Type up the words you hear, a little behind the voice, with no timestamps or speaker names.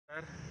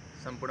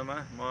नमस्कार सम्पूर्णमा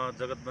म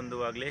जगतबन्धु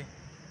वाग्ले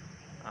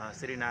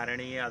श्री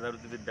नारायणी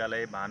आधारभूत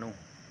विद्यालय भानु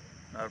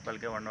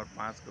नगरपालिका वार्ड नम्बर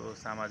 5 को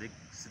सामाजिक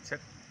शिक्षक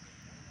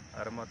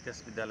र म त्यस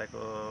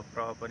विद्यालयको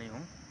प्रभाव पनि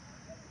हुँ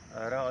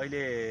र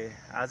अहिले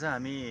आज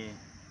हामी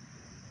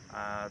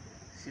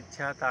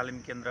शिक्षा तालिम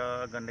केन्द्र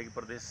गण्डकी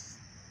प्रदेश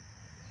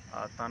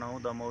तनहुँ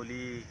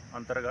दमौली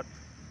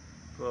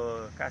अन्तर्गतको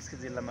कास्की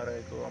जिल्लामा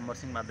रहेको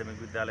अमरसिंह माध्यमिक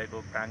विद्यालयको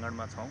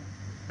प्राङ्गणमा छौँ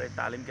र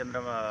तालिम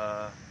केन्द्रमा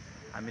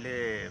हामीले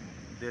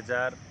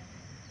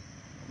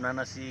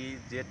 2079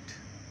 जेठ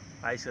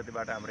 22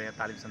 गतेबाट हाम्रो यहाँ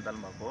तालिम सञ्चालन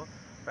भएको हो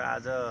र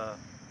आज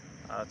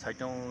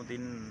 6औं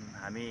दिन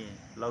हामी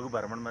लघु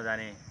भ्रमणमा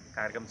जाने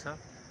कार्यक्रम छ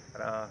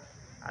र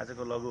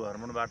आजको लघु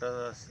भ्रमणबाट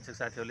शिक्षक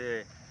साथीहरूले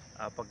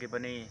पक्कै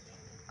पनि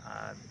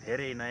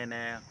धेरै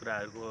नयाँ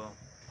कुराहरूको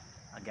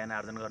ज्ञान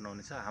आर्जन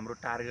गर्नुहुनेछ। हाम्रो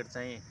टार्गेट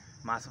चाहिँ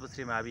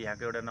माछापुछ्री मावि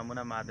यहाँको एउटा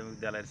नमुना माध्यमिक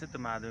विद्यालय छ। त्यो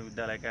माध्यमिक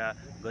विद्यालयका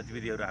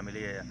गतिविधिहरू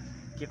हामीले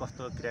के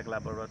कस्तो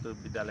क्रियाकलापबाट त्यो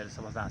विद्यालयले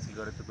सफलता हासिल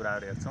गर्यो त्यो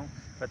कुराहरू हेर्छौँ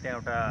र त्यहाँ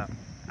एउटा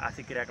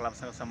आर्थिक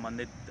क्रियाकलापसँग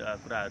सम्बन्धित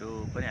कुराहरू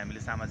पनि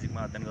हामीले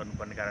सामाजिकमा अध्ययन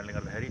गर्नुपर्ने कारणले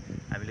गर्दाखेरि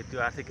हामीले त्यो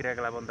आर्थिक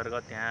क्रियाकलाप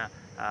अन्तर्गत त्यहाँ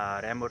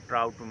र्याम्बो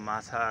ट्राउट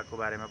माछाको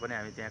बारेमा पनि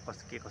हामी त्यहाँ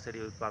कसरी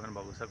उत्पादन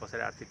भएको छ,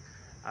 कसरी आर्थिक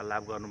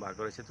लाभ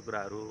गर्नुभएको रहेछ त्यो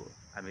कुराहरू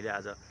हामीले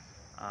आज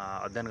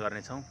अध्ययन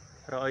गर्नेछौँ।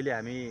 र अहिले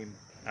हामी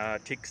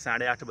ठिक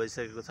 8:30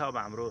 बजिसकेको छ। अब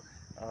हाम्रो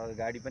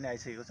गाडी पनि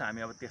आइसकेको छ।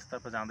 हामी अब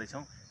त्यसतर्फ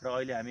जाँदैछौँ र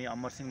अहिले हामी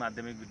अमरसिंह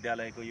माध्यमिक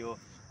विद्यालयको यो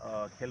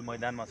खेल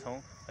मैदानमा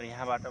छौँ र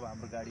यहाँबाट अब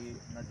हाम्रो गाडी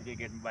नजिकै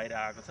गेटमा बाहिर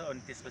आएको छ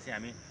अनि त्यसपछि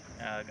हामी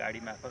गाडी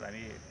मार्फत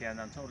हामी त्यहाँ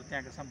जान्छौँ र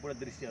त्यहाँका सम्पूर्ण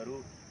दृश्यहरू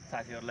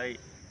साथीहरूलाई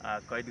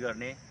कैद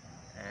गर्ने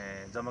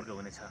जमर्को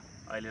हुनेछ।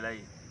 अहिलेलाई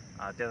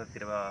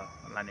त्यतातिर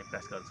लाने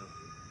प्रयास गर्छु।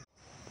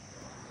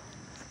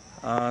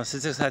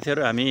 शिक्षक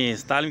साथीहरू, हामी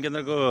तालिम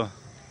केन्द्रको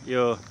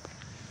यो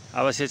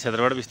आवासीय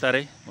क्षेत्रबाट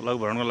बिस्तारै लघु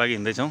भ्रमणको लागि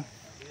हिँड्दैछौँ।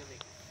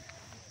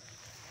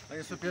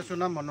 यसो पेसो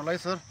नाम भन्नुलाई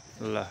सर।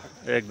 ल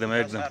एकदम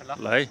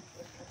ल है,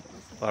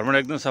 भ्रमण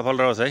एकदम सफल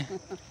रहोस् है।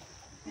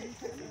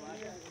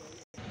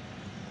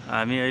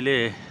 हामी अहिले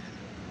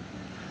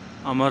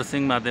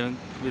अमरसिंह माध्यमिक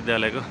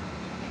विद्यालयको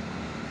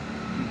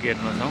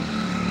गेटमा छौँ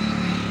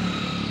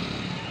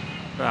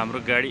र हाम्रो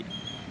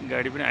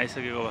गाडी पनि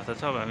आइसकेको अवस्था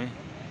छ।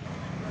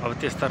 अब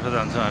त्यसतर्फ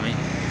जान्छौँ हामी।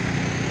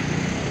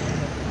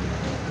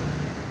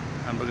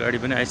 हाम्रो गाडी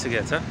पनि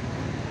आइसकेको छ।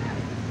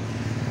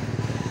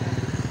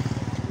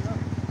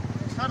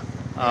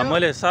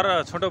 मैले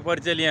सर छोटो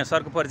परिचय लिएँ।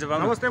 सरको परिचय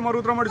पाउनु। नमस्ते, म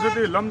रुद्रमणि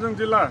छेत्री, लमजुङ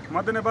जिल्ला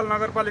मध्य नेपाल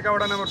नगरपालिका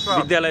वडा नम्बर 6।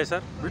 विद्यालय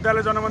सर?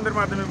 विद्यालय जनमन्दिर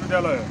माध्यमिक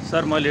विद्यालय।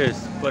 सर मैले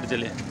परिचय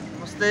लिएँ।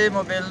 नमस्ते,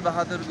 म बेल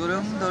बहादुर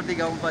गुरुङ, दोटी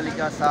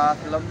गाउँपालिका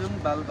 7 लमजुङ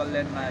बाल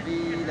कल्याण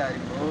मावि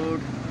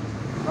दारिमकोट।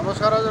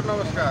 नमस्कार हजुर।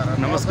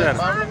 नमस्कार।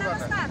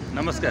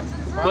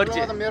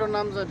 परिचय? मेरो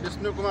नाम चाहिँ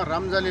विष्णु कुमार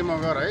रामजाली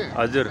मगर है।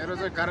 हजुर। मेरो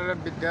चाहिँ कार्यरत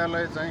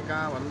विद्यालय चाहिँ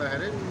कहाँ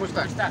भन्दाखेरि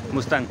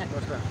मुस्ताङ।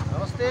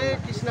 नमस्ते,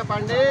 कृष्ण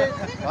पाण्डे,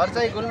 घर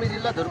चाहिँ गुल्मी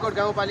जिल्ला धुर्कोट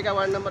गाउँपालिका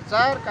वार्ड नम्बर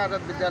 4,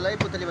 कार्यरत विद्यालय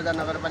पुतली बजार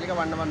नगरपालिका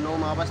वार्ड नम्बर 9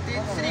 मा अवस्थित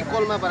श्री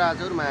कोलमा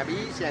बराजुर मावि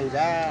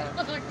स्याङ्जा।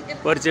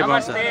 परिचय?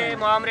 नमस्ते,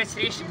 म अमरेश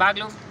श्रीष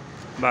बागलुङ।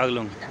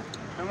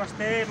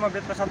 नमस्ते, म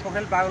वेदप्रसाद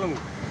पोखरेल बागलुङ।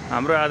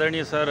 हाम्रो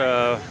आदरणीय सर।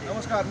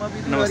 नमस्कार, म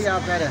विद्यालय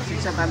आचार्य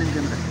शिक्षा तालिम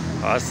केन्द्र।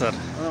 हस् सर।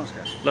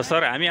 नमस्कार। ल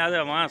सर, हामी आज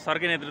उहाँ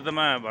सरकै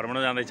नेतृत्वमा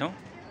भ्रमण जाँदैछौँ।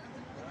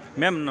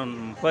 म्याम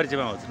परिचय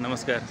पाउँछ?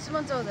 नमस्कार।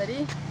 सुमन चौधरी।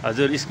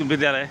 हजुर, स्कुल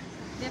विद्यालय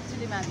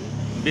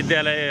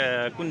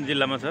कुन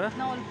जिल्लामा छ?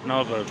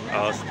 नवलपुर।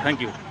 हस्,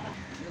 थ्याङ्क यू।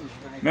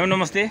 म्याम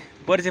नमस्ते,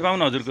 परिचय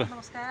पाउनु हजुरको?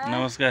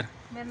 नमस्कार।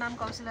 मेरो नाम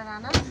कौशल्या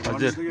राणा।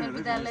 हजुर। मेरो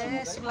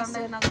विद्यालय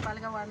सुगमनगर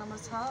नगरपालिका वार्ड नम्बर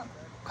 6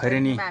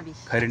 खैरेनी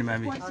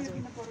मावि।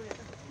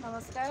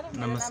 नमस्कार।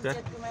 नमस्कार।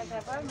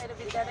 मेरो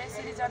विद्यालय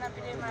श्री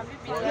जनप्रिय मावि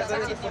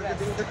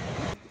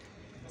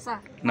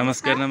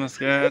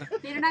नमस्कार।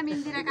 मेरो नाम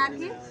इन्दिरा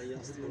कार्की।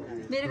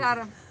 मेरो घर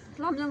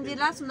लमजुङ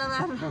जिल्ला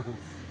सुन्दरबार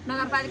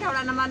नगरपालिका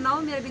वडा नम्बर 9।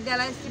 मेरो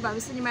विद्यालय श्री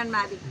भविष्य निर्माण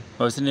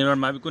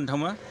मावि। कुन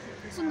ठाउँमा?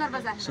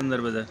 सुन्दर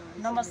बजार।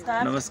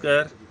 नमस्कार।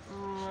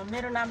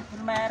 मेरो नाम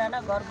फुलमाया राणा,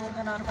 घर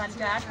गोर्खा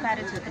नगरपालिका 8,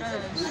 कार्यक्षेत्र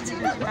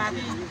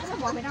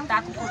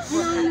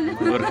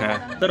गोर्खा।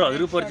 तर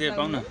हजुरको परिचय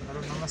पाउन?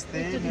 नमस्ते,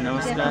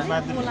 नमस्कार।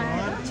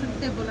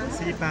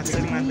 श्री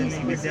पाठशाला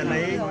माध्यमिक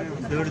विद्यालय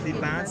दोर्दी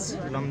 5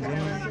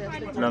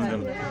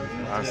 लमजुङ।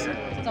 हस्।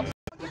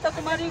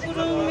 कुमारी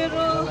गुरुङ,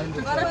 मेरो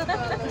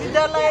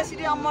विद्यालय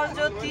श्री अमर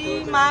ज्योति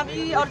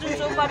मावि अर्जुन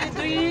चौपाटी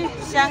 2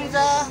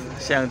 स्याङ्जा।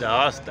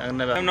 हस्,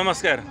 धन्यवाद।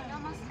 नमस्कार।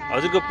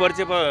 हजुरको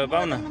परिचय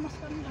पाउन?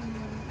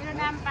 मेरो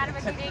नाम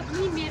पार्वती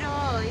रेग्मी, मेरो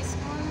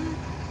स्कुल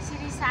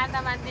श्री शारदा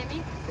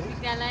माध्यमिक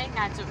विद्यालय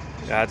घाँचो।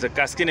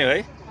 कास्की नै है?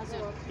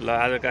 हजुर। ल,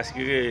 आज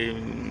कास्कीकै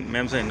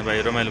म्यामसँग हिँड्नु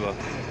भयो, रमाइलो भयो।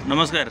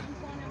 नमस्कार।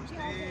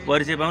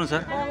 परिचय पाउनु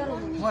सर?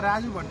 म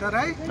राजु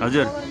भट्टराई।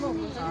 हजुर।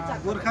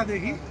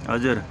 गोर्खादेखि।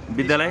 हजुर।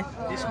 विद्यालय?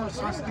 स्कुल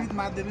संस्कृत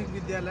माध्यमिक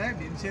विद्यालय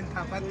भीमसेन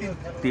थापा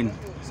 3।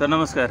 सर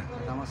नमस्कार।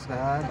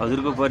 नमस्कार।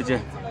 हजुरको परिचय?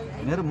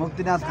 मेरो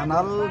मुक्तिनाथ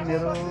खनाल,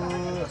 मेरो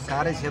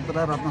कार्यक्षेत्र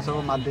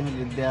रत्नसभा माध्यमिक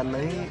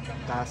विद्यालय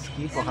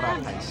कास्की पोखरा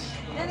 28।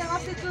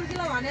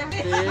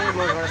 म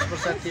गणेश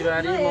प्रसाद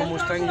तिवारी, म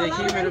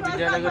मुस्ताङदेखि। मेरो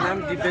विद्यालयको नाम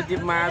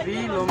दिव्यदीप मावि,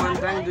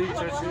 लोमान्ताङ 2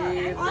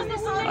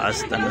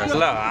 हस् धन्यवाद।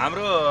 ल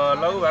हाम्रो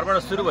लघु भ्रमण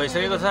सुरु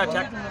भइसकेको छ।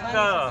 ठ्याक्क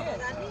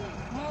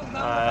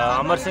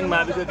अमरसिंह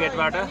माविको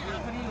गेटबाट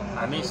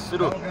हामी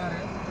सुरु।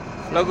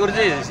 ल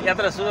गुरुजी,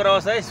 यात्रा शुभ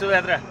रहोस् है, शुभ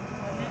यात्रा।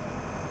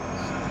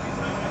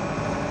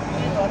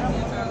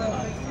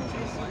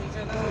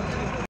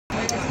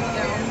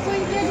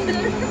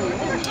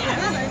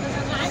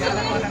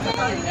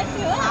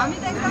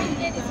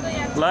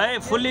 ल है,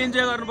 फुल्ली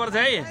इन्जोय गर्नुपर्छ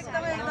है।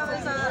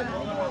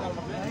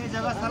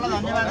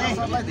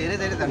 धेरै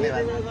धेरै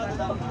धन्यवाद।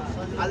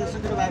 आज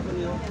शुक्रबार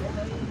पनि हो।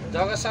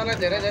 जगत सरलाई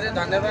धेरै धेरै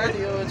धन्यवाद।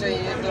 यो चाहिँ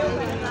एकदम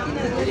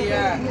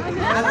एरिया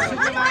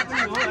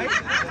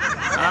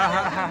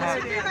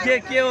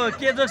के हो,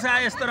 के जोक्स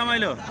आयो यस्तो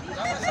रमाइलो?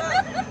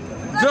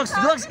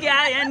 जोक्स के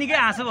आयो? यहाँ निकै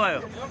हाँसो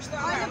भयो।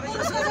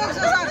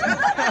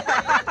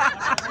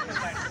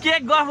 के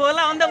गफ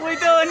होला अन्त उही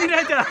त हो नि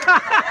रहेछ।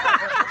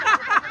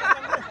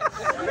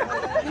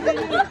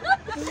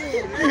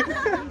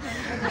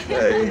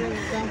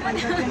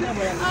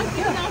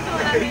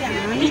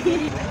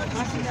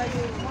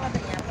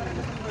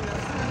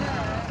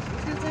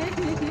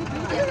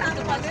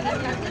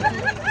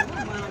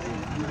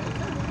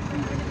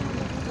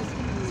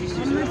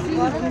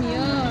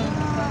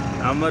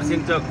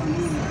 अमरसिंह चोक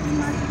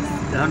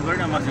जानु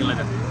पर्यो अमरसिंहलाई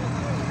त।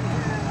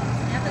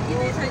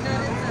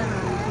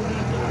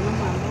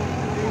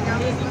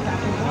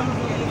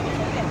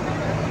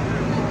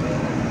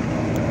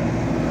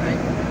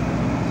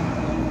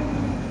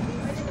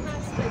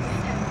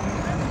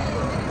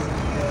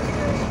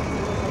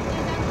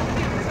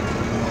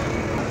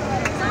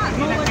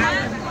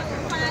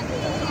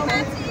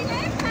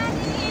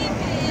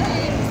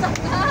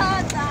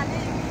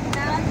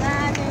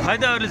 खै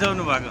त अरूले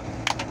जाउनु भएको।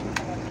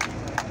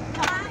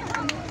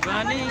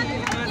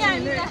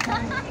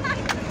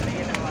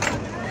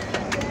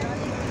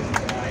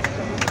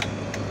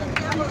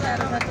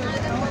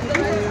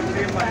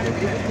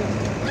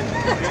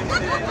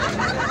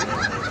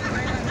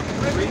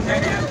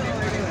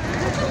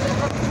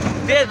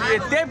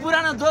 त्यही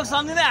पुरानो जोक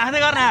सम्झिँदै हाँस्दै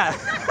गर्न।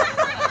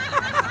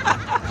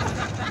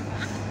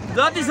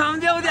 जति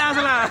सम्झ्यो उति हाँस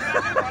लाग्यो।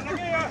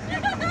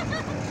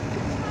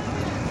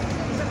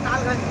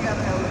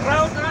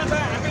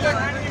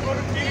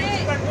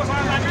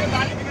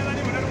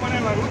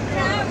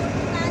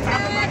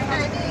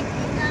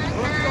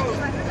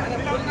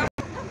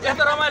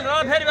 यस्तो रमाइलो र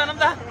फेरि भनौँ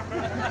त।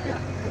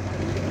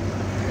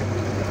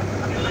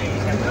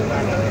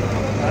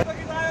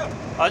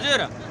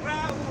 हजुर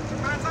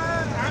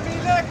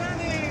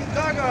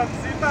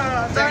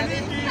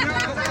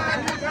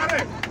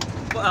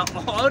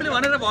अरूले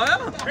भनेर भयो।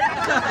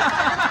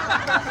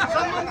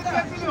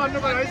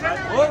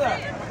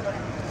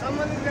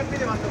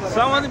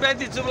 सम्बन्धित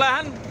व्यक्ति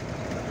चुप्लाहान।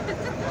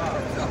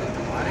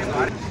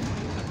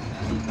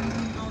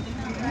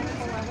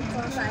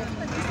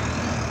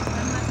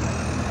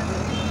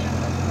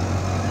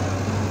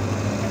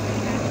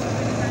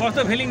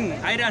 कस्तो फिलिङ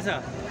आइरहेछ?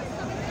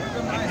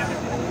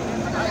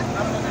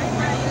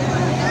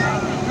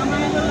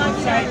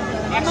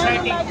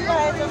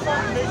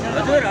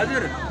 हजुर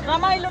हजुर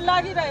रमाइलो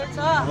लागिरहेछ।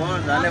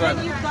 धन्यवाद।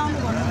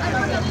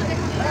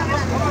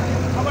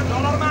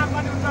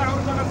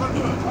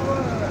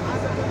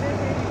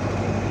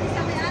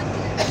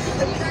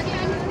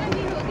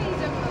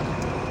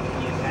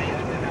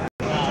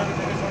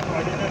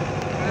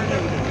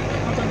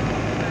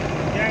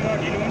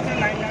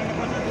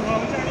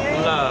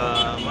 ल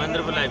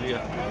महेन्द्रको लाइभ यो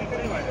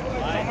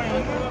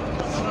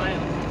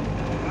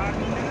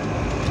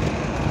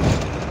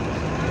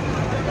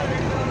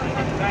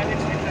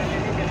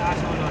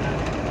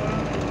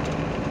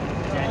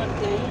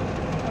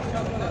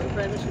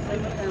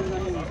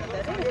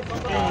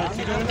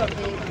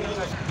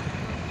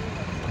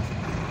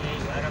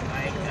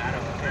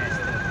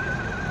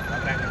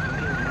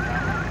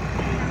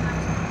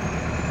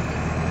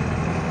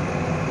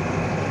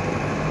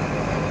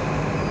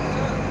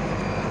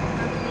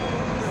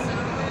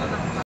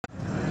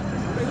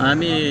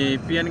हामी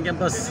पिएन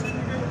क्याम्पस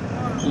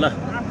ल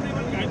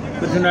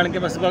पृथ्वीनारायण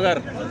क्याम्पस बगर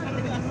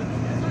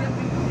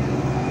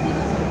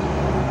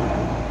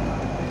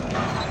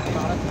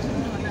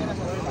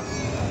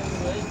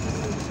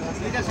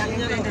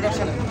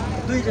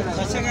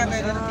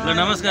ल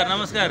नमस्कार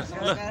नमस्कार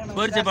ल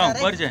परिचय पाऊँ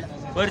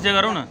परिचय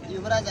गरौँ न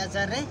युवराज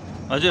आचार्य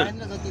हजुर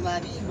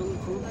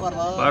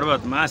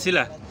पर्वत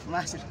मासिला म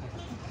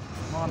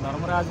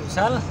धर्मराज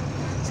भुषाल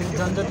श्री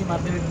जनज्योति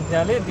माध्यमिक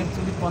विद्यालय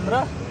देवचुली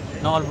 15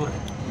 नवलपुर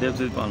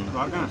देवचुली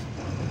 15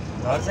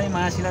 घर चाहिँ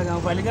महाशिला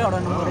गाउँपालिका वडा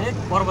नम्बर 1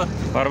 पर्वत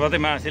पर्वतै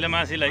महाशिला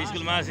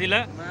स्कुल महाशिला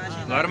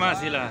घर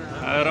महाशिला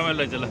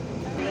रमाइलो छ ल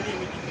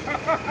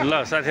ल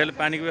साथीहरूले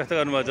पानीको व्यवस्था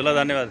गर्नुभएको छ ल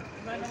धन्यवाद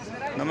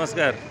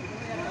नमस्कार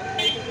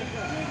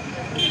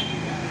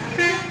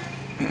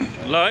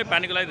ल है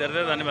पानीको लागि धेरै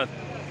धेरै धन्यवाद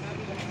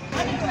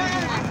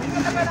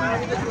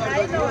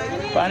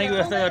पानीको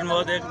व्यवस्था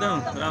गर्नुभयो त एकदम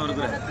राम्रो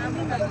कुरा।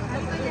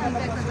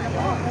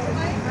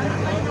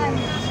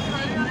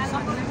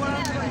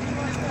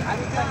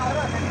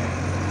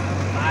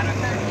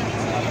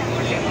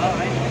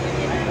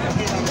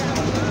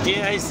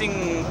 केआई सिंह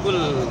पुल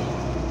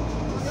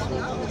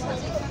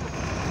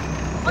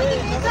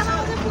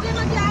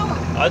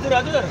हजुर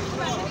हजुर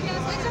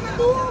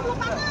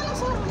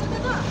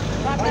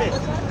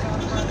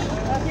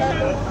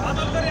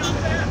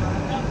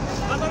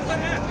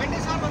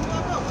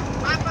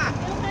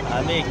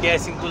हामी केआई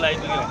सिंह पुल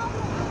आइपुग्यौँ।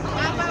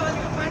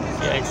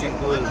 केआई सिंह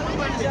पुल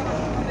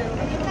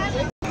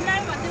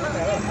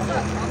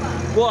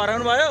को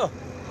हराउनु भयो?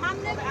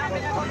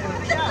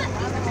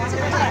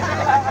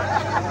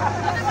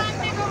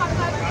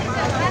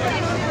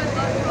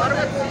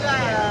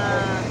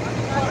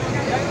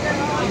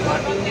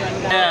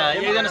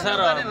 एकजना सर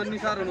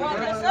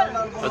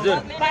हजुर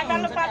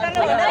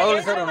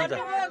औले सर हुनुहुन्छ।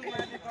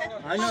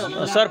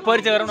 सर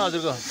परिचय गरौँ न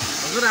हजुरको।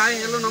 हजुर हाई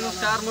हेलो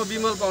नमस्कार, म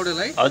विमल पौडेल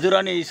है। हजुर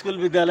अनि स्कुल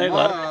विद्यालय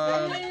घर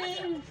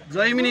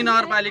जयमिनी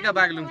नगरपालिका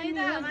बागलुङ।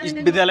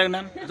 विद्यालयको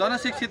नाम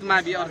जनशिक्षित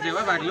मावि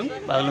अर्जेवा बागलुङ।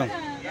 बागलुङ।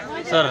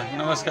 सर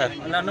नमस्कार।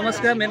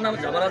 नमस्कार, मेरो नाम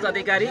झबराज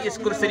अधिकारी,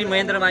 स्कुल श्री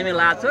महेन्द्र मामी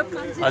लाचोक।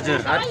 हजुर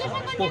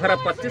पोखरा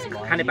 25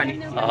 खानेपानी।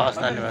 हस्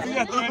धन्यवाद।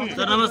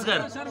 सर नमस्कार,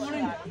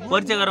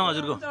 परिचय गरौँ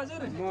हजुरको।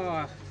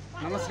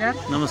 नमस्कार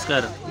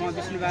नमस्कार। म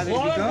विष्णुबहादुर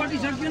बिको,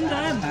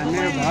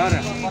 मेरो घर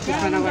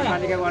कृष्ण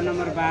नगरपालिका वार्ड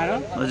नम्बर 12।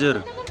 हजुर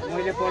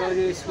मैले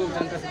पढाउने स्कुल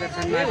जनता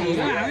सुदर्शन मावि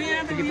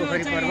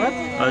पोखरी पर्वत।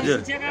 हजुर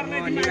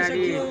म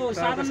निवाडी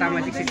तहको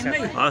सामाजिक शिक्षक।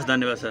 हस्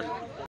धन्यवाद सर।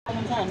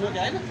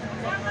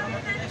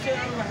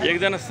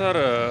 एकजना सर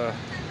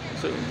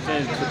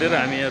चाहिँ छुटेर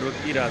हामी यहाँ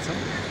रोकिरहेछौँ।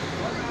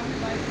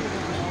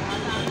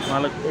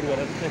 उहाँलाई कोड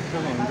गरेर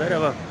हुन्छ अरे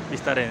अब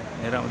बिस्तारै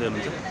हेरेर आउँदै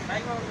हुनुहुन्छ।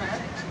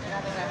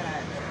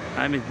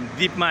 हामी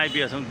द्वीपमा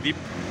आइपुगेका छौँ। द्वीप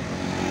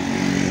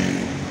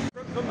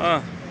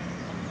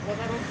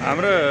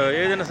हाम्रो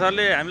एकजना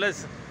सरले हामीलाई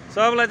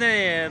सबलाई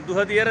चाहिँ दुःख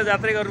दिएर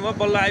जात्रै गर्नुभयो,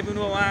 बल्ल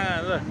आइपुग्नु उहाँ।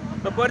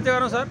 ल परिचय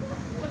गरौँ सर।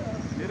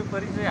 मेरो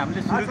परिचय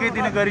हामीले सुरुकै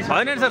दिन गरि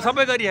होइन नि सर,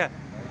 सबै गरिया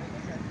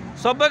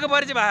सबैको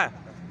परिचय भए।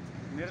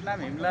 मेरो नाम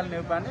हिमलाल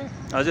नेउपाने।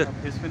 हजुर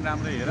त्यसपछि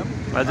राम्रो हेरौँ।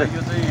 हजुर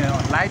यो चाहिँ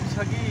लाइभ छ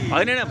कि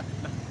होइन होइन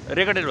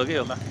रेकर्डेड हो कि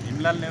हो।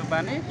 हिमलाल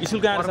नेउपाने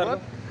स्कुल कहाँ सर?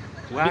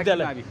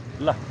 विद्यालय।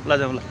 ल ल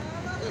जाउँ ल।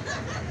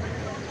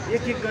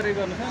 एक एक गरेर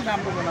गर्नुहोस् न,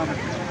 राम्रो बनाउनु।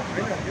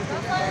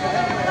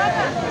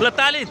 ल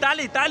ताली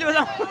ताली ताली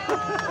बजाउँ।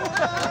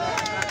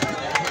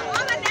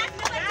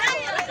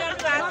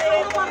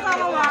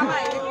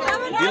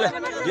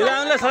 ढिला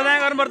आउनुलाई सजाय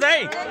गर्नुपर्छ है।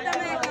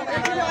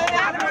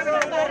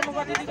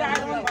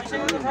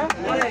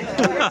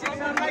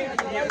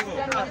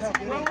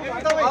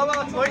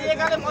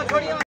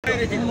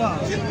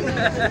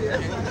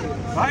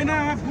 होइन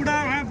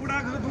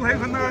बुढाको दुखाइ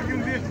खन्दा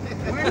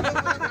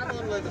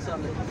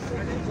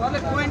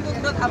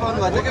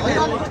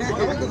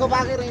दुःख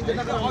पाएकै रहन्छ।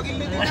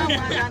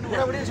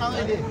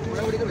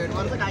 बुढाबुढीको भेट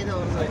गर्छ कायदा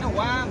गर्छ होइन।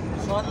 उहाँ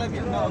सरलाई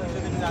भेट्न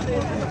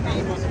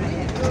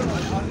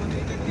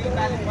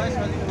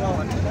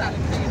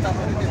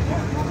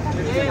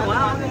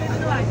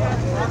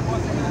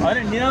होइन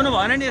निदाउनु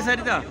भएन नि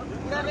यसरी त।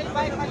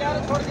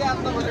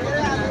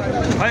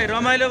 खै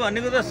रमाइलो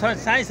भनेको त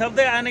साई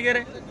शब्दै आएन के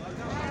अरे।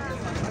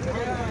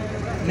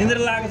 निन्द्रा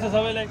लागेको छ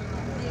सबैलाई।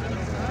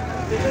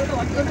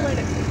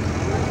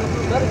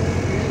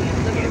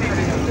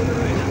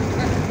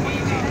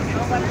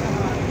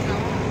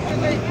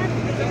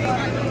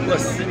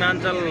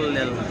 पश्चिमाञ्चल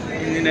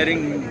इन्जिनियरिङ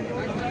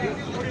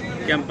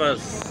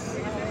क्याम्पस।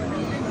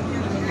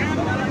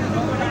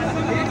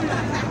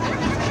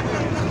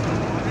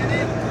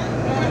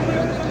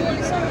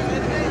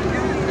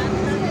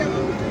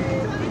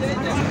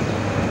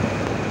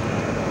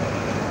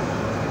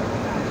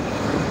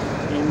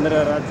 इन्द्र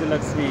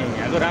राज्यलक्ष्मी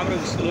यहाँको राम्रो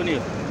स्कुल हो नि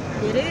हो।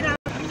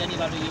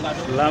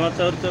 लामा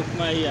चौर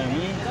चोकमा आइ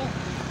हामी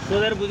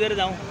सोधेर बुझेर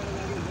जाउँ।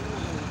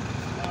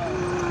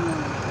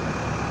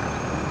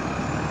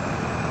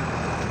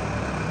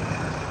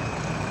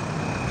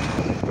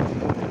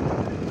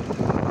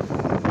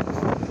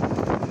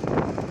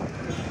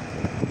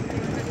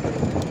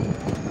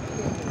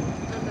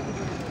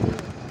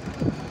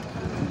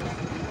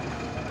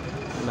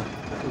 ल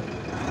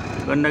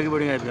गण्डकी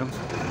बोर्डिङ आइपुग्यौँ।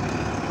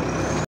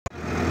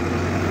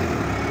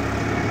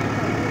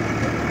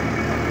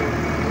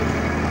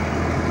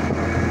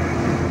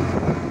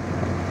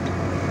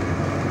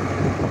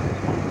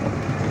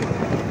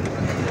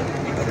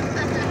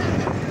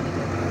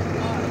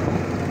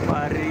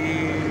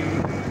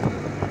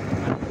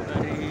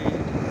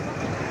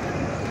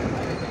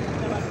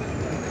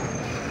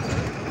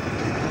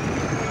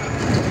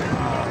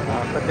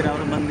 कति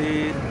राम्रो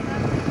मन्दिर।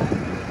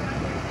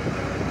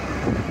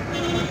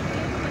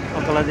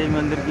 अकला देवी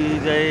मंदिर की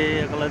जय।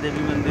 अकला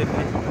देवी मंदिर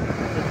की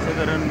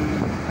स्वच्छकरण।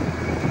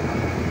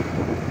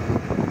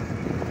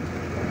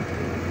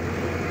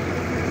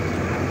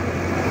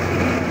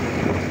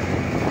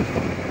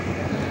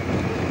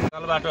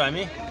 बाटो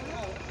हामी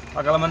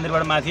अकला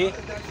मन्दिरबाट माथि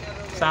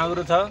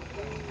साँगुरो छ।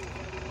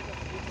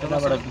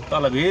 यताबाट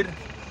तल भिर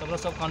तब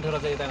सब कन्ट्रोल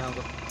चाहिँ यता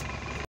गाउँको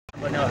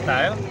भन्ने अवस्था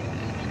आयो।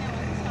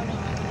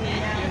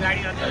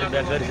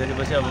 ब्याक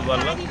गरिसकेपछि अब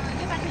बल्ल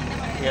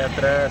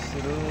यात्रा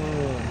सुरु।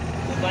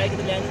 बाइक त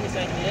ल्याउनु नि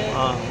चाहिने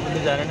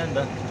उसले जानेन नि त,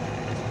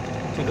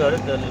 ठिक गऱ्यो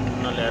त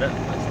नल्याएर।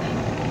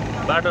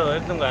 बाटो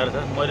एकदम गाह्रो छ।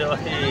 मैले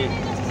अस्ति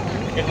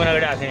 1 महिना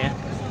अगाडि आएको थिएँ यहाँ।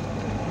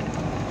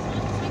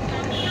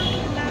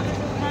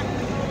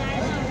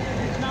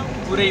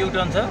 पुरै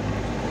युटर्न छ।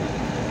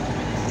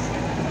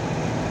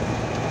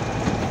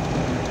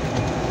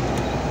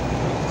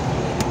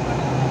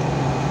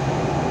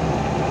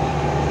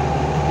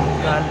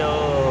 कालो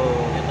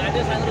बाटो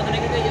सानो खाने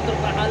के यत्रो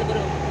पहाड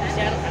पऱ्यो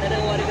स्याहार खानेर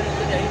वरिकन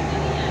हुन्छ नि है।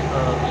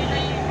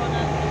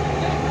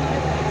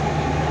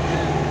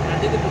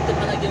 आदिको भित्त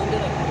खाना के हुन्थ्यो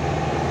र?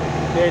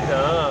 त्यही त,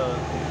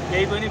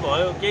 केही पनि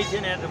भयो, केही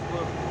थिएन यहाँ त,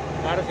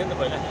 गाह्रो थियो नि त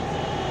पहिला।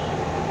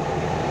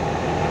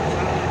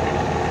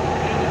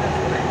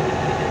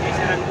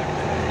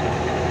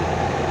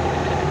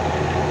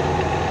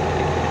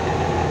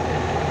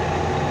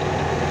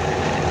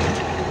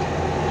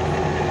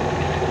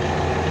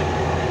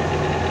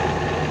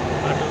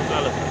 बाटो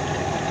उकालो छ।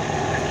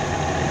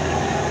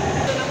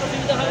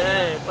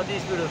 ए कति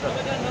स्पिड हो त?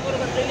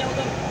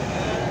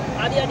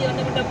 आधी आधी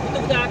अन्य बेटा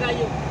पुत्तुक आएको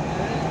आयो।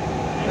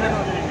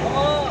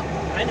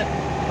 होइन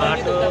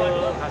बाटो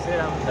खासै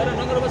राम्रो तर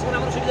नगर बसको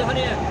राम्रो सुविधा छ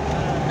नि यहाँ।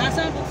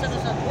 कहाँसम्म पुग्छ त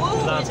सर?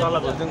 तल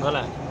भुर्जुङ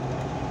खोला।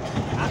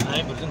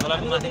 हामी भुर्जुङ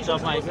खोलाको माथि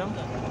चौकमा आइपुग्यौँ।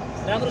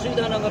 राम्रो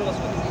सुविधा नगर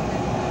बसको।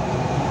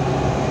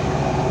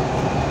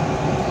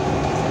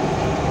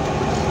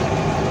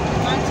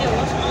 मान्छे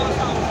होस्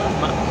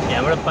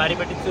यहाँबाट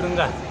पारिपट्टि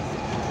चुरुङ्गा।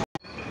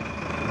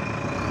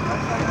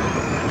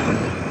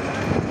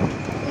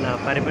 ल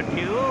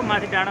पारिपट्टि हो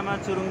माथि डाँडामा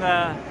चुरुङ्गा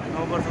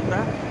 9 वर्ष उता।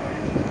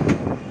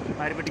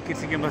 पारिपट्टि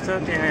कृषि क्याम्पस छ,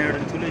 त्यहाँ एउटा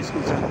ठुलो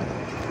स्कुल छ।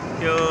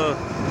 त्यो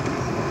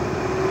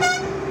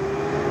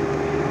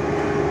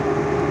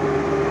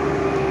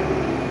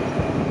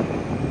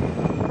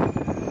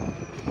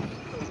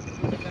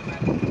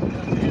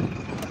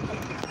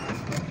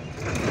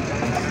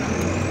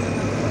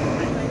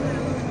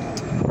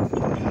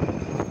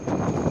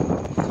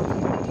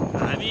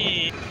हामी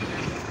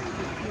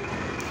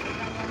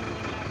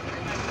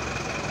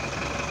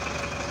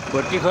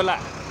भोटी खोला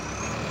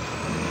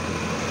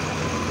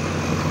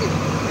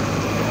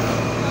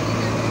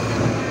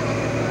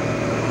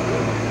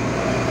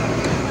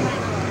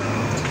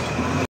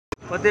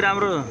कति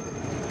राम्रो।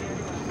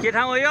 के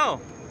ठाउँ हो यो?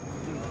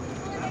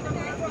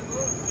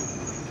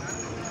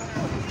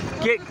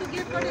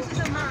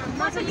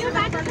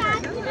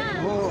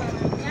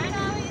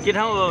 के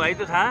ठाउँ हो भाइ,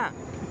 त थाहा?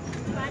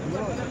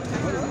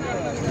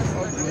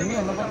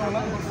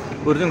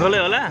 भुर्जुङ खोलै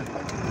होला।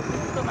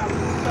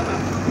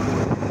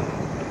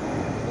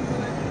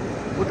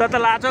 उता त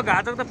लाचोक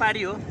घाचोक त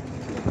पारी हो।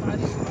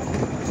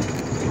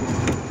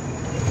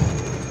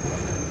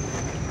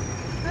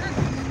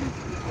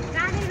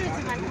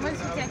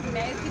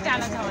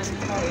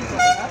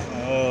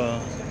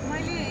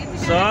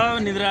 सब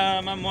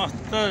निद्रामा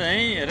मस्त है।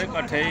 हेर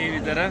कठै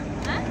भित्र।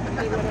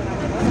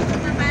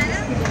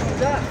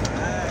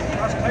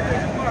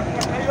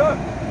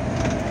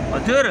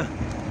 हजुर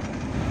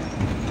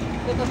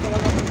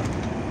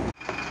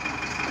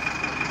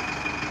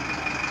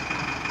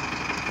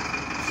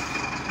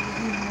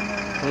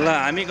ल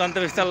हामी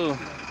गन्तव्यस्थल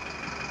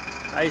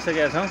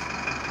आइसकेका छौँ।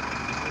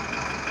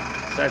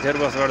 साथीहरू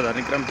बसबाट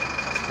झर्ने क्रम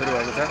सुरु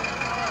भएको छ।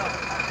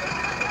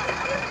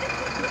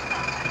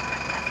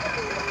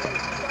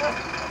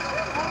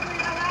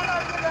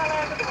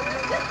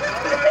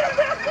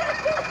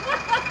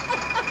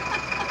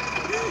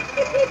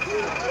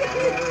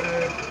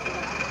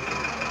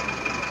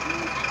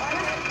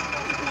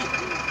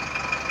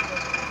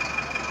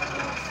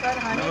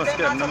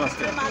 नमस्कार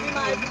नमस्कार।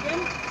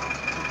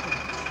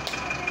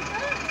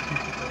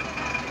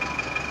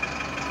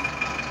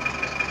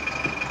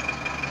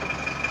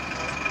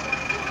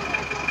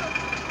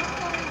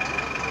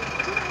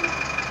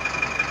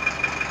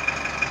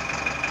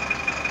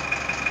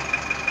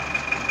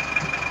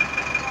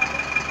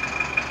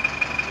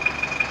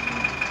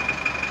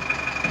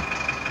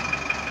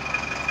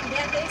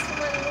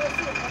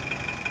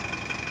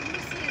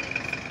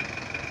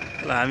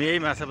 ल हामी यही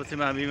माछापछि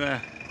माविमा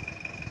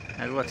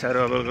यहाँको बच्चाहरू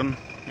अवलोकन,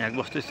 यहाँको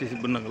वस्तुस्थिति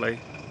बुझ्नको लागि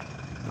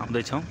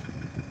आउँदैछौँ।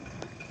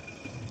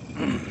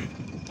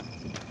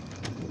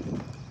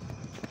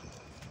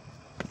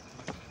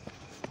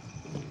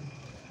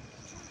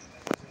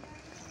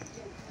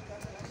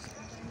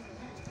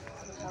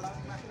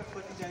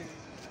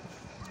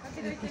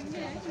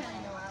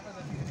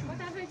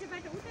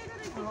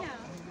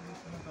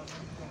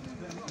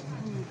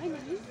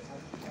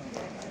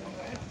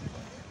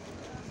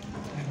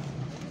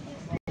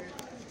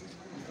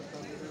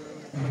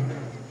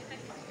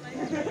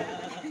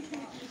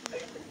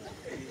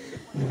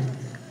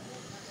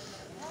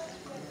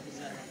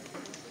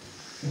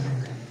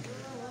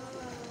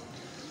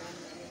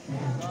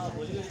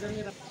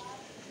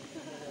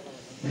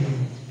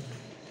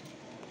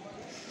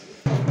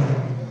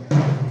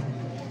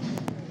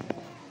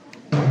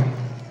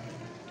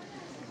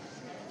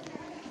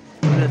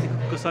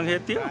 भोटको सङ्ख्या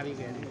यति हो।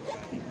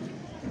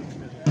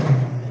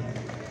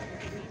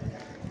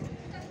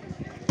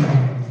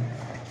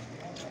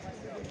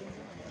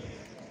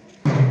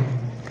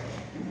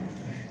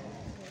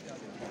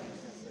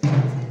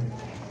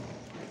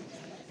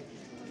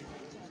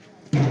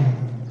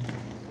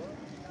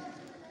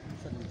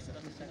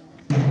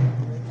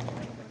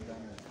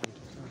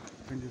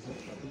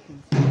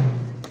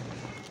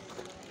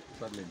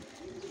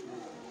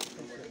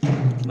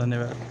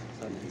 धन्यवाद।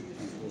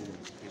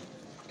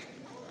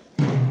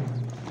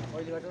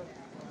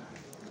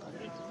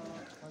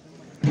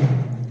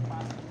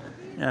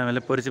 यहाँ हामीले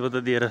परिचय पत्र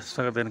दिएर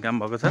स्वागत गर्ने काम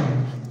भएको छ।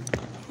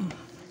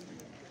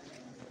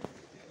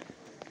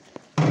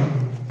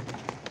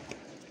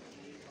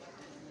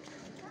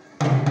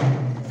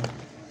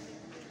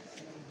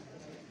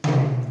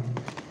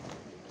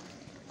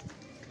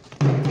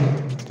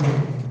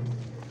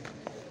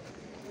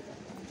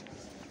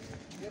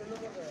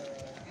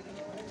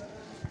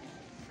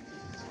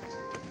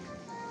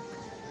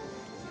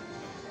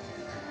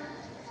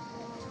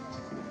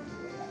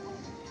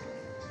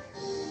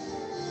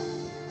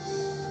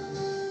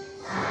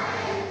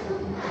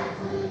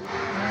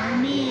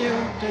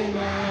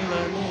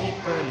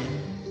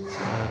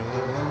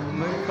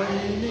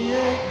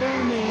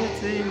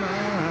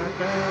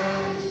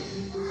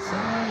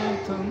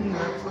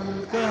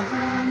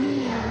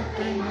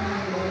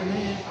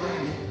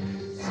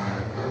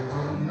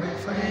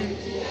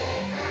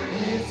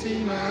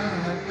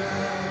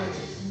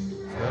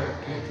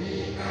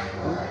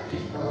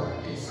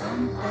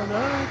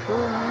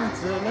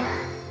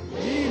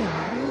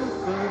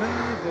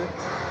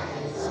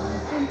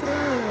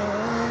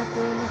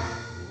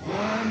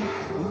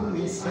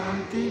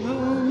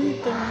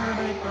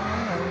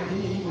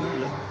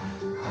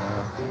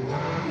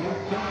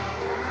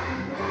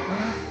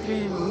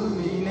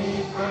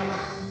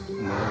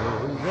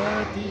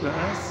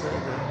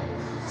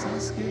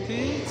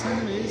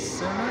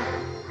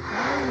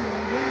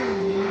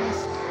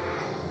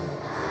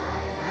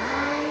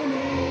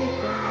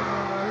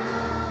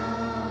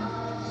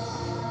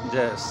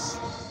 Yes.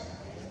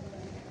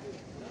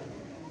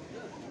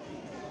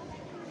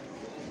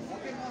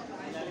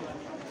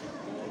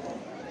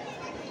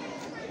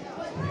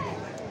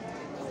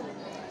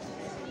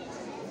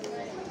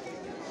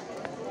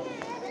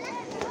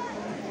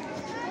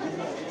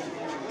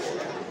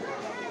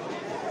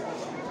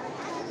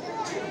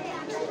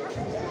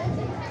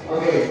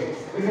 Okay.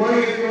 Good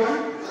morning,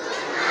 everyone.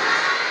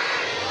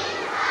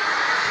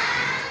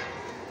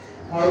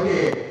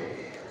 Okay.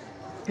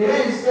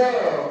 Today is the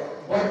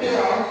birthday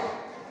of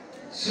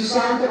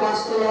Sushant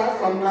Vastola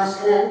from class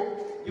 4.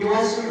 He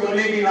wants to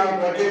donate in our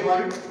birthday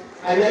fund.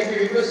 I'd like to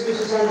request to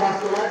Sushant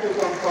Vastola to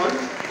come front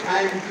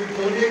and to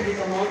donate this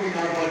amount in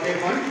our birthday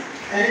fund.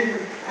 And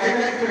I'd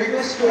like to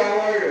request to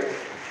our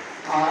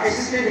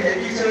assistant head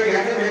teacher,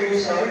 Yadav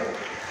sir,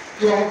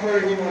 to offer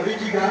him a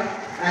Vitika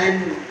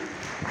and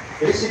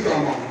receive the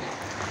amount.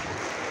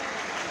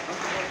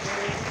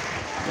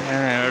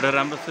 एउटा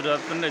राम्रो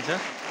सुरुवात पनि रहेछ।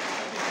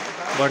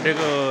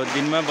 बर्थडेको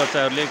दिनमा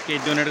बच्चाहरूले केही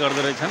donate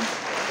गर्दै रहेछन्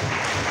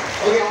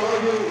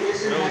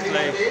र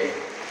उसलाई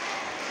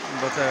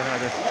बच्चा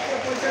आज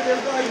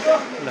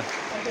ल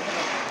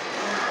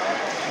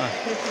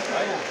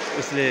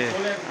उसले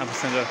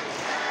आफूसँग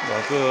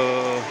भएको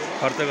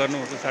खर्च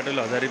गर्नुभएको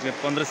 60,000 रुपियाँ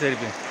 1500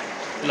 रुपियाँ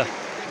ल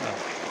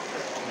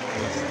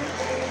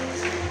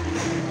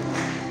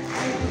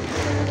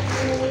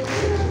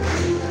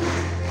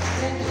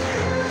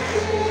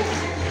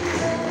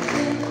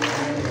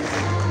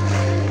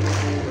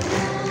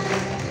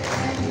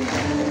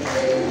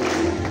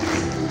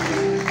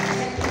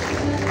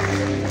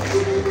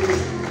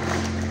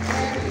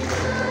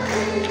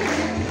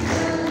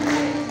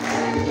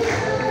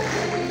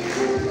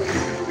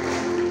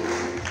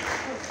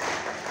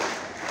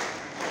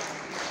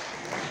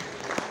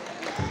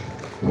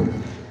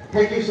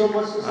Thank you so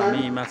much, Susan.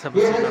 He has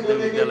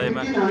donated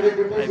 1,500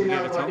 rupees in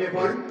our birthday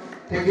fund.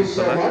 Thank you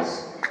so much.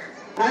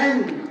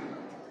 And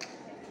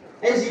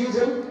as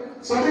usual,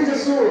 something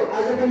just so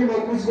as a kind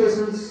of quiz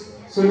questions,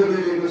 so you will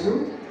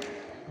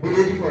be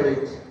ready for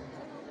it.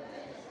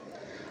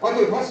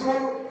 Okay, first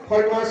one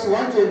for class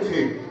 1, 2, and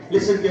 3.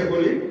 Listen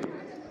carefully.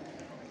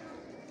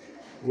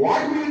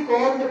 What we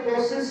call the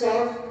process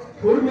of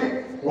food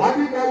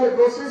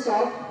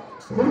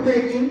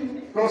making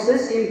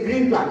process in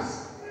green plants?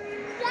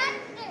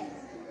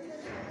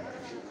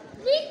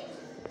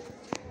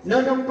 No,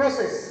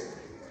 process.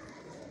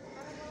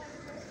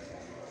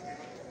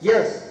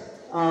 Yes,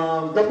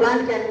 the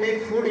plant can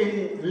make food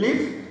in leaf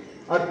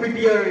or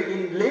prepare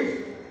in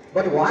leaf,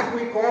 but what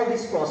we call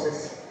this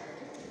process?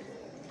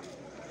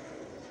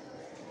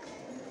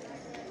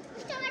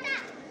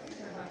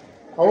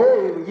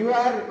 Oh, you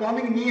are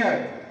coming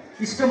near.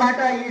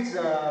 Stomata is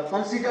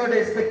considered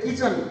as the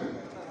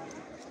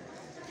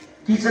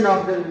kitchen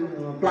of the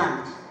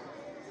plant.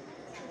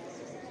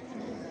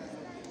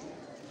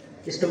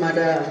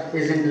 Stomata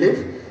is in leaf.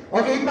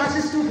 Okay, it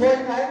passes to 4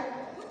 and 5.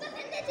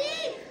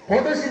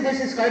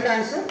 Photosynthesis is correct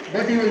answer,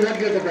 but you will not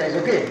get the prize.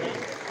 Okay.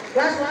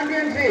 Class 1, 2,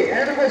 and 3.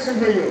 Another question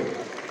for you.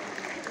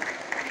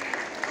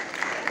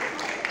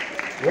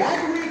 What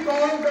we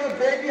call the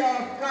baby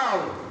of cow?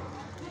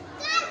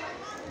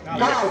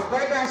 Cow.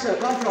 Correct answer.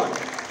 Come front.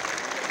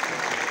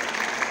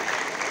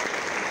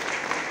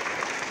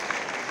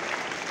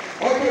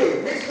 Okay,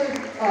 next one.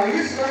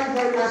 Use one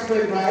for class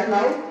 25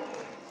 now.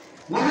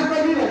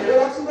 महाकवि भनेर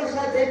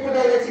लक्ष्मीप्रसाद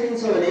देवकोटालाई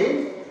चिनिन्छ भने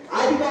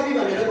आदिकवि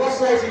भनेर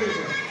कसलाई चिनिन्छ?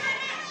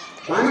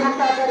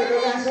 Bhanubhakta Acharya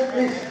correct answer.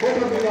 Please both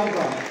of you come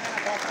front.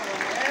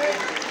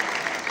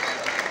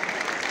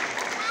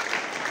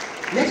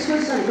 Next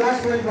question, class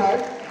 25.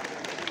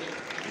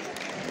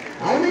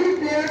 How many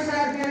players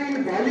are there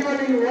in volleyball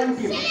in one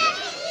team?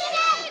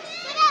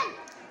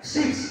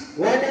 6.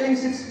 Why telling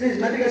 6? Please,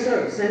 Matika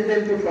sir, send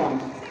them to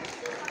front.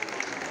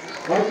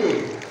 Okay.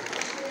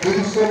 Thank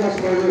you so much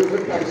for your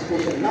good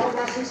participation. Now,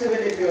 class 6,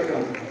 7, 8, your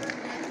turn.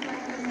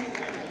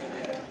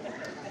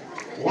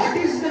 What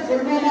is the full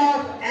form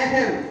of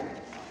FM?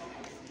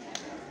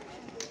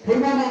 Full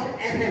form of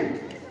FM.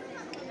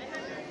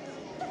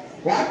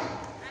 What?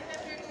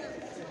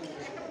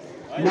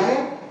 No.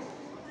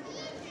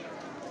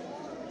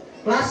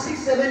 Class 6,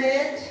 7,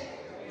 8.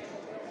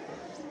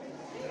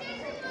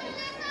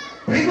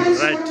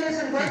 Frequency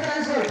modulation. Correct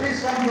answer.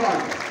 Please come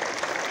on.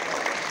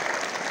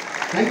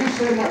 Thank you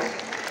so much.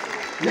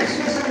 Next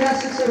question,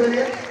 class 6, 7,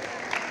 8.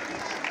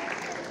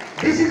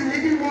 This is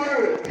little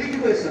more tricky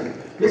question.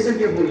 Listen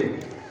carefully.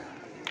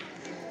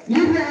 If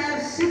you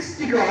have 6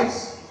 teacups,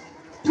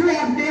 2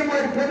 of them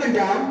were broken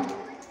down.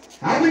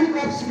 How many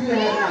cups do you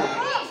have now?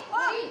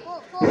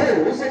 4.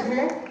 Who said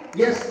 4?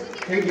 Yes.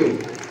 Thank you.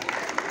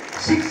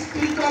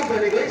 60 cup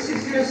भनेको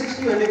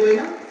 60 भनेको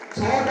हैन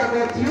 6 वटा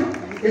cup थियो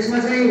त्यसमा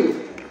चाहिँ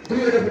 2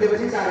 वटा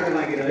फुटेपछि 4 वटा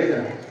बाँकी रह्यो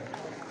है त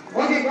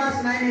okay class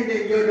 9 and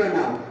your turn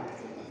now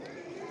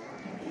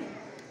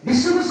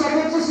विश्वको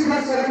सर्वोच्च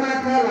शिखर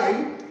सगरमाथालाई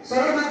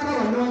सगरमाथा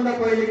भन्नुभन्दा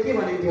पहिले के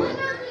भनिन्थ्यो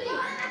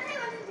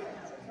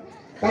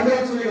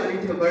पन्ध्रचुली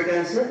भनिन्थ्यो करेक्ट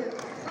आन्सर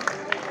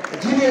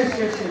जुनियर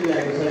स्टेसन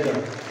ल्याएको छ है त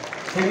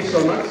thank you so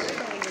much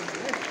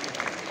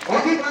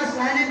okay class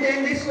 9 and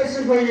 10 next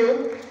question for you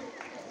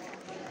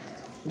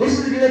This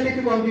is related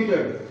to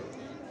computer.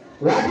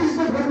 What is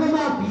the full form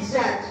of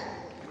BSAT?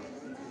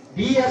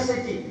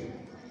 BSAT.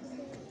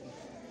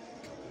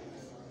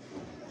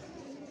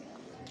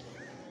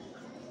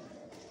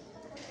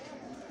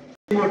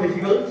 More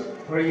difficult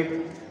for you.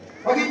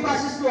 Okay,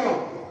 passes to all.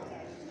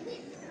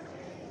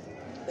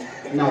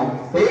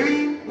 Now, very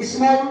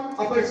small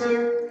aperture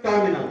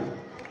terminal.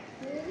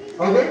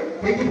 Okay,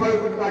 thank you for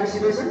your good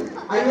participation.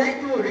 I'd like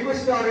to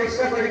request our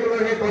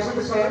extracurricular head,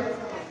 Basant sir.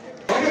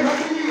 Okay,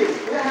 luckily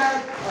we have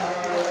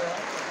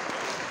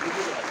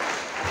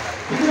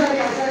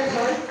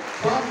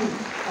from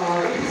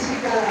ETC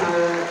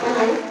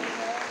Khola.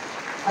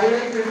 I would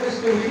like to request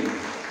to him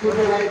to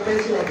provide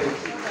pencil of it.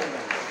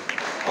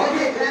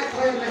 Okay, clap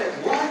for a minute.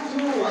 1,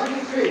 2, 1,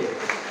 2, 3.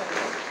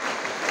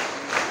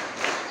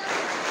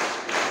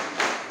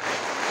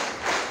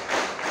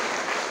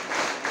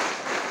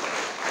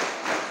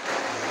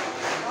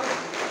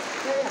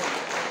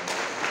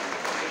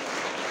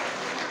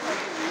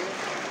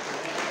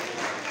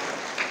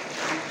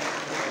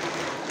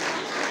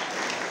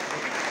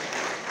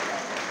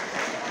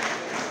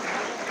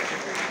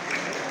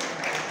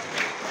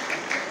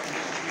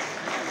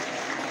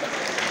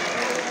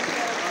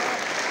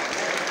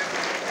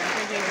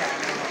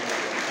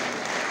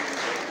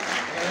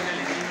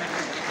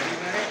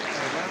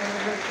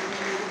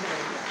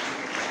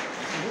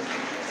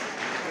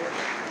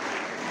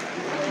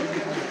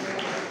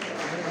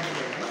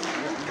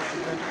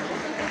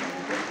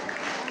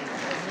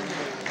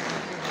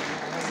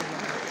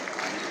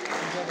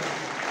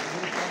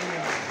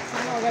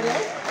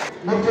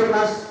 Move to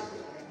class.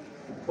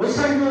 Which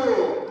time to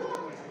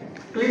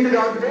clean the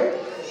ground today?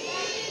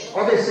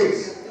 Okay,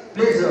 6.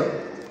 Please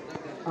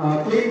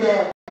clean the.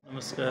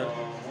 नमस्कार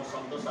म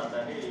सन्तोष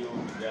आचार्य यो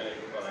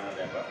विद्यालयको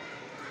प्रधानाध्यापक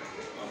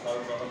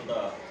सर्वप्रथम त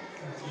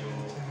यो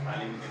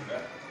तालिम केन्द्र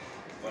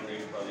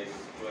गण्डकी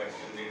प्रदेशको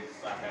एक्सटेन्डेड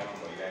शाखामा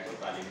भइरहेको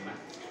तालिममा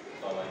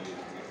सहभागी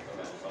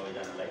हुने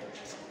सबैजनालाई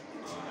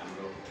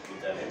हाम्रो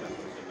विद्यालयमा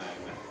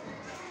मागमा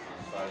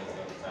स्वागत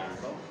गर्न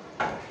चाहन्छौँ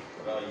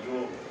र यो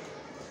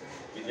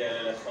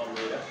विद्यालयलाई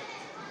सम्झेर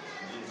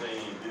जुन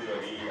चाहिँ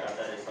दुईभरि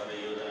आचार्य सरले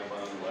योजना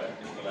बनाउनु भयो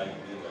त्यसको लागि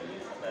दुईभरि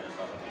आचार्य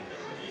सरलाई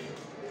धेरै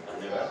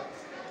धन्यवाद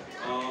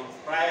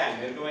प्रायः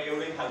हामीहरूकोमा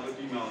एउटै खालको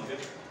टिम आउँथ्यो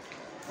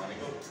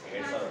भनेको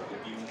हेड सरहरूको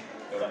टिम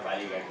एउटा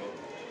पालिकाको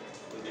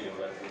त्यो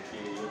एउटा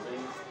थियो यो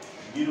चाहिँ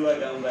बिरुवा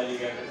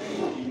गाउँपालिकाको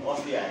टिम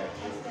अस्ति आएको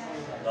थियो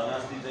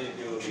धनअस्ति चाहिँ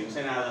त्यो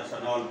भीमसेन आदर्श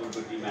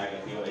नवलपुरको टिम आएको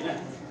थियो होइन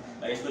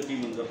यस्तो टिम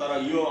हुन्छ तर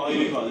यो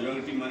अहिलेको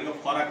हजुरहरूको टिम भनेको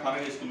फरक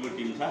फरक स्कुलको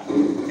टिम छ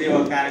त्यही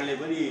भएको कारणले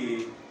पनि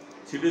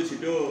छिटो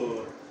छिटो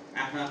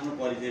आफ्नो आफ्नो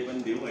परिचय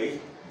पनि दिउँ है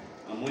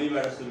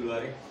मुनिबाट सुरु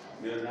गरेँ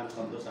मेरो नाम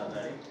सन्तोष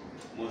आचार्य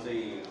म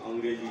चाहिँ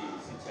अङ्ग्रेजी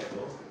शिक्षक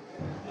हो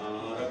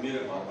र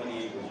मेरो घर पनि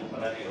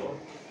खोला नै हो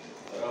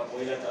र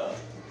पहिला त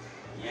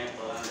यहाँ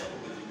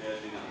प्रधानाध्यापकको जिम्मेवारी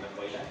लिनुभन्दा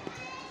पहिला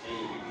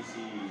चाहिँ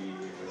एटिसी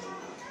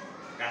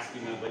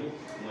कास्कीमा पनि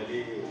मैले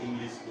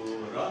इङ्ग्लिसको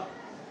र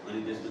अनि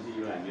त्यसपछि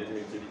यो हामीहरू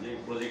एकचोटि चाहिँ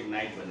प्रोजेक्ट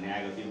नाइट भन्ने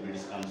आएको थियो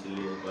ब्रिटिस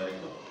काउन्सिलले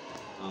गरेको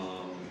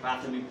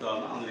प्राथमिक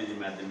तहमा अङ्ग्रेजी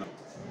माध्यममा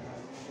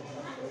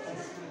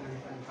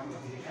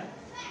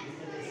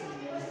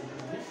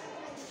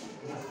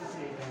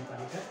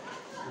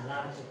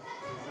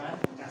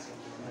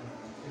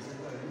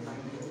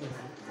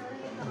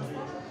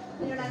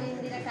मेरो नाम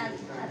इन्दिरा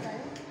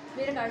आचार्य,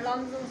 मेरो घर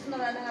लमजुङ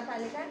सुन्दरबजार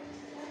नगरपालिका।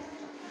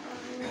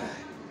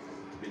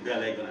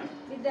 विद्यालयको नाम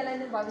विद्यालय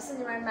भविष्य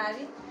निर्माण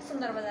मावि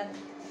सुन्दरबजार।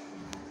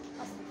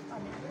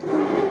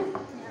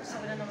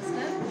 सबैलाई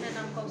नमस्कार, मेरो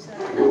नाम कौशल,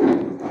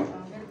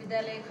 मेरो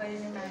विद्यालय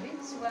खैरेनी मावि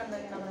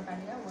सुवर्णनगर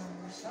नगरपालिका वार्ड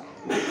नम्बर 6।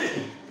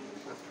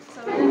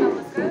 सबैलाई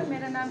नमस्कार,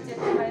 मेरो नाम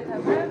चेतनबाई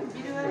थापा,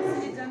 बिरुवा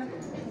श्री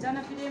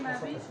जनप्रिय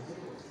मावि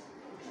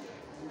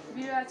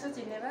बिरुवा 6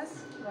 चिन्नेवास,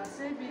 घर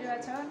चाहिँ बिरुवा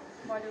 6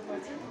 बल्यो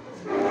पर्छ।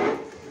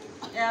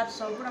 यहाँ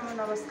सम्पूर्णमा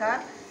नमस्कार,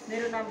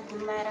 मेरो नाम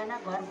फुलमा राणा,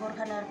 घर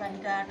गोर्खा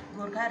नगरपालिका 8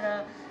 गोर्खा र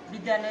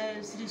विद्यालय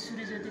श्री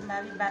सूर्यज्योति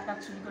मावि बाटाक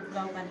सुलीकोट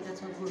गाउँपालिका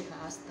 6 गोर्खा।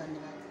 हस्,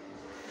 धन्यवाद।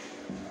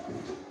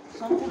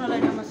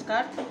 सम्पूर्णलाई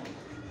नमस्कार,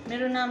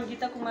 मेरो नाम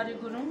गीता कुमारी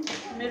गुरुङ,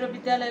 मेरो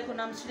विद्यालयको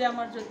नाम श्री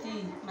अमरज्योति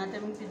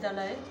माध्यमिक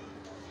विद्यालय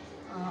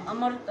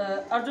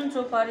अर्जुन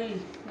चौपारी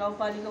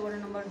गाउँपालिका वडा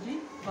नम्बर 2,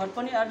 घर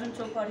पनि अर्जुन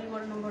चौपारी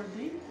वडा नम्बर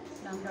 2,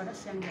 नाम डाँडा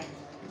स्याङ्जा।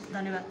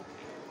 धन्यवाद।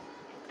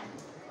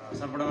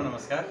 सम्पूर्णमा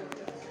नमस्कार,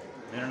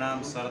 मेरो नाम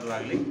शरद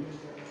वाग्ले,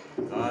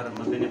 घर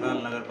मध्य नेपाल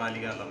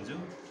नगरपालिका लमजुङ,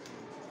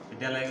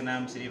 विद्यालयको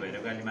नाम श्री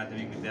भैरवकाली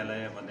माध्यमिक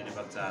विद्यालय मध्य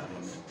नेपाल 4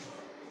 लमजुङ।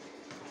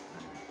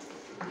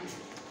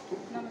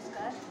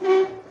 नमस्कार,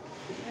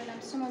 मेरो नाम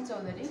सुमन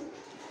चौधरी,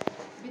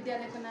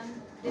 विद्यालयको नाम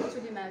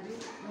देवचुली मावि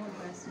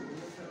नौलपरास।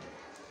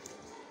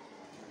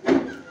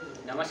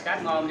 नमस्कार,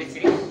 म अमृत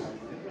श्री,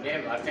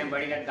 मेरो घर चाहिँ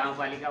बडीघाट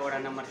गाउँपालिका वडा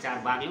नम्बर 4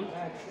 बागलुङ,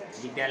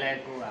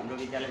 हाम्रो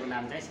विद्यालयको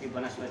नाम चाहिँ श्री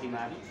वनस्पति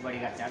मावि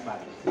बडीघाट 4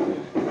 बागलुङ।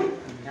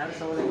 यहाँहरू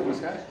सबैलाई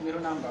नमस्कार, मेरो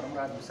नाम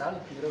धर्मराज विशाल,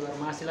 मेरो घर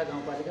मासिला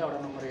गाउँपालिका वडा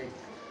नम्बर 1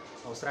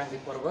 हौसराङ्गी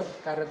पर्वत,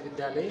 कार्यरत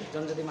विद्यालय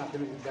जनज्योति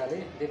माध्यमिक विद्यालय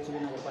देवचुली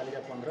नगरपालिका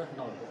 15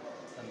 नौलपुर।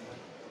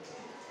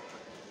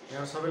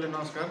 यहाँ सबैलाई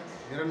नमस्कार,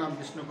 मेरो नाम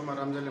विष्णु कुमार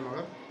रामजली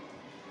मगर,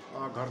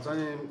 घर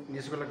चाहिँ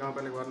निस्कोला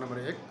गाउँपालिका वार्ड नम्बर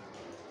 1,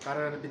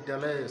 कार्यरत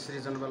विद्यालय श्री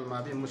जनबल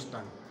मावि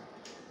मुस्ताङ।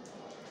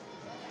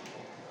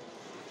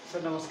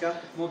 सर नमस्कार,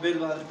 म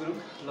बेलबहादुर गुरुङ,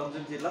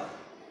 लमजुङ जिल्ला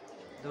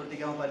जोर्दी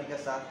गाउँपालिका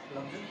 7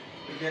 लमजुङ,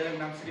 विद्यालयको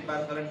नाम श्री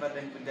बालकरण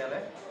माध्यमिक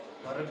विद्यालय,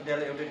 घर र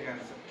विद्यालय एउटै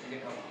ठेगाना छ।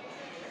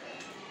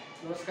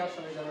 नमस्कार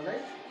सबैजनालाई,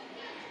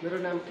 मेरो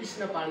नाम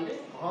कृष्ण पाण्डे,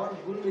 घर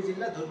गुल्मी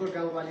जिल्ला धुर्कोट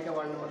गाउँपालिका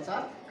वार्ड नम्बर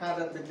 4,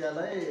 कार्यरत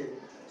विद्यालय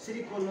श्री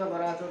कोलमा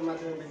बराचौर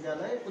माध्यमिक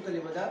विद्यालय पुतली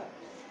बजार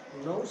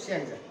 9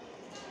 स्याङ्जा।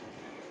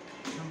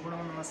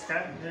 सम्पूर्णमा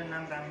नमस्कार, मेरो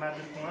नाम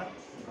रामबहादुर कुमार,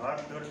 घर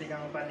जोर्दी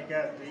गाउँपालिका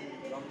 2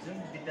 लमजुङ,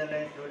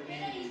 विद्यालय जोर्दी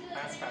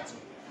 5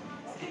 पाचोक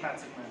श्री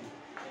पाचोक मावि।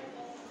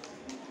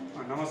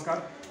 नमस्कार,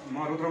 म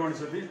रुद्रमणि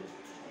छेत्री,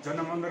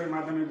 जनमन्दरी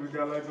माध्यमिक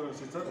विद्यालयको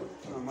शिक्षक,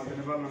 मध्य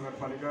नेपाल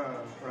नगरपालिका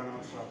वडा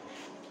नम्बर 7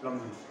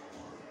 लमजुङ।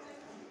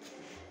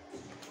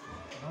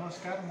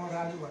 नमस्कार, म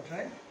राजु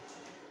भट्टराई,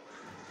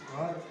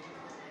 घर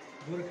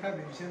गोर्खा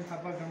भीमसेन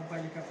थापा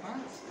गाउँपालिका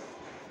 5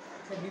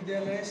 र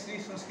विद्यालय श्री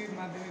संस्कृत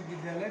माध्यमिक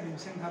विद्यालय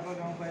भीमसेन थापा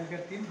गाउँपालिका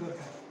 3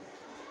 गोर्खा।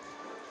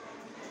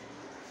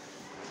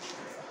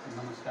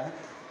 नमस्कार,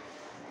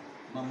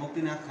 म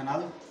मुक्तिनाथ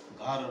खनाल,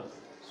 घर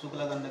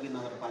शुक्ला गण्डकी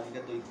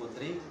नगरपालिका 2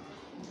 कोत्री,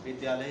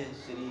 विद्यालय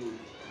श्री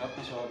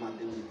रत्नसभा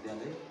माध्यमिक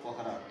विद्यालय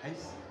पोखरा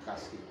 28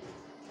 कास्की।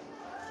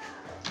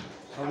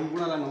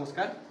 सम्पूर्णलाई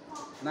नमस्कार,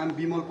 नाम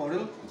विमल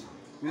पौडेल,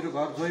 मेरो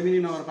घर जैमिनी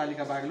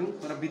नगरपालिका बागलुङ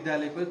र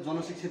विद्यालयको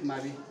जनशिक्षित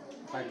मावि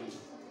बागलुङ।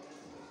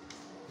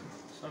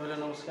 सबैलाई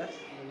नमस्कार,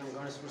 मेरो नाम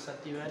गणेश प्रसाद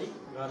तिवारी,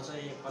 घर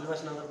चाहिँ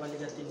खलवास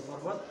नगरपालिका 3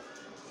 पर्वत,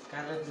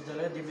 कार्यरत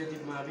विद्यालय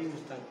दिव्यदीप मावि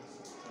मुस्ताङ।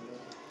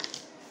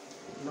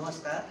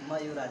 नमस्कार, म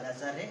युवराज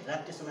आचार्य,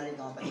 राप्तीसुमारी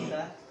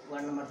गाउँपालिका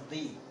वार्ड नम्बर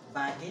 2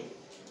 बाँके,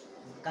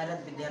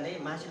 कार्यरत विद्यालय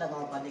मासिला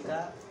गाउँपालिका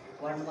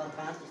वार्ड नम्बर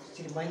 5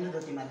 श्री महेन्द्र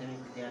ज्योति माध्यमिक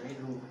विद्यालय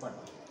लुङको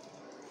पर्वत।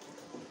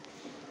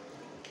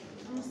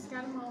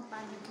 नमस्कार, म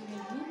पार्वती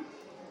रेग्मी,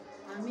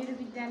 मेरो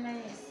विद्यालय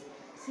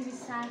श्री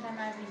शारदा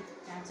मावि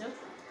झाँचोक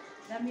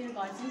र मेरो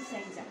घर चाहिँ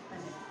स्याङ्जा।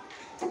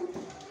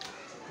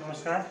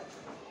 नमस्कार,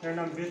 मेरो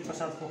नाम वीर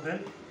प्रसाद पोखरेल,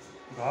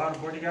 घर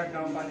बडीघाट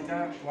गाउँपालिका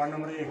वार्ड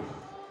नम्बर 1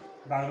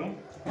 बागलुङ,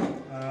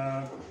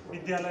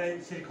 विद्यालय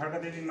श्री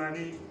खड्गदेवी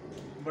मावि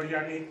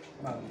बडीघाट 1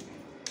 बागलुङ।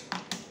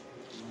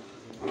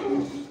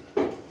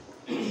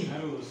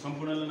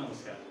 सम्पूर्णलाई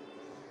नमस्कार,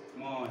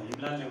 म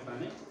हिमलाल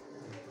नेउपाने,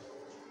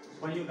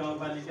 पैयुँ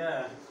गाउँपालिका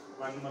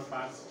वार्ड नम्बर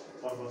 5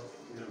 पर्वत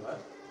मेरो घर,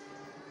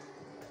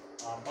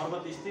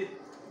 पर्वत स्थित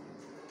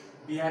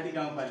बिहारी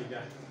गाउँपालिका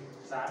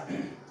 4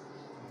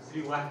 श्री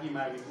वाकी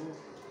माविको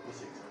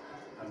शिक्षक।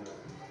 धन्यवाद।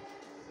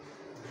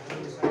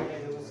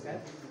 नमस्कार,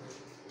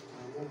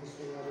 म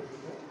विष्णुकुमार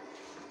विद्या,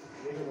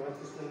 मेरो घर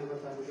कृष्णनगर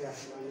तालुका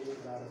 8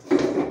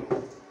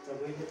 र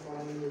मैले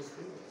पढाउने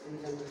स्कुल श्री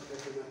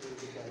चन्द्रशेखर माध्यमिक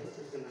विद्यालय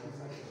कृष्णनगर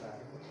तालुका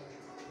 8।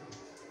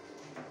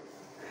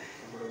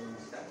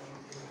 नमस्कार,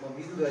 म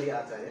विदुगरी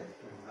आचार्य,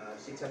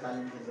 शिक्षा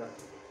तालिम केन्द्र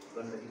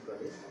गण्डकी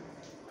प्रदेश,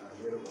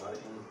 मेरो घर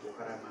चाहिँ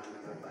पोखरा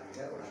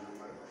महानगरपालिका वडा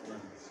नम्बर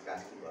 19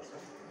 कास्की पर्छ।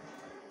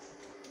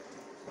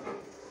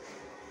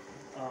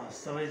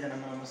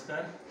 सबैजनामा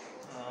नमस्कार।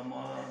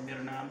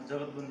 मेरो नाम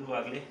जगतबन्धु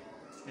वाग्ले।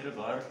 मेरो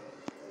घर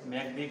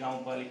म्याग्दी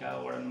गाउँपालिका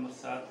वडा नम्बर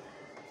 7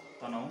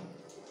 तनहुँ।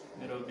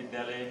 मेरो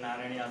विद्यालय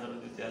नारायणी आदर्श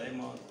विद्यालय, म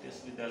त्यस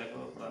विद्यालयको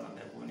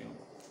प्रधानाध्यापक पनि हुँ।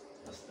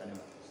 हस्,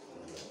 धन्यवाद।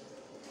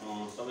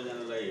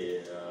 सबैजनालाई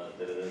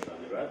धेरै धेरै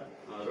धन्यवाद।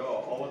 र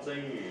अब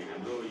चाहिँ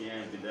हाम्रो यहाँ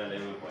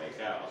विद्यालयमा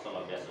भएका असल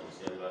अभ्यासहरू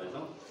सेयर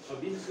गरेछौँ।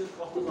 विशेष गरी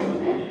कस्तो छ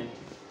भने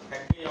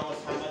ठ्याक्कै अब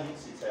सामाजिक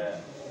शिक्षा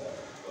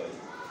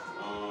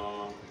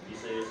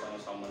विषयसँग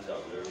सम्बन्धित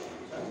हजुरहरू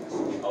हुनुहुन्छ।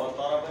 अब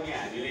तर पनि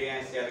हामीले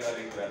यहाँ सेयर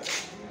गर्ने कुरा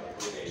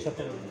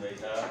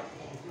हुँदैछ।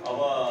 अब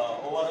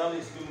ओभरअल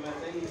स्कुलमा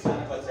चाहिँ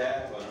सानो कक्षा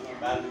भनौँ न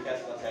बाल विकास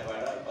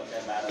कक्षाबाट कक्षा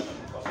 12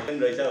 कसैले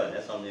रहेछ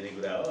भनेर सम्झिने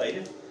कुरा हो होइन।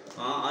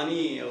 अनि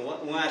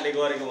उहाँहरूले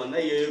गरेको भन्दा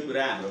यो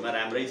कुरा हाम्रोमा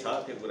राम्रै छ,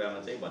 त्यो कुरामा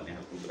चाहिँ भन्ने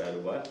खालको कुराहरू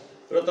भयो।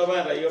 र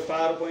तपाईँहरूलाई यो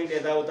पावर पोइन्ट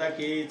यताउता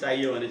केही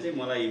चाहियो भने चाहिँ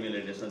मलाई इमेल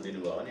एड्रेसमा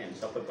दिनुभयो भने हामी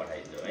सबै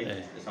पठाइदिन्छौँ है,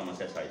 त्यो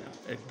समस्या छैन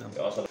एकदम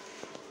असल।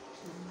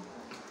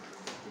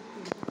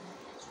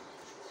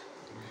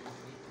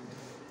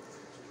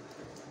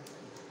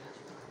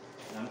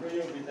 हाम्रो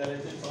यो विद्यालय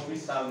चाहिँ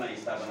 24 सालमा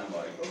स्थापना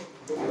भएको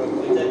र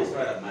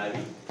 45बाट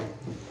मावि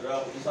र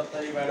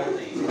 69बाट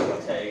चाहिँ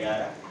कक्षा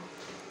 11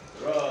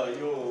 र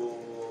यो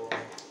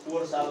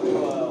 4 सालको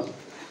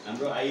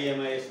हाम्रो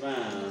आइएमआइएसमा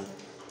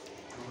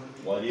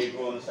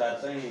भरिएको अनुसार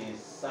चाहिँ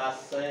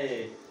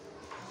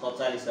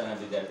 747 जना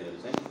विद्यार्थीहरू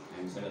चाहिँ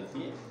हामीसँग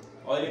थिए।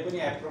 अहिले पनि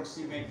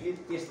एप्रोक्सिमेटली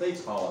त्यस्तै छ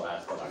होला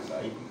जस्तो लाग्छ है।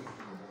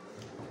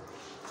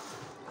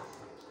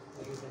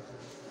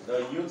 र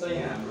यो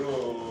चाहिँ हाम्रो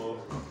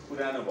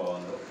पुरानो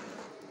भवन हो।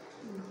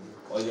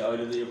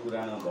 अहिले त यो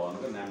पुरानो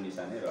भवनको नाम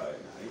निशानै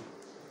रहेन है।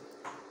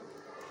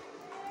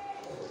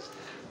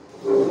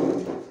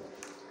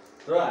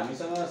 र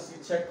हामीसँग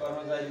शिक्षक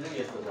कर्मचारी चाहिँ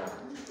यस्तो छ।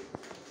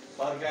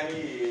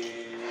 सरकारी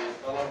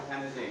तलब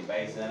खाने चाहिँ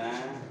 22 जना,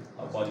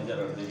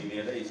 परिचरहरूदेखि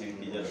लिएर स्कुल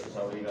टिचरहरू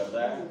सबै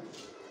गर्दा,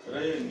 र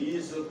यो निजी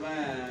स्रोतमा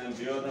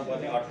बेहोर्न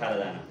पर्ने 18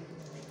 जना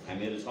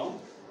हामीहरू छौँ।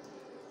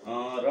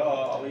 र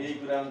अब यही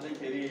कुरामा चाहिँ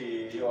फेरि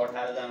यो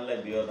 18 जनालाई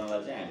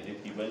बेहोर्नलाई चाहिँ हामीले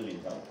फी पनि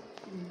लिन्छौँ।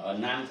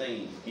 नाम चाहिँ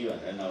के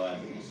भनेर नभए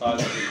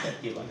सहकारी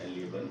के भनेर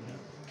लिए पनि,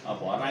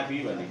 भर्ना फी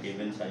भन्ने केही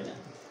पनि छैन।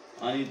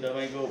 अनि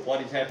तपाईँको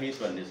परीक्षा फिस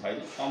भन्ने छैन,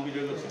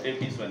 कम्प्युटरको छुट्टै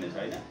फिस भन्ने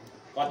छैन।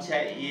 कक्षा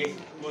 1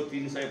 को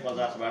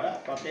 350बाट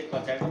प्रत्येक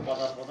कक्षाको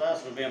 50-50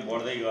 रुपियाँ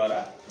बढ्दै गएर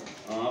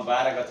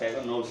 12 कक्षाको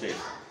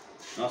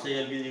 900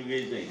 एलकेजी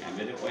युकेजी चाहिँ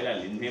हामीले पहिला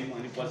लिन्थ्यौँ।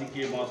 अनि पछि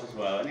के महसुस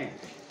भयो भने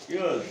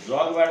यो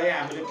जगबाटै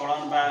आफूले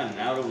पढाउनु पायो भने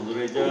राम्रो हुँदो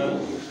रहेछ।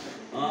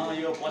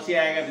 यो पछि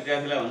आएका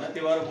विद्यार्थीलाई भन्दा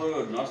त्यो भएर बरु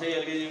 900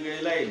 एलकेजी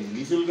युकेजीलाई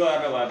निःशुल्क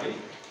गरेर भए पनि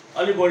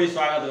अलिक बढी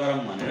स्वागत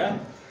गरौँ भनेर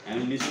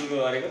हामी निःशुल्क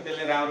गरेको।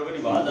 त्यसले राम्रो पनि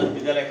भयो, जस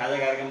विद्यालय खाजा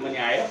कार्यक्रम पनि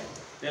आयो।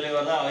 त्यसले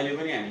गर्दा अहिले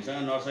पनि हामीसँग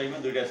नर्सरीमा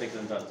 2टा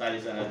सेक्सन छ,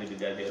 40 जना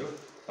विद्यार्थीहरू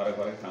फरक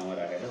फरक ठाउँमा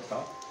राखेर छ।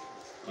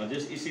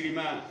 जस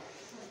इसिडीमा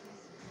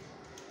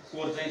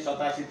कोर चाहिँ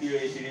 87 थियो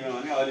एसिडीमा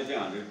भने अहिले चाहिँ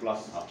 100+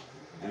 छ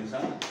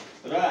हामीसँग।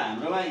 र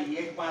हाम्रोमा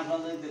 1-5 मा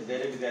चाहिँ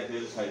धेरै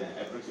विद्यार्थीहरू छैन।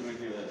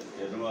 एप्रोक्सिमेटली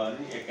हेर्नुभयो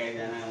भने 21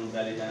 जना,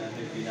 39 जना,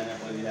 33 जना,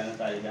 35 जना,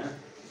 40 जना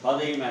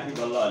छदेखि माथि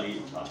बल्ल अलि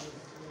छ।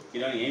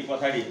 किनभने यहीँ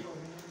पछाडि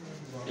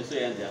यसो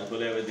यहाँ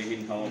झ्यालखोलेदेखि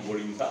ठाउँमा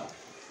बोर्डिङ छ,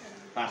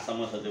 5 सम्म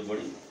छ त्यो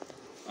बोर्डिङ।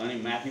 अनि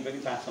माथि पनि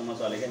 5 सम्म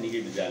चलेका निकै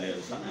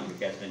विद्यालयहरू छन् हाम्रो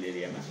क्याचमेन्ट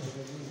एरियामा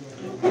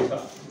छ।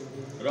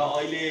 र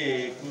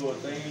अहिलेको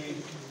चाहिँ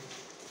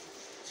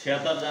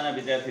 76 जना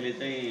विद्यार्थीले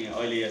चाहिँ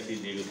अहिले एससी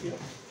दिएको थियो।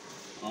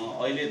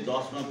 अहिले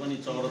 10 मा पनि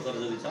 74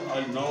 जति छन्।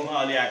 अहिले 9 मा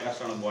अलि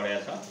आकर्षण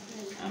बढेको छ।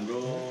 हाम्रो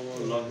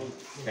लगभग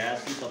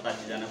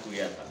 86-87 जना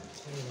पुगेको छ।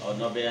 अब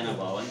 90 जना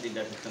भयो भने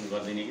 3टा सेक्सन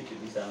गरिदिने कि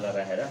 30 जनालाई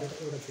राखेर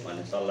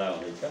भन्ने सल्लाह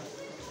हुँदैछ।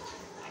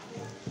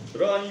 र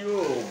अनि यो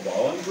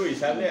भवनको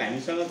हिसाबले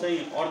हामीसँग चाहिँ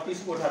 38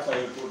 कोठा छ।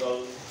 यो टोटल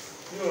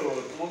यो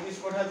 29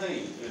 कोठा चाहिँ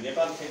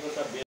नेपाल क्षेत्र छ।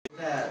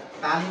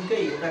 तालिमकै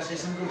एउटा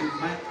सेसनको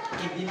रूपमा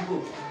एक दिनको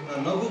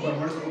लघु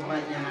भ्रमणको रूपमा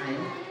यहाँ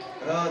आयौँ।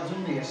 र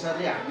जुन हेड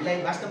सरले हामीलाई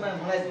वास्तवमा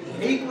मलाई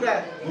धेरै कुरा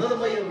हुन त म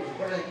यो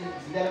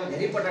विद्यालयमा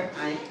धेरै पटक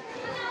आएँ।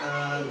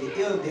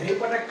 त्यो धेरै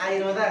पटक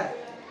आइरहँदा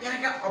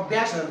यहाँका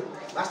अभ्यासहरू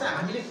वास्तव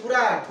हामीले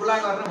पुरा ठुला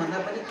गर्न भन्दा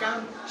पनि काम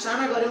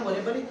साना गऱ्यौँ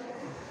भने पनि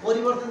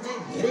परिवर्तन चाहिँ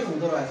धेरै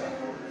हुँदो रहेछ।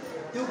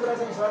 त्यो कुरा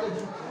चाहिँ सरले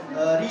जुन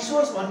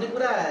रिसोर्स भन्ने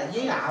कुरा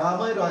यही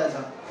हावामै रहेछ।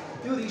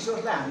 त्यो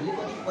रिसोर्सलाई हामीले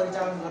कति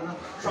परिचालन गर्न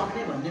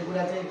सक्ने भन्ने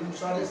कुरा चाहिँ जुन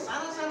सरले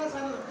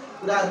साना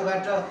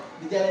कुराहरूबाट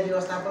विद्यालय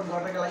व्यवस्थापन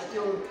गर्नका लागि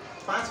त्यो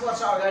 5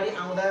 वर्ष अगाडि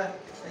आउँदा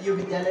यो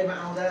विद्यालयमा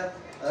आउँदा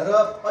र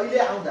अहिले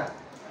आउँदा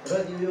र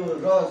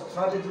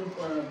सरले जुन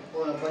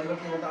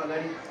परिवर्तन गर्दा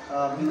अगाडि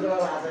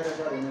मित्रलाल आचार्य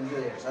सर हुनुहुन्थ्यो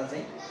हेड सर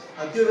चाहिँ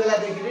त्यो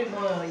बेलादेखि नै म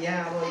यहाँ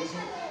अब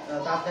एकछिन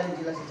तात्कालिक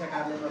जिल्ला शिक्षा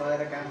कार्यालयमा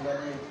रहेर काम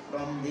गर्ने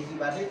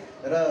क्रमदेखिबाटै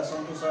र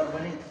सन्तोष सर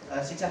पनि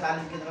शिक्षा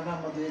तालिम केन्द्रमा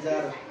म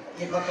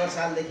 2071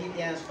 सालदेखि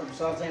त्यहाँ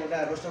सर चाहिँ एउटा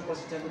रोस्टर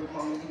प्रशिक्षकको रूपमा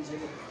अङ्ग्रेजी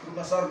विषयको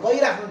रूपमा सर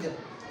गइराख्नुहुन्थ्यो।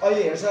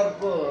 अहिले हेड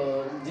सरको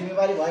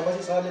जिम्मेवारी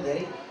भएपछि सरले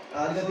धेरै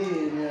अलिकति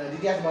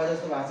इतिहास भयो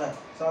जस्तो भएको छ।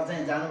 सर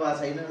चाहिँ जानुभएको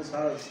छैन,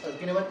 सर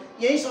किनभने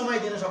यही समय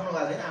दिन सक्नु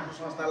भएको छैन आफ्नो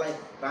संस्थालाई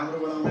राम्रो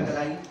बनाउनका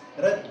लागि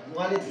र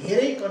उहाँले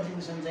धेरै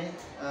कन्ट्रिब्युसन चाहिँ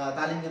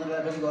तालिम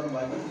केन्द्रलाई पनि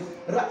गर्नुभएको थियो।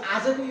 र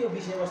आजको यो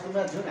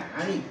विषयवस्तुमा जुन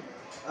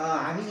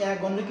हामी यहाँ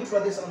गण्डकी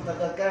प्रदेश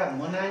अन्तर्गतका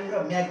मनाङ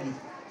र म्याग्दी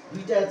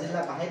दुईवटा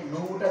जिल्ला बाहेक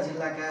 9वटा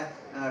जिल्लाका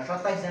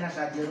 27 जना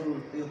साथीहरू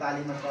यो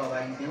तालिममा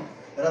सहभागी थियौँ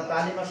र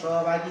तालिममा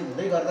सहभागी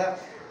हुँदै गर्दा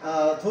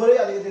थोरै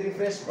अलिकति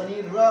रिफ्रेस पनि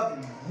र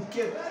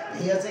मुख्य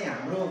ध्येय चाहिँ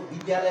हाम्रो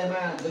विद्यालयमा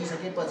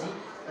गइसकेपछि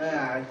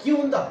के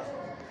हुन् त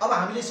अब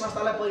हामीले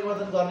संस्थालाई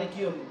परिवर्तन गर्ने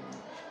के हो,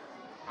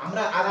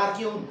 हाम्रा आधार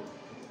के हुन्,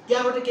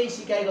 त्यहाँबाट केही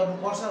सिकाइ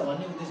गर्नुपर्छ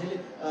भन्ने उद्देश्यले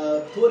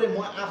थोरै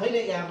म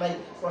आफैले यहाँलाई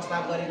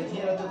प्रस्ताव गरेको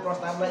थिएँ र त्यो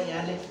प्रस्तावलाई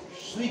यहाँले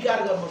स्वीकार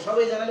गर्नु,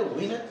 सबैजनाले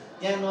होइन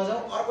त्यहाँ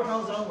नजाउँ अर्को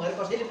ठाउँ जाउँ भनेर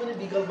कसैले पनि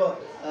विकल्प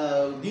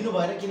दिनु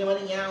भएन।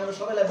 किनभने यहाँ आउनु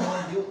सबैलाई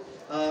मन थियो।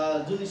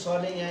 जुन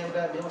सरले यहाँ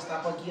एउटा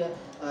व्यवस्थापकीय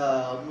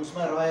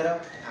उसमा रहेर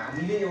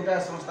हामीले एउटा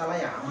संस्थालाई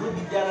हाम्रो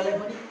विद्यालयलाई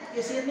पनि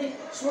यसरी नै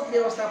स्रोत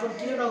व्यवस्थापन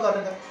किन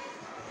नगर्ने त,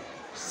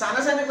 साना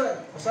साना कुरा।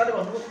 सरले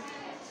भन्नुभयो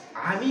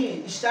हामी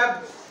स्टाफ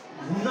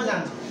घुम्न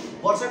जान्छौँ,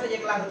 वर्षको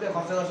 1 लाख रुपियाँ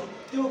खर्च गर्छौँ,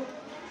 त्यो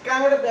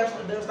कहाँबाट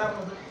व्यवस्थापन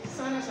हुन्छ,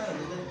 साना साना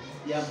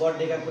यहाँ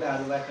बर्थडेका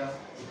कुराहरूबाट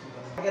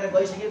सकेर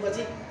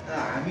गइसकेपछि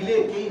हामीले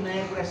केही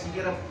नयाँ कुरा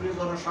सिकेर प्रयोग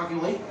गर्न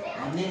सक्यौँ है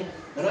भन्ने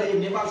र यो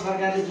नेपाल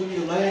सरकारले जुन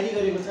यो लगानी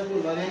गरेको छ त्यो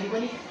लगानी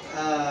पनि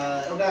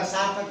एउटा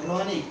सार्थक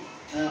रहने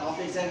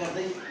अपेक्षा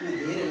गर्दै यो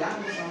धेरै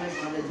लामो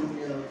समयसम्म जुन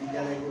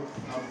विद्यालयको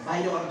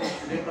बाहिर अर्को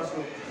रेड क्रसको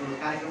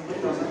कार्यक्रम पनि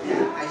रहेछ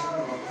त्यहाँ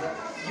आइसक्नु भएको छ।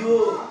 यो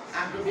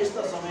आफ्नो व्यस्त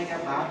समयका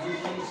बावजुद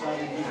पनि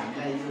सरले जुन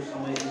हामीलाई यो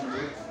समय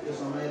दिनुभयो, यो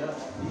समय र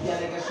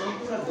विद्यालयका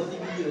सम्पूर्ण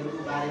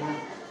गतिविधिहरूको बारेमा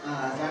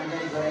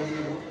जानकारी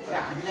गराइदिनु भयो र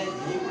हामीलाई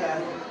धेरै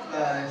कुराहरू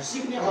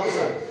सिक्ने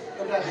अवसर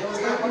एउटा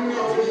व्यवस्थापनीय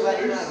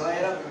जिम्मेवारीमा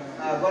रहेर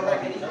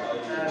गर्दाखेरि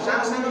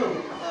सानो सानो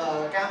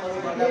कामहरू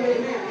गर्दा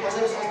पनि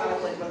कसरी संस्थालाई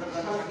परिवर्तन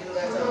गर्न सकिँदो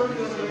रहेछ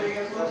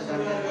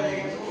जानकारी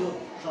गराइदिनु। त्यो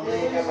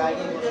समयका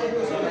लागि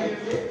सरलाई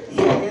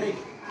धेरै धेरै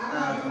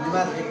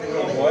धन्यवाद व्यक्त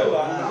गर्दै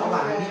अब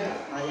हामी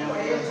यहाँबाट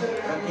जान्छौँ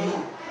र केही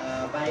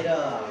बाहिर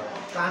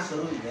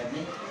क्लासहरू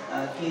हेर्ने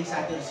केही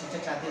साथीहरू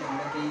शिक्षक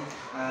साथीहरूसँग केही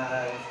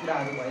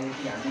कुराहरू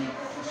भएदेखि हामी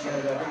सेयर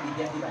गर्ने,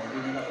 विद्यार्थी भाइ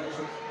बहिनीलाई पनि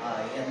यसो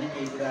हेर्ने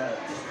केही कुरा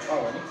त्यस्तो छ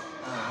भने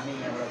हामी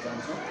यहाँबाट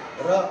जान्छौँ।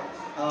 र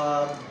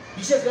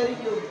विशेष गरी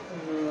यो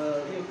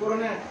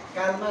कोरोना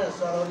कालमा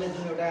सरहरूले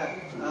जुन एउटा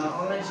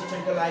अनलाइन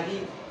शिक्षणका लागि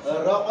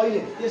र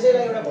अहिले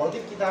त्यसैलाई एउटा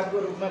भौतिक किताबको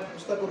रूपमा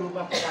पुस्तकको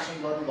रूपमा प्रकाशन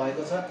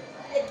गर्नुभएको छ।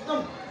 एकदम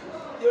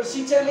त्यो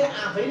शिक्षाले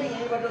आफै नै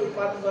यहीँबाट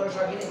उत्पादन गर्न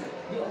सकिने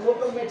यो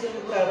लोकल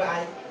मेटेरियलको कुराहरू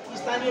आए,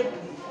 स्थानीय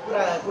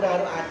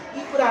कुराहरू आए,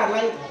 यी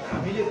कुराहरूलाई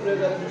हामीले प्रयोग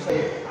गर्न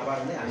सक्यो। आभार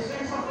नै हामी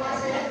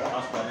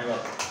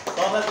धन्यवाद।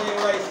 तपाईँ चाहिँ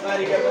एउटा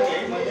स्मारिका पनि है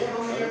मैले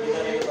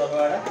विद्यालयको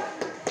तर्फबाट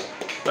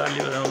ताली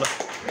बजाउँ ल।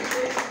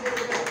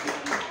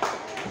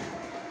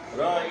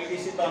 र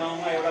इडिसी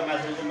तनहुमा एउटा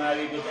माछाको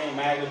माविको चाहिँ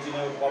मायाको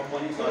चिनाको कप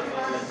पनि छ।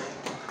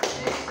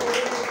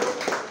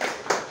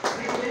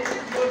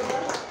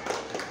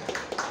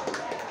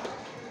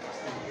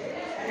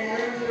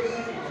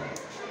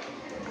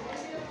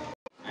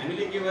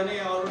 हामीले के भने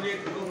अरूले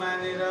ठुलो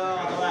मानेर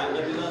अथवा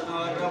हामीलाई विश्वास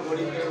नगरेर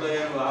बोर्डिङतिर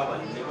लैजानु भयो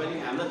भन्ने पनि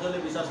हामीलाई जसले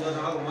विश्वास गर्न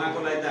उहाँको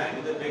लागि त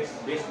हामी त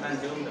बेस्ट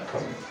मान्छे हो नि त।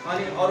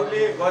 अनि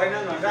अरूले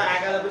गरेनन् भनेर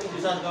आएकालाई पनि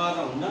विश्वास गर्न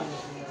हुन्न,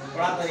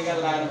 कडा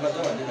तरिकाले लाग्नुपर्छ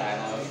भन्ने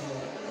धारणा हो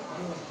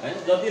होइन।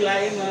 जति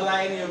लाग्यो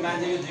नलाग्यो यो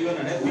मान्छेको जीवन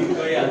भनेर दिन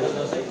गइहाल्छ,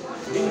 जसै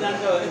दिन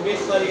जान्छ भने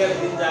बेस्ट तरिकाले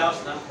दिन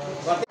जाओस् न।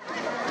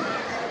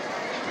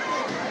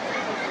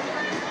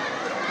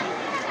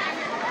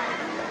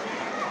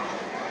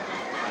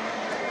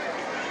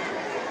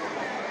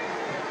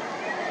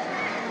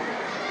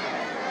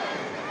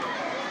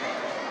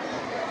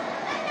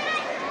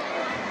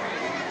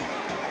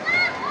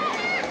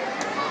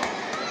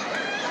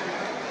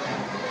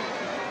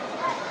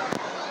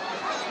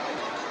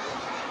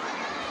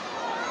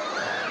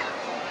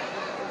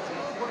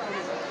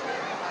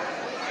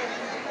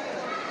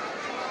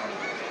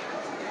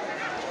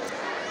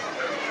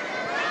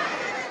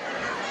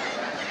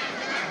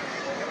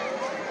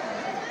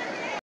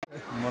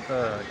 म त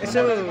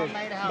यसो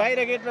बाहिर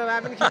गेटमा भए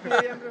पनि खिच्ने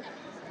हाम्रो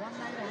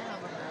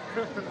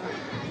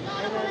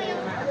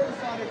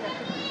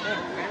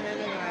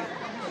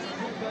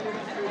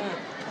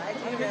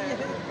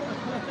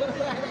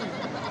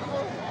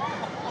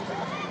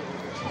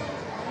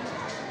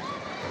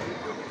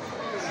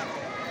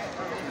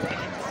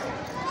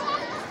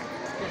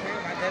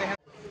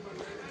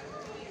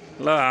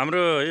ल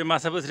हाम्रो यो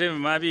माछापुछ्रे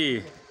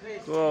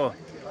माविको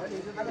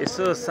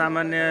यसो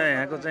सामान्य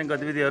यहाँको चाहिँ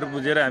गतिविधिहरू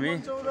बुझेर हामी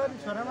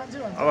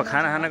अब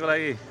खाना खानको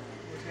लागि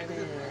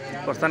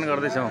प्रस्थान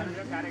गर्दैछौँ।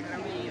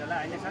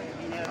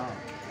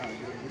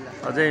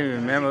 अझै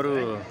म्यामहरू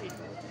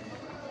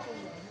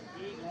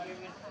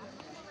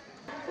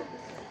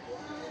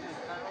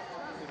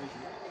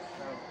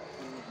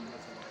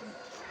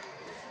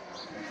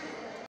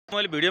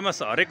मैले भिडियोमा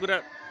हरेक कुरा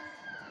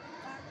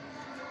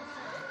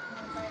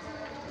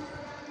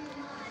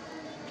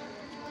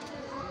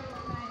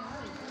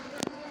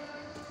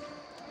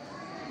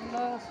ल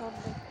सर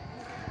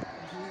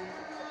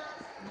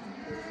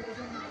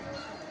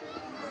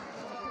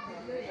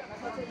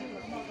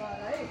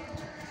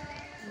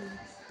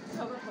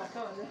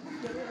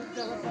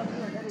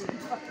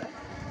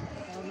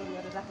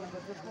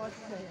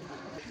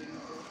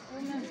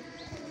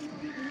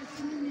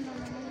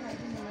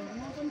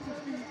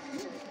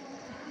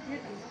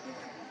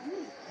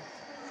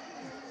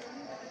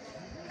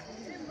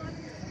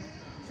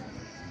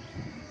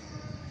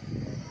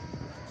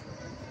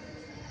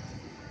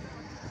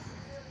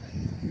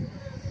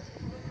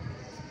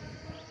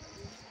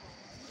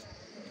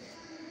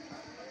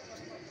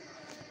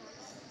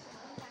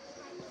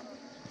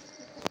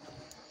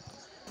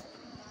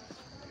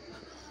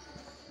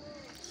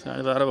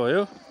साढे 12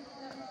 भयो।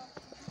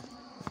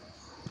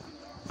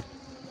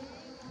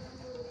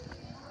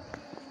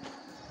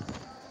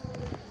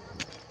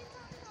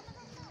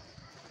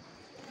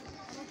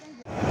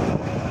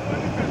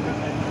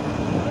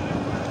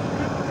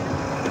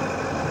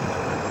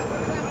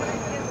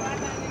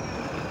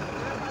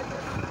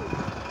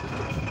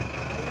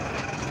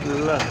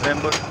 ल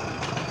रेम्बो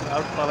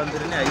आउट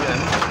पालनतिर नै आइयो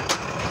हामी।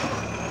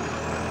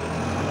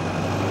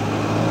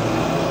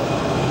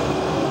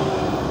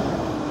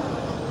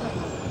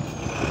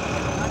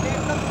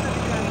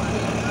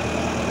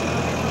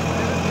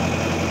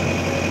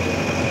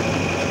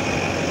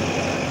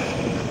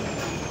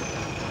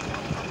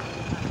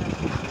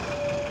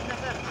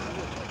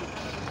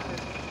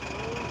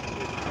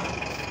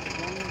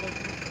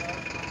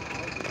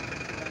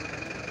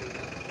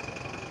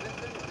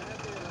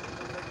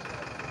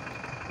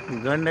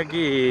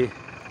 गण्डकी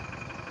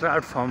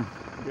ट्राउट फार्म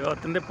यो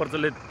अत्यन्तै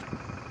प्रचलित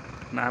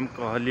नाम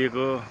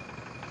कहलिएको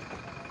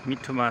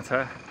मिठो माछा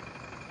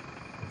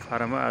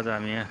फार्ममा आज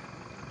हामी यहाँ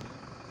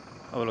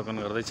अवलोकन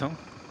गर्दैछौँ।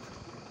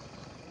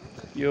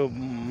 यो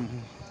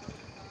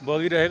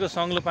बगिरहेको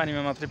सङ्लो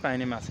पानीमा मात्रै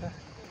पाइने माछा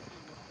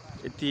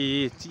यति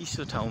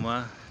चिसो ठाउँमा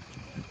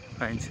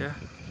पाइन्छ।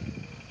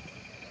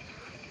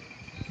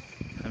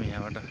 हामी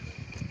यहाँबाट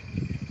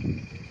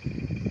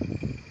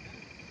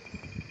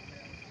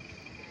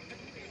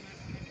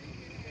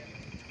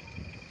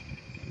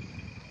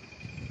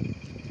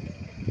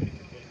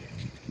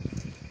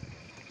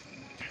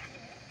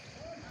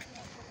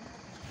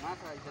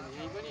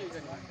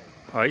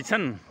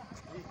हैछन्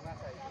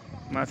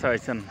माछा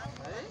हैछन्।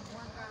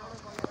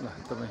 ल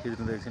तपाईँ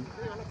खिच्नु एकछिन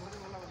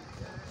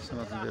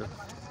समात्नु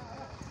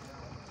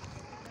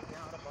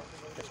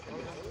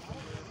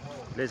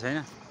ले छैन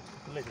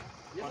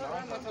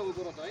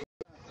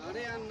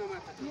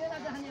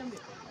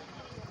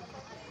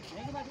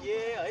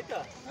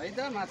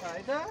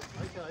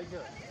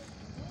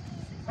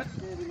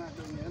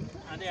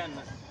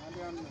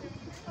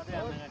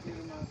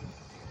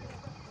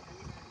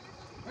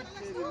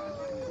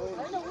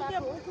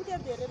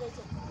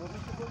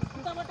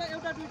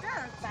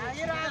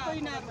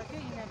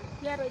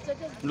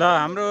ल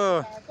हाम्रो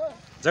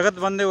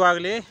जगतबन्धु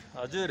वाग्ले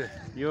हजुर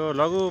यो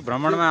लघु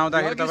भ्रमणमा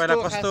आउँदाखेरि तपाईँलाई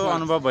कस्तो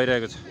अनुभव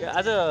भइरहेको छ?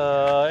 आज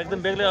एकदम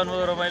बेग्लै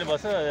अनुभव रमाइलो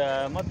भएछ।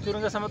 म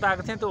तुरुङ्गसम्म त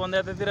आएको थिएँ, त्योभन्दा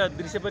यतातिर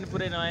दृश्य पनि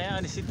पुरै नयाँ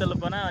अनि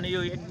शीतलपना अनि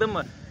यो एकदम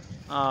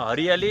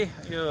हरियाली।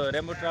 यो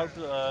रेम्बो ट्राउट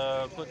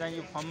को चाहिँ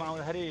यो फर्ममा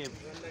आउँदाखेरि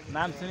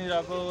नाम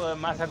सुनिरहेको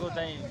माछाको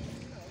चाहिँ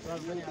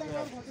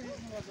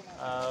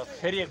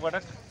फेरि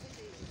एकपटक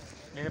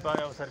लिने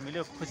पाउने अवसर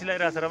मिल्यो। खुसी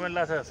लागिरहेछ, रमाइलो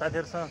लाग्छ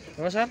साथीहरूसँग।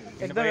 हो सर,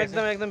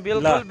 एकदम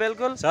बिल्कुल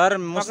बिल्कुल। सर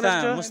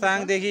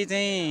मुस्ताङदेखि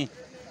चाहिँ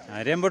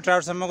रेम्बो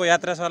ट्राउटसम्मको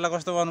यात्रा सरलाई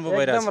कस्तो अनुभव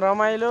भइरहेछ? एकदम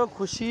रमाइलो,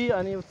 खुसी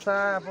अनि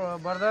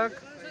उत्साहवर्धक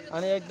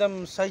अनि एकदम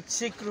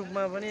शैक्षिक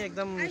रूपमा पनि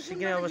एकदम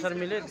सिक्ने अवसर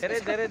मिल्यो। धेरै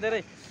धेरै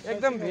धेरै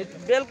एकदम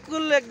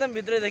बिल्कुल एकदम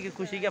भित्रैदेखि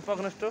खुसी क्या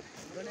पक्नस्टो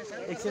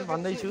एकछिन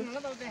भन्दैछु।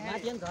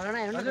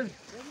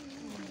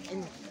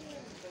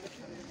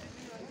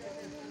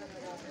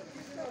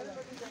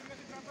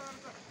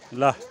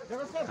 ल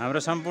हाम्रो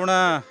सम्पूर्ण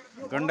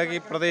गण्डकी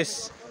प्रदेश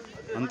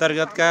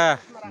अन्तर्गतका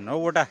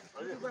 9वटा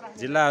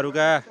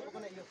जिल्लाहरूका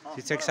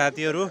शिक्षक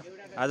साथीहरू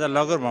आज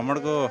लघु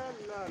भ्रमणको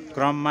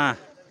क्रममा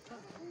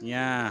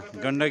यहाँ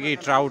गण्डकी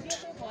ट्राउट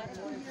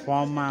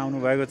फर्ममा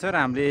आउनुभएको छ र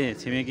हामीले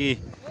छिमेकी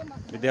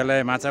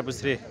विद्यालय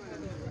माछापुछ्रे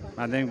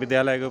माध्यमिक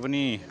विद्यालयको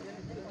पनि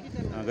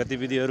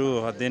गतिविधिहरू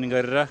अध्ययन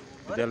गरेर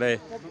विद्यालय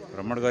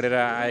भ्रमण गरेर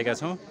आएका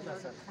छौँ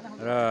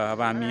र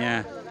अब हामी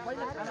यहाँ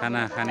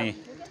खाना खाने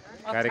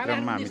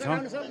कार्यक्रममा हामी छौँ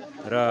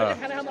र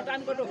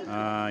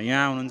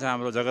यहाँ हुनुहुन्छ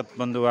हाम्रो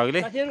जगतबन्धु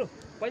वाग्ले।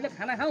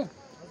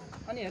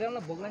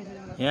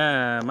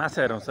 यहाँ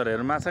माछा हेरौँ सर,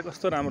 हेरौँ माछा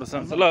कस्तो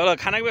राम्रोसँग छ। ल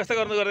खानाको व्यवस्था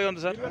गर्दै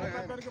गर्नु सर।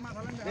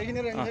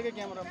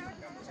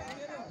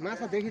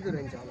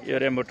 यो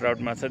रेम्बो ट्राउट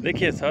माछा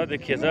देखिएछ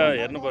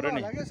हेर्नु पर्यो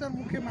नि।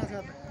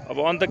 अब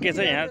अन्त के छ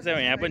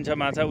यहाँ पनि छ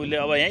माछा उसले।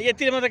 अब यहाँ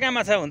यति मात्रै कहाँ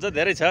माछा हुन्छ,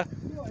 धेरै छ।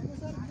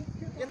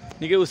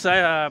 निकै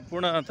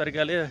उत्साहपूर्ण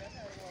तरिकाले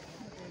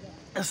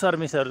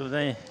सर्भिसहरू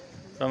चाहिँ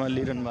रमाइलो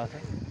लिइरहनु भएको छ।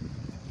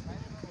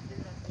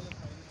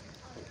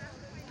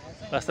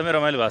 वास्तवमै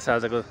रमाइलो भएको छ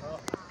आजको,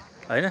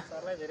 होइन?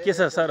 के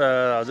छ सर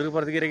हजुरको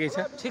प्रतिक्रिया के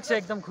छ? ठिक छ,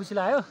 एकदम खुसी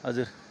लाग्यो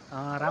हजुर।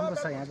 राम्रो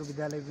छ यहाँको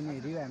विद्यालय पनि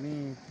हेऱ्यो हामी,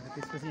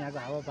 त्यसपछि यहाँको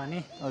हावापानी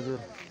हजुर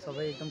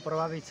सबै एकदम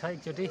प्रभावित छ।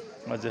 एकचोटि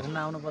हजुर घुम्न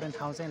आउनुपर्ने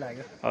ठाउँ चाहिँ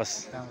लाग्यो।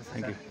 हस्,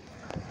 थ्याङ्क यू।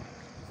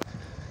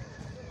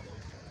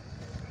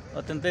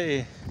 अत्यन्तै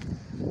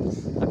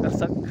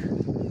आकर्षक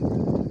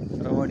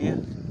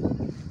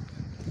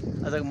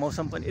रमणीय। आजको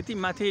मौसम पनि यति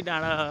माथि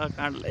डाँडा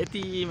काँड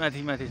यति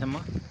माथिसम्म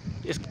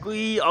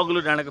यसकै अग्लो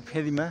डाँडाको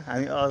फेदीमा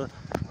हामी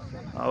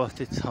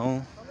अवस्थित छौँ।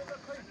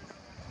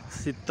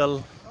 शीतल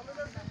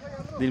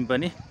दिन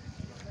पनि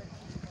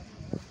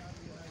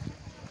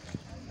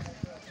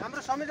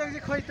हाम्रो संयोजकजी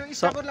खोइ त्यो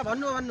स्टाफहरुलाई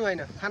भन्नु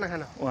हैन खाना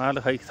खाना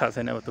उहाँलाई खै थाहा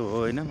छैन अब त्यो हो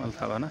होइन मलाई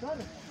थाहा भएन।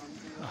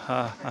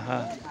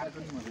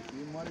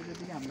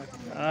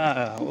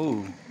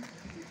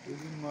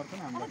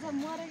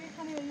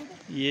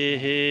 ए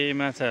हे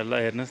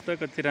माछाहरूलाई हेर्नुहोस् त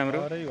कति राम्रो।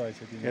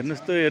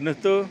 हेर्नुहोस् त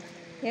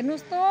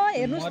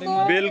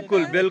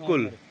बिल्कुल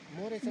बिल्कुल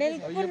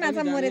बिल्कुल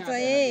माछा मरेछ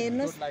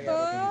हेर्नुहोस् त।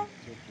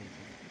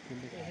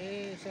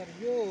 सर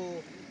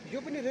यो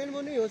पनि रेनबो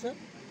नै हो सर।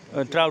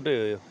 ट्राउटै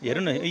हो यो।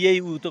 हेर्नु न यही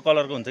उ त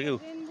कलरको हुन्छ कि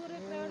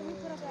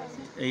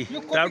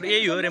ट्राउट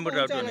यही हो रेनबो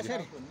ट्राउट हो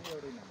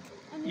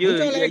यो।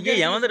 यही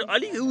यहाँभन्दा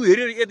अलिक उ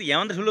हेऱ्यो यति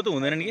यहाँभन्दा ठुलो त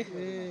हुँदैन नि कि।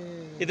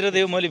 यत्र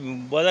त यो मैले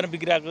बजारमा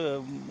बिक्रिएको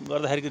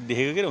गर्दाखेरि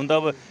देखेको कि हुन त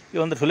अब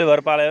योभन्दा ठुलै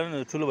भएर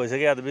पालेर ठुलो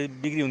भइसक्यो त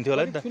बिक्री हुन्थ्यो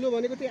होला नि त। ठुलो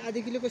भनेको त्यो आधी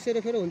किलोको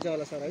सेरोफेरो हुन्छ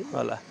होला सर है।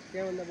 होला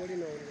त्यहाँभन्दा बढी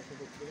नहुने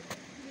जस्तो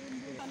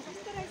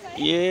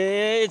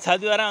ए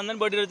छातीवारा भन्दा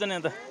पनि बढी रहेछ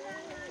नि त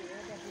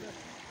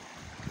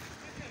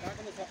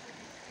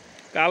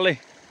कालै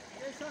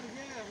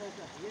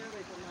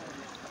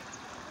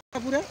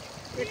पुरा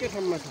एकै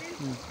ठाउँमा छ।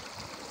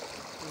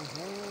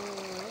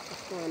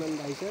 कस्तो आनन्द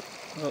आइ सर।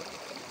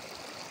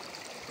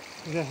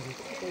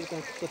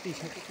 कति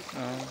छ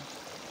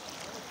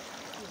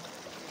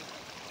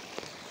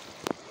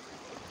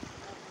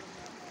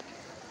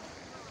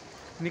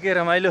निकै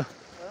रमाइलो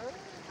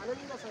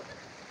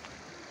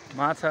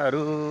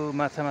माछाहरू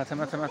माछा माछा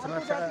माछा माछा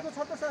माछा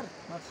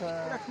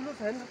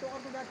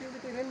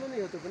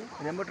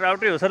रेनबो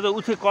ट्राउटै हो सर। त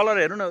उसको कलर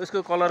हेर्नु न उसको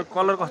कलर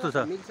कस्तो छ।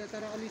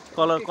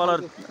 कलर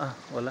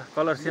होला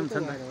कलर सेम छ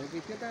नि त।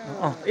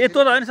 ए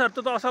त्यो त होइन सर त्यो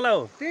त असला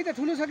हो। त्यही त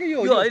ठुलो छ कि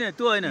यो होइन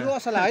त्यो होइन यो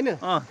असला होइन।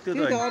 त्यो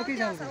त अर्कै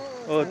छ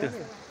हो त्यो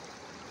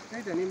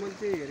त्यही त नि मैले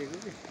त्यही हेरेको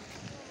कि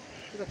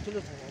त्यो त ठुलो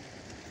छ।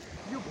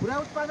 यो भुरा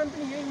उत्पादन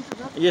पनि यही हुन्छ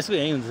सर। यसको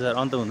यही हुन्छ सर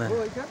अन्त हुँदैन।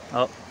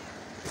 हो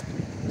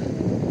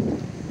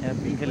यहाँ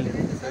पिङ्कलले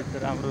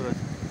राम्रो रहेछ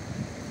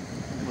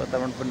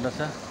वातावरण पनि रहेछ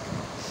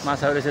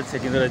माछाहरू यसरी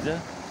छेकिँदो रहेछ।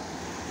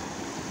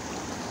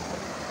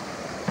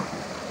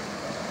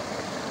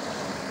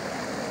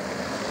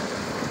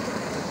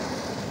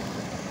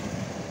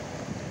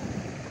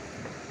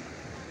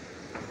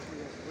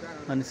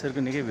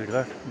 मानिसहरूको निकै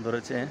भिडभाड हुँदो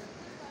रहेछ यहाँ।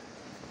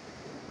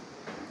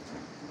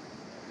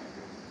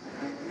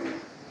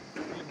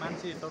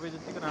 मान्छे तपाईँ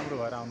जतिको राम्रो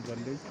भएर आउनु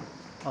पर्ने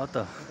त।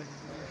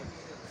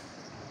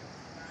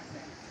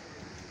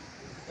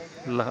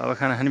 ल अब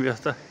खाना खाने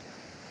व्यवस्था।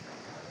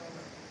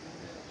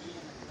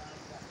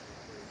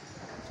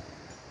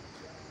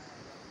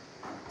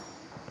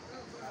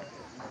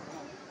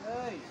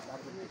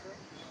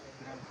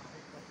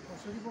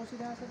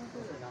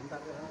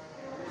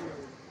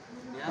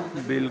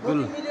 बिल्कुल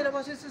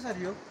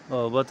हो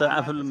बच्चा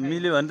आफू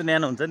मिल्यो भने त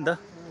न्यानो हुन्छ नि त।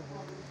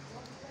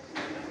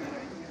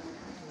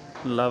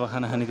 ल अब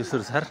खाना खानेको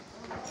सुरसार।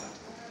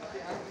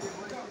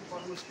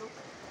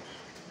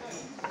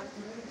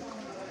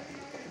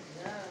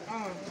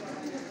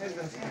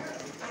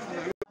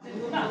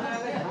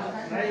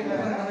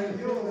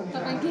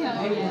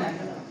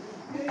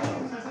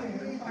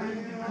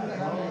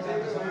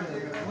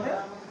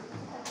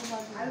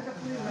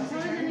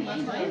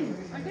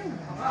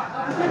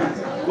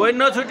 कोही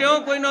नछुट्यौँ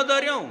कोही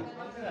नदर्यौँ।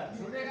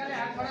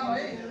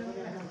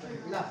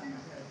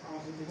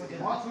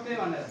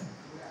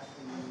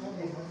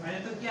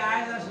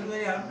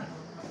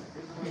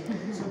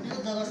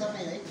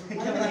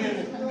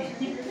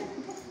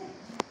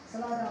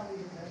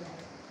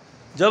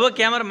 जब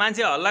क्यामेरा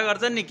मान्छे हल्ला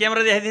गर्छन् नि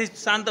क्यामेरा देखाइदिए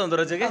शान्त हुँदो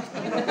रहेछ क्या।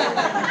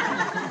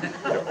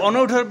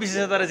 अनौठो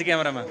विशेषता रहेछ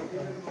क्यामेरामा।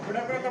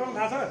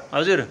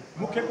 हजुर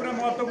मुख्य कुरा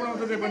महत्त्वपूर्ण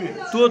हुन्छ त्यो पनि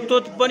त्यो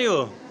पनि हो।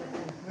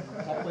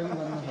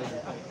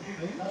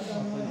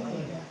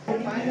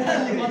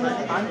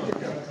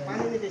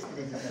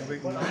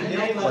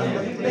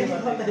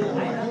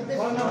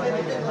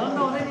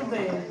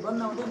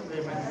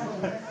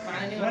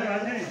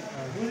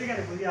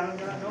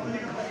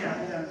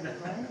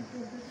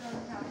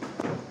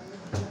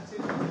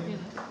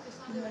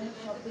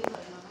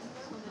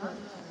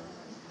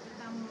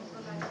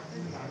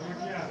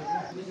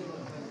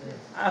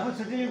 आफू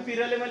छुट्टिने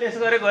पिरोले मैले यसो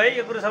गरेको है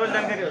यो कुरो सबैले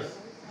जानकारी होस्।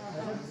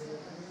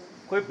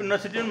 कोही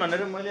नछुट्टिनु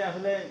भनेर मैले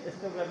आफूलाई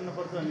यस्तो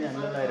गर्नुपर्छ भन्ने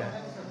हामीलाई लागिरहेको।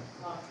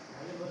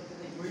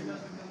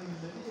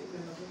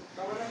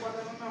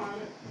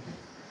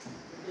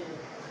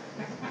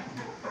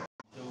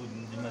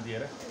 जिम्मा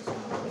दिएर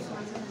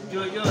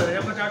यो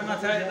रेपो चाट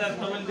माछा यता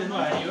तपाईँले देख्नु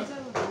हाल्यो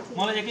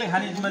मलाई एक्लै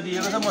खाने जिम्मा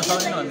दिएको छ। म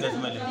सक्दिनँ भन्दैछु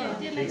मैले।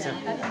 ठिक छ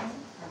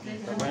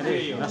मैले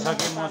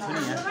नसके म छु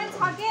नि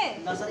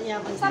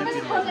यहाँ।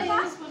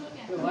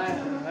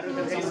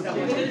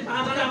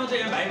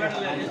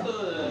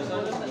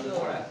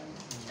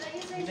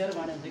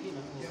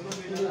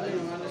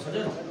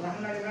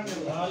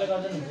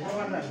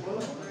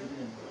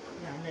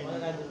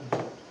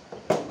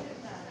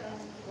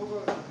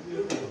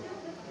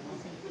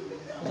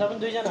 सबै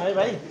दुईजना है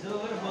भाइ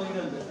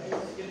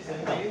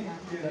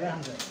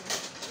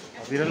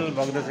विरल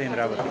बग्दछ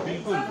इन्द्रावती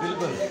बिल्कुल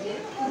बिल्कुल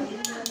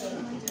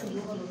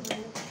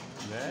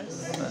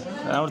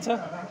राम्रो छ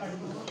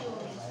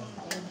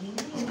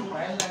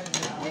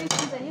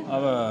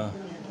अब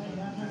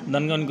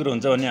दनगन कुरो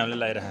हुन्छ भन्ने हामीले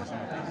लागिरहेको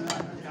छौँ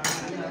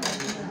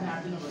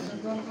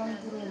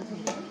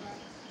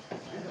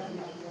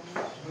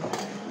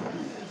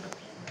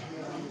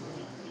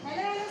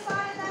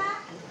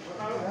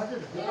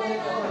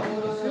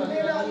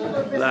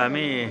ल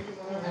हामी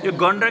यो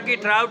गण्डकी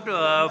ट्राउट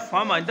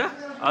फर्म होइन त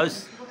हस्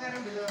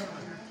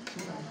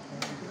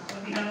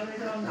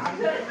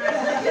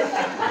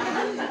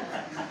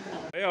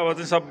है अब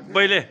चाहिँ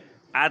सबैले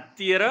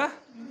आत्तिएर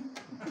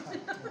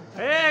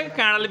ए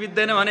काँडाले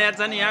बित्दैन भने याद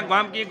छन् यहाँ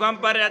गम कि गम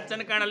पारे याद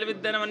छन् काँडाले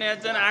बित्दैन भने याद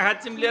छन् आँखा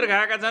चिम्लिएर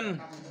खाएका छन्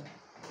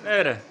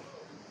हेर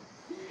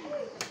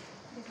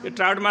यो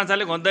ट्राउट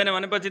माछाले घोन्दैन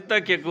भनेपछि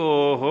त के को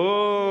हो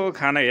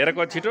खाना हेर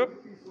कति छिटो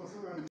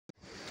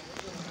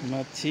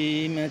माछी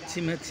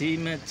माछी माछी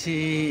माछी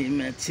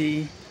माछी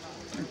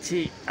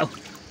माछी आऊ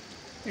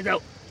इजाऊ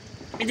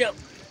इजाऊ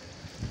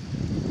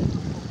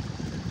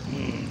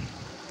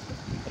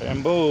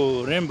रेम्बो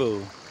रेम्बो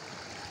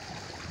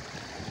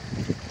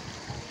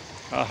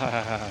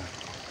आहा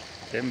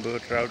रेम्बो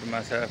ट्राउट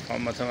माछा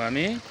फर्ममा छौँ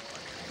हामी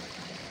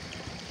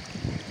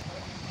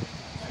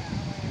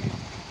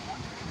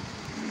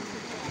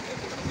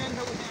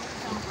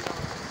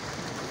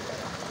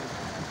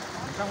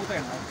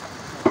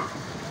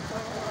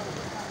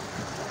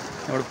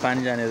एउटा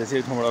पानी जाने रहेछ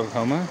एक ठाउँबाट अर्को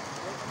ठाउँमा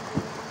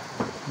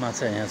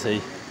माछा यहाँ चाहिँ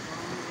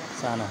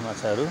साना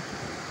माछाहरू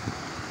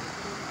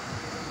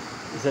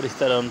यसरी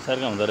स्तर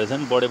अनुसारका हुँदो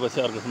रहेछन्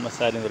बढेपछि अर्को ठाउँमा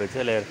सारिँदो रहेछ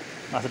ल्याएर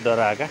माछा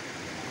डराएका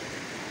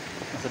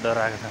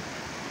छन्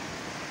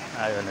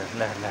आयो भनेर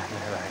ल्याएर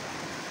भाइ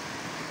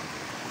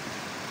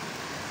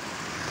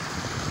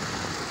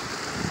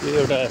यो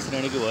एउटा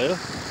श्रेणीको भयो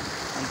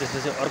अनि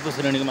त्यसपछि अर्को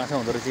श्रेणीको माछा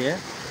हुँदो रहेछ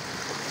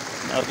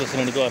यहाँ अर्को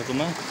श्रेणीको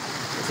अर्कोमा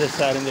यसरी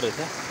सारिँदो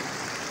रहेछ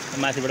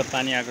माथिबाट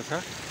पानी आएको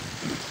छ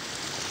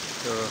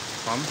त्यो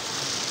फर्म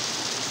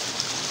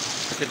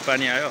त्यसरी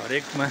पानी आयो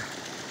हरेकमा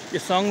यो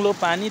सङ्लो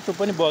पानी त्यो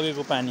पनि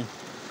बगेको पानी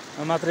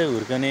मात्रै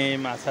हुर्कने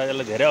माछा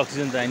यसलाई धेरै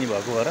अक्सिजन चाहिने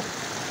भएको भएर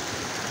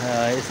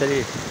यसरी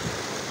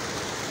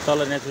तल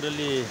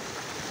नेचुरली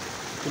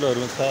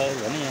ठुलोहरू छ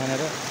भने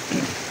यहाँनिर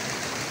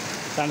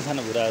सानो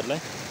सानो भुराहरूलाई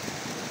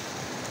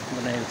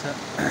बनाएको छ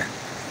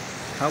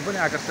ठाउँ पनि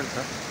आकर्षक छ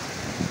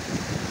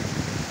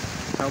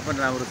ठाउँ पनि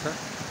राम्रो छ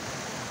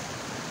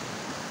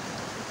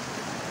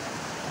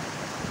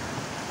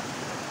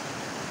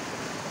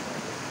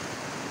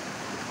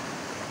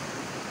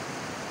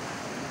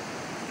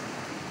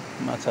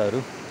माछाहरू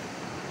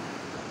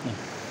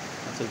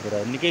माछा भुरा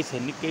निकै छ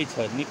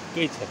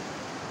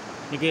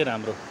निकै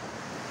राम्रो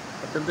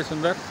अत्यन्तै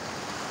सुन्दर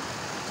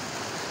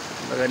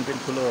लगानी पनि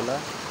ठुलो होला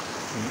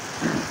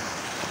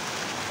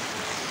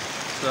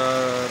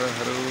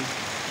सरहरू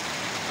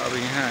अब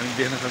यहाँ हामी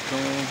देख्न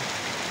सक्छौँ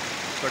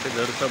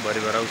कटेजहरू छ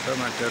भरिभराउ छ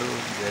माछाहरू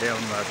धेरै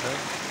आउनु भएको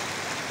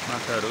छ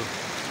माछाहरू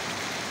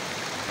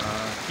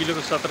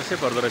किलोको 1700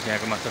 पर्दो रहेछ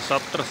यहाँको माछा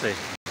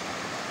 1700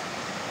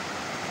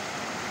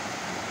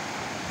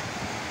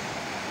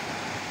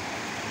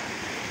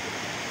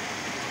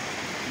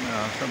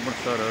 सम्पूर्ण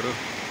सरहरू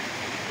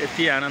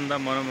यति आनन्द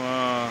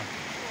मनमोहक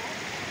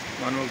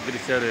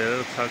दृश्यहरू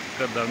हेरेर छक्क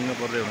दङ्ग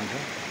पर्दै हुन्छ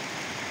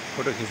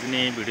फोटो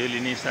खिच्ने भिडियो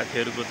लिने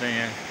साथीहरूको चाहिँ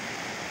यहाँ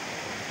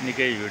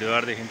निकै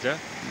भिडभाड देखिन्छ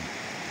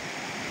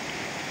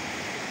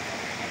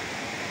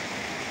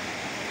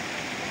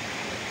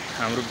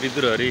हाम्रो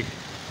विद्रोहरी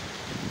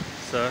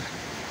सर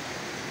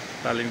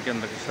तालिम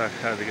केन्द्रको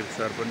शाखा अधिकृत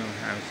सर पनि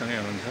हामीसँगै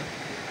हुनुहुन्छ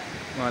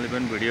उहाँले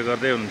पनि भिडियो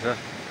गर्दै हुनुहुन्छ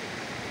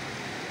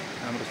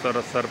हाम्रो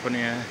सरद सर पनि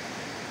यहाँ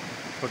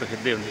फोटो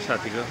खिच्दै हुन्छ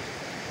साथीको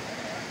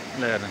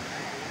ल्याएर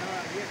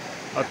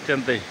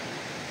अत्यन्तै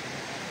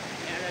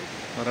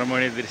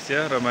रमणीय दृश्य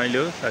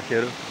रमाइलो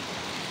साथीहरू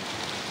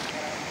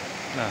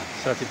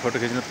साथी फोटो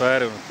खिच्न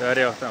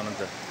तयारी अवस्था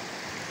हुनुहुन्छ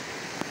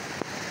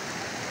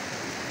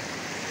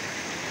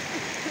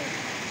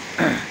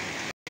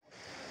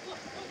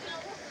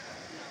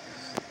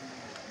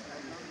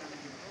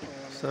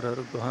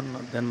सरहरू गहन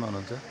अध्ययनमा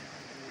हुनुहुन्छ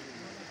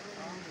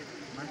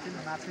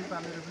माछै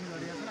पालेर पनि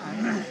गरिएको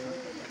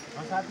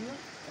छ साथी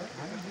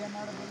हामी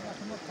बिहानबाट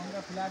बेलुकासम्म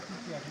सँगै फिलहाल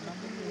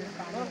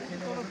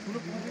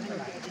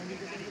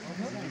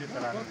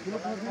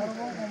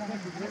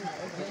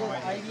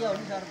आइडिया हो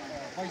नि सर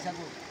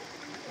पैसाको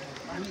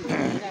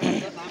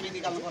हामी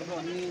निकाल्नुपर्छ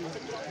भने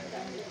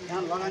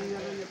यहाँ लगानी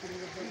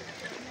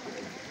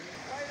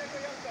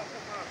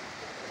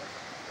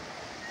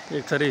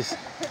एक थरी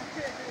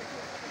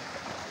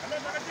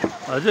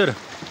हजुर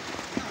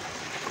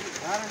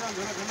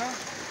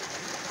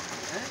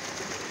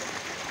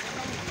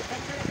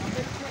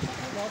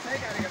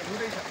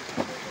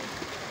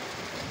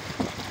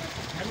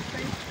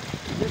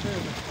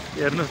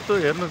हेर्नुहोस्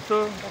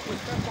त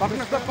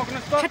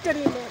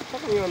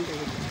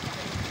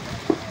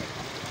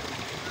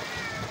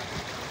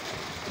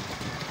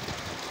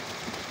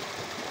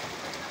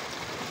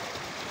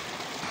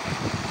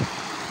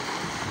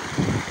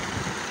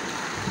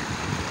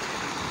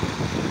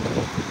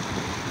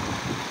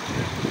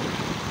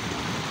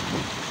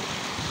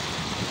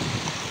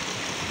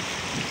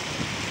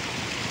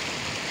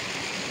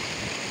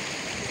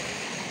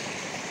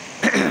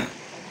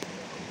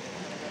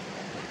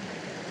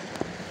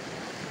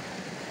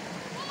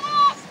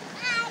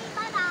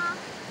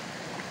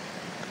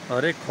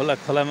हरेक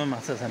खोलामा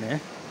माछा छ नि है।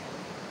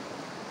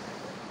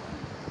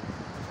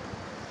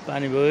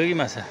 पानी बग्यो कि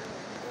माछा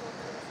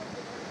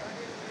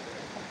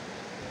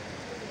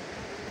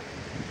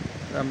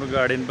राम्रो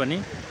गार्डन पनि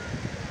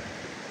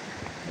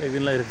एक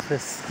दिनलाई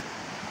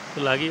रिफ्रेसको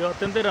लागि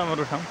अत्यन्तै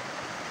राम्रो ठाउँ।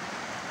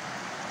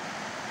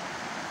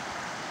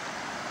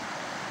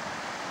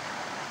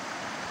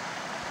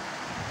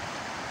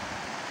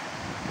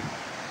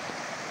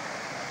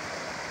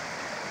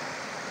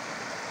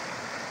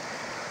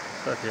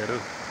 साथीहरू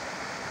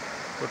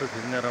फोटो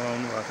खिच्न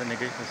रमाउनु भएको छ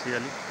निकै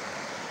खुसियाली।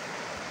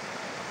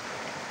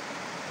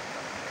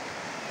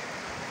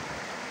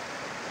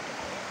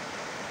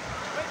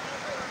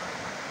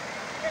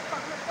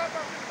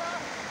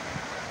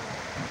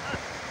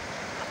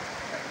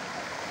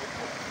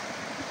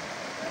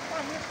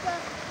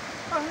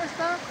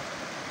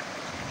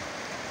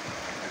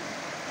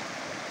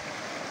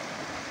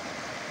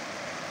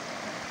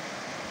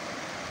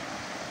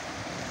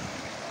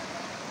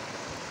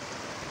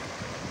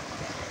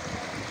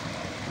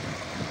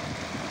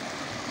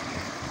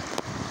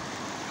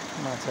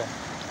 माछा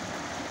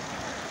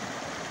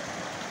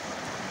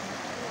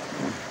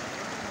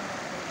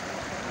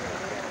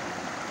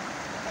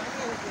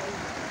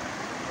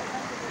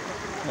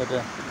एउटा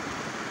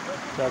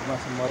चार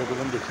माछा मरेको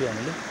पनि देखियो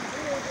हामीले।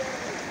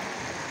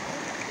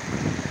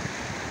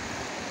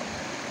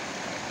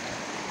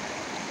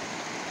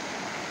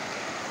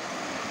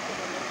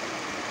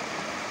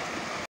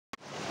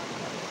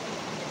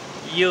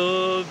 यो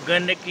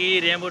गण्डकी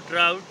रेम्बो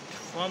ट्राउट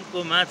फर्मको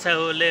माछा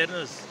हो।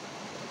 हेर्नुहोस्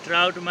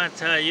ट्राउट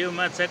माछा। यो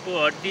माछाको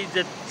हड्डी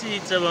जति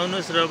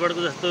चबाउनुहोस्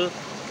रबरको जस्तो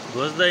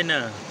घोच्दैन।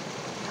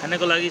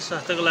 खानको लागि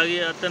स्वास्थ्यको लागि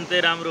अत्यन्तै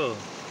राम्रो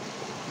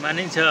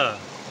मानिन्छ।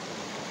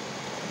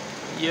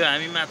 यो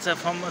हामी माछा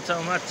फर्ममा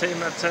छौँ। माछै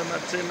माछा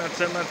माछै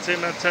माछा माछै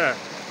माछा।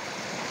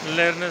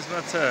 हेर्नुहोस्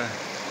माछा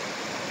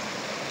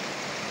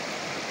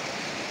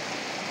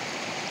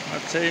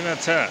माछै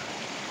माछा।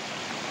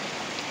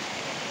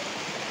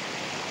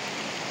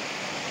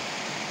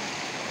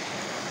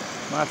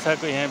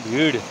 माछाको यहाँ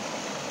भिड।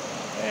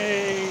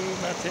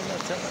 माछै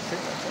माछा माछै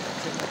माछा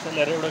माछै माछा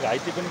ल्याएर एउटा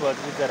घाइते पनि भयो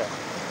बिचरा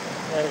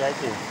ल्याएर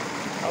घाइते।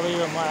 अब यो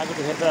म आएको त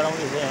फेरि त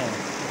आउँदैछ यहाँ।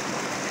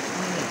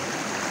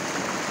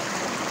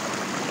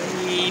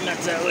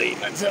 माछा ओइ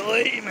माछा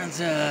ओइ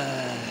माछा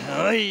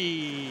ओइ।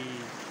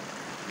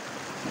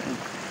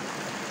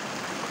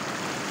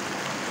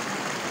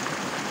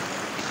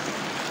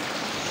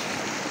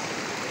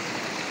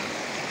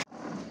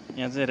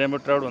 यहाँ चाहिँ रेम्बो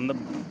ट्राउट भन्दा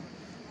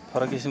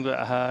फरक किसिमको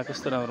आहा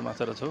कस्तो राम्रो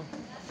माछा रहेछ हौ।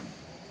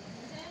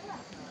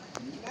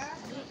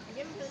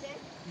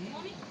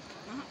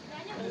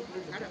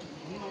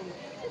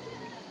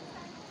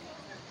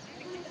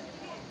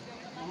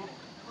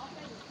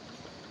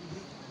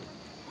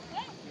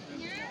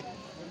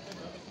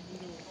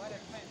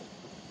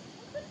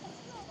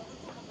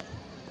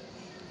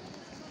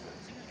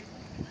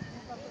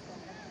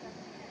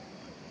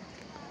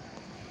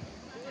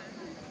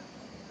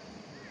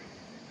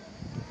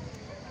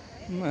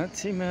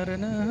 माछी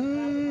मारन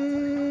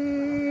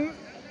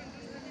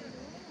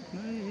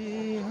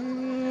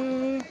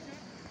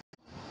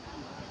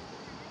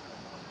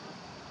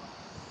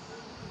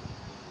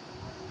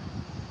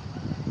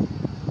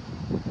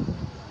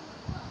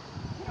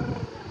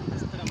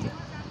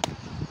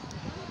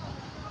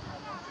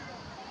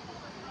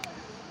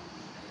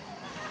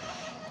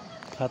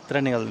खतरा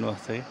निकाल्नु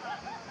भएको छ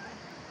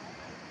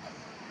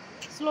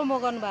कि स्लो मो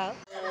गर्नुभयो।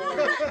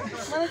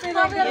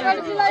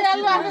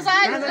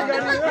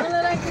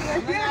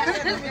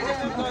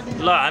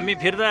 ल हामी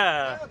फिर्ता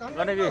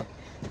गण्डकी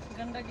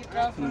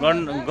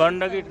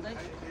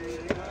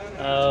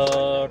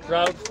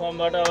ट्राउट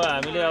फर्मबाट अब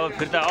हामीले अब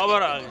फिर्ता अब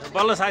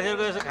बल्ल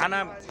साथीहरूको यसो खाना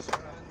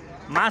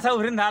माछा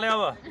उफ्रिन थाल्यो।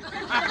 अब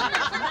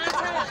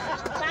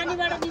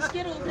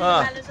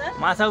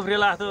माछा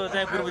उफ्रिएला जस्तो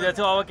चाहिँ कुरो बुझाएको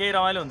छु। अब केही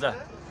रमाइलो हुन्छ।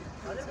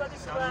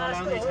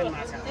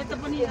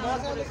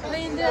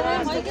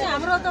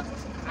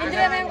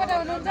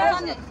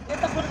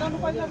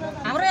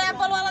 हाम्रो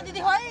एप्पलवाला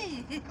दिदी खोइ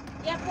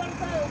एप्पल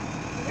त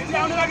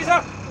आउनु लागि छ।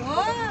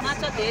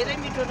 माछा धेरै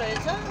मिठो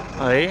रहेछ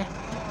है।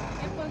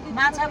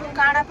 माछाको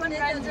काँडा पनि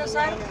रहन्छ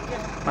सर।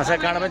 माछा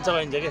काँडा पनि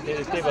चबाइन्छ क्या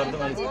त्यस्तै गर्नु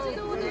मैले।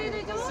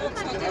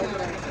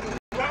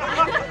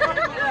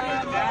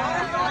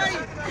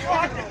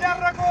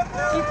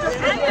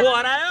 को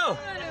हरायो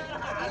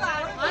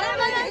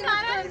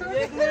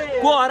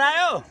को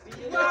हरायो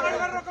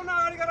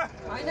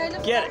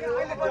के अरे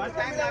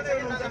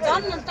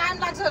झन् टाइम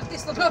लाग्छ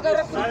त्यस्तो नगरेर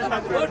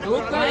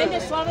हैन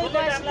सबै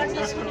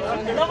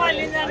दबाई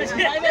लिन जाने छ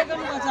अहिले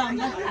पनि छ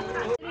हामीलाई।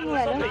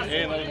 ए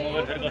मैले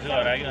मोबाइल फेरि कसो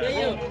हरायो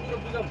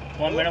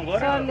म म्याडम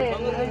गएर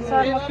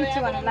सर म खिच्छु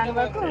भनेर लानु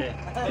भएको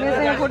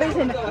मेरो फोटै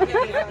छैन।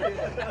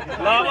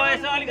 ल अब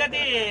यसो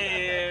अलिकति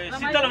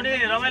शीतल हुने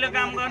रमाइलो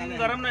काम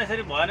गरौँ न।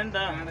 यसरी भएन नि त।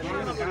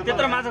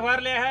 त्यत्रो माछा खुवाएर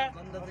ल्याए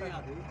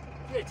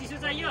चिसो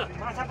चाहियो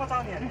माछा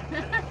पचाउने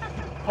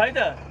खै त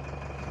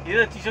यो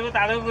चिसोको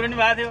तातोको कुरो नि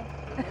भएको थियो।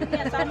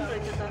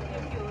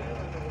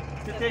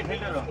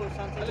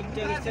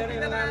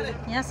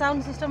 यहाँ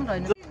साउन्ड सिस्टम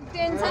रहेन।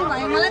 टेन्सन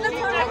भयो मलाई त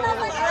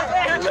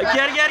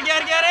छोड्दै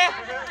के अरे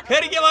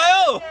फेरि के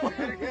भयो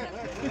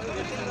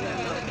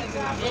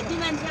यति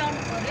मान्छे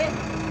आउनु पर्यो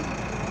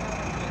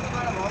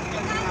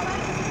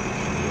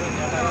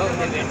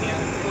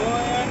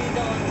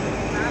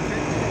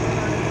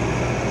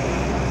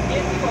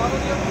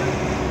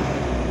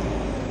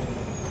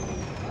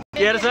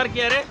के अरे सर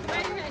के अरे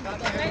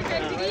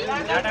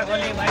डाटा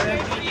खोले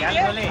ध्यान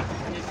खोले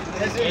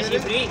एसी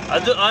फ्री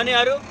हजुर अनि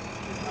अरू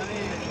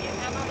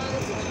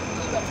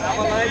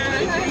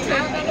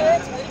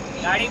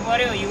गाडी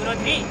पर्यो युरो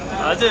 3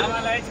 हजुर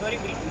आमालाई छोरी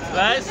फ्री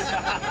बस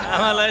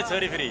आमालाई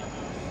छोरी फ्री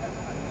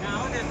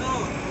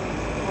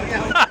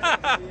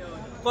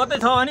कतै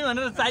छ भने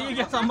भनेर चाहियो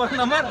क्या सम्पर्क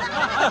नम्बर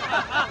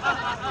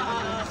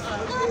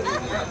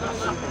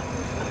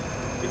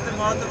त्यस्तो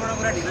महत्त्वपूर्ण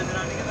कुरा ढिलो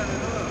चलाउने के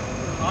तपाईहरु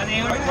अनि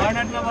एउटा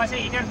कर्नरमा बसे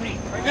हिटर फ्री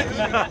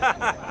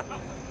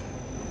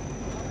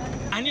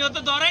अनि यो त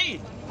डरै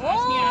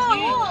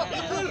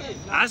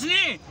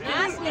हाँस्ने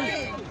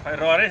खै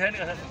रहरै छैन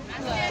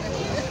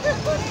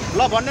ल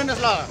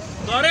भन्नुहोस् ल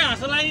डरै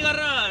हाँसोलाई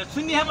गरेर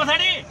सुन्ने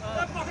पछाडि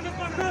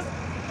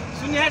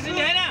सुन्ने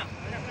होइन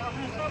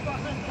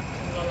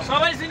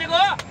सबै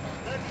सुनेको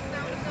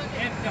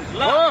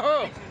ल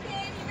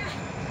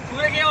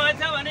कुरो के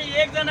भन्छ भने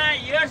एकजना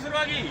एड्स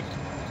रोगी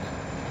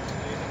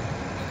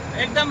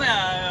एकदम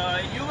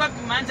युवक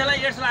मान्छेलाई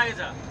एड्स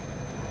लागेछ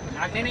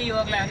लाग्ने नै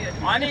युवकलाई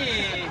अनि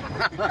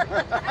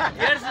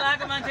एड्स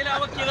लागेको मान्छेले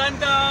अब के गर्ने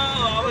त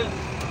अब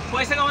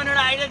पैसा कमाउने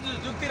एउटा आइडिया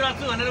जुक्ति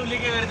रच्छु भनेर उसले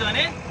के गरेछ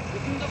भने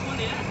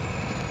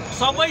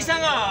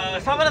सबैसँग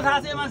सबैलाई थाहा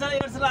छ यो मान्छेलाई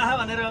एड्स लाग्छ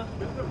भनेर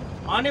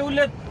अनि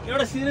उसले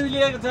एउटा सिरिज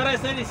लिएको छ र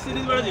यसरी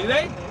सिरिजबाट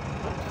झिक्दै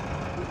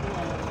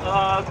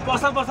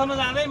पसलमा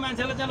जाँदै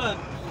मान्छेले चलो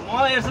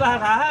मलाई एड्स लाग्छ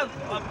थाहा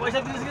पैसा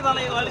दिनुहोस् कि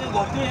तँलाई अलिकति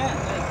घोप्छु यहाँ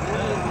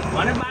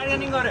भनेर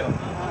बार्गेनिङ गर्यो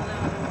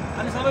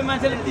अनि सबै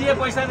मान्छेले दिए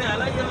पैसा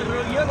दिएला यो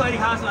रोगियो गरी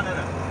खाओस् भनेर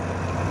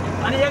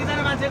अनि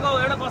एकजना मान्छेको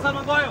एउटा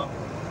पसलमा गयो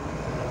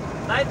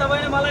दाइ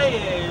तपाईँले मलाई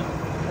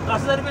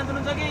 10,000 रुपियाँ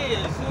दिनुहुन्छ कि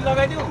सुई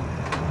लगाइदिउँ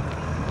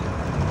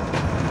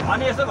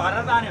अनि यसो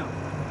घरेर तान्यो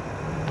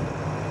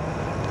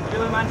यो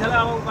मान्छेलाई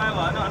अब उपाय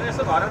भएन भने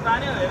यसो घरेर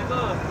तान्यो हेरेको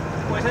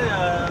पैसा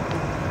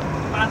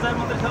 5,000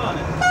 मात्रै छ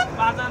भने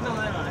 5,000 त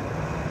हुँदैन भने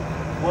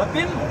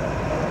भोतिन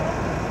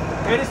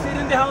फेरि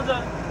सिरिन देखाउँछ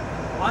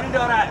अनि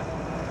डरायो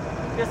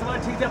त्यसो भए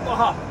ठिक छ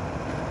पख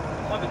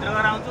म भित्र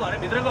गएर आउँछु भने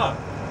भित्र गयो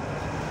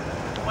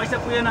पैसा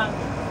पुगेन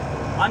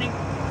अनि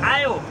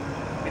आयो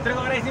भित्र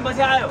गएर एकछिन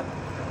पछि आयो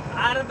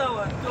आएर त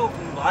त्यो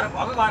घर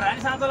भएको घर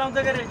हानी साँचो लाउँछ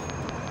के अरे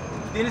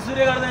दिने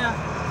सूर्य गर्दैन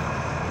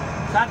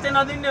साँच्चै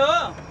नदिने हो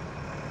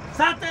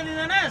साँच्चै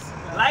दिँदैनस्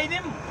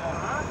लगाइदिउँ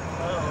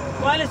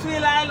कहिले सुई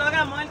लगाए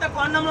लगा मैले त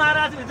कन्डम लगाएर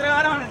आएको छु भित्र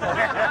गएर भने त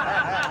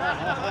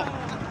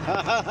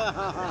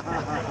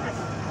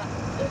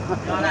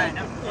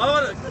अब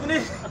कुनै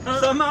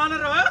सम्भावना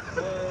रह्यो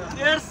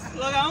एड्स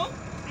लगाऊ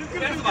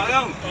एड्स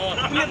भगाऊ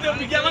उसले त्यो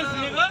विज्ञापन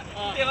सुनेको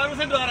त्यो अरू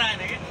चाहिँ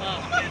डराएन कि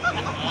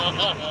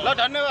ल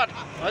धन्यवाद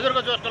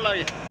हजुरको जोसको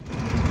लागि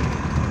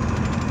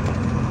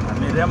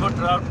हामी रेम्बो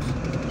ट्राउट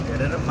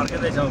हेरेर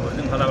फर्किँदैछौँ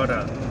भुर्जुङ खोलाबाट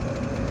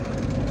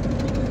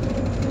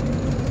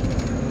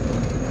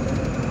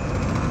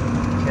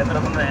क्षेत्र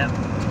पनि यहाँ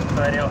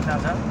तयारी अवस्था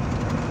छ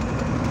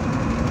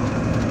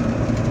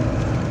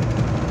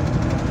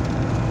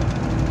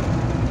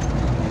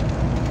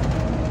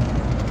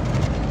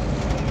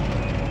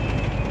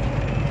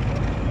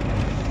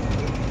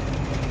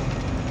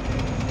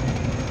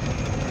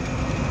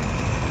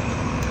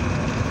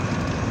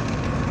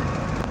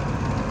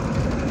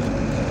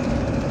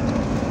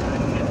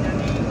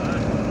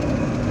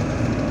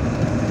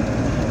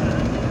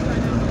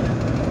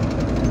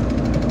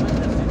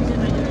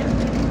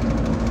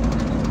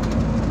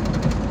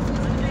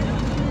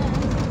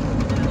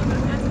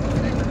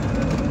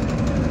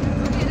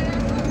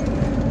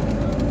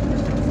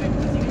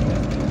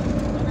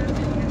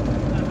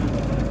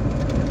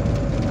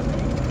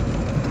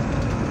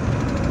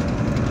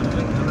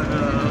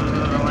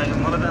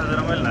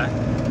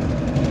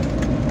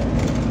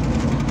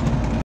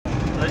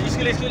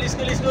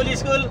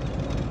स्कुल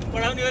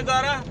पढाउने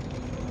गएर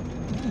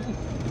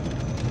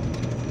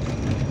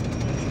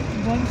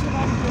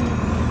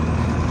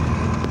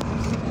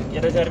के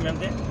रहेछ अरे म्याम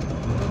चाहिँ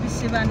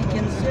भविष्यवाणी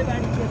केन्द्र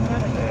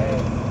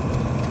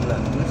ल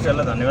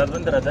मिनिस्टरलाई धन्यवाद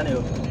पनि त रहेछ नि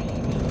हो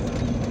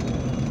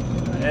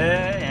ए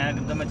यहाँ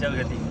एकदमै च्याउ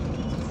खेती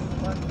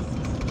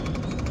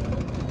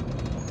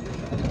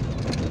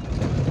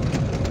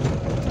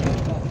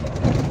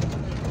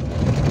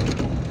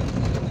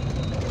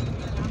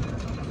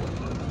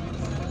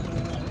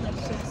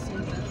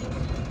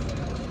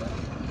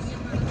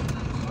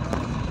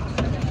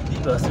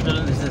Hospital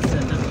and Research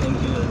Center,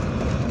 thank you.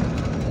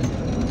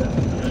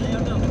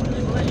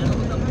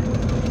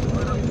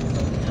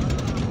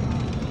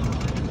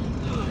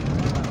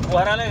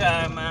 पोखराले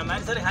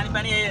मानिसहरूले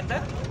खानेपानी यही हो नि त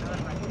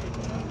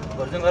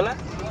भुर्जुङ खोला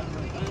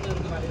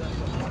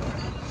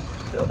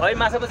त्यो अहिले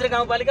माछापुछ्रे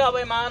गाउँपालिका अब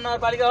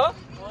महानगरपालिका हो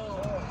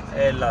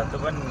ए ल त्यो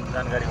पनि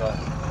जानकारी भयो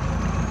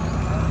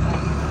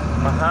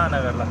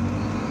महानगर ल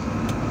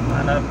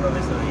मानव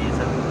प्रवेश हो यही छ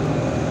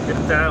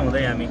फिर्ता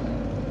हुँदै हामी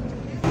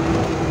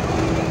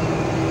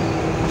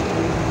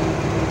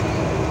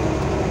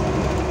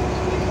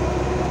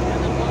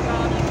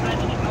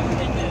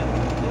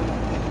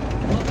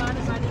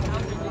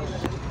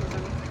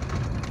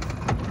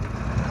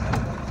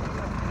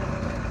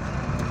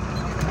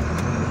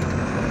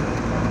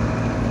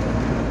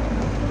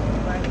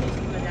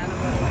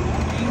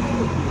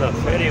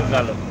फेरि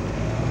उकालो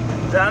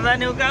जाँदा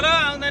नि उकालो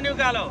आउँदा नि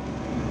उकालो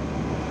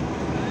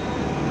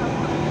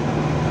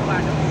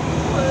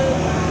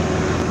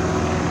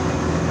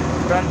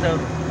रन्चौर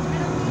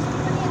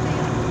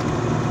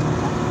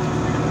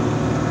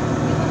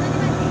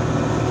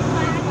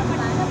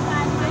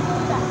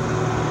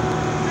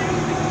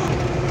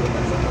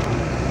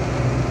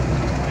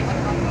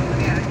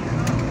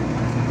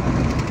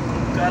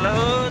उकालो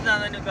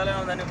जाँदा नि उकालो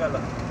आउँदा नि उकालो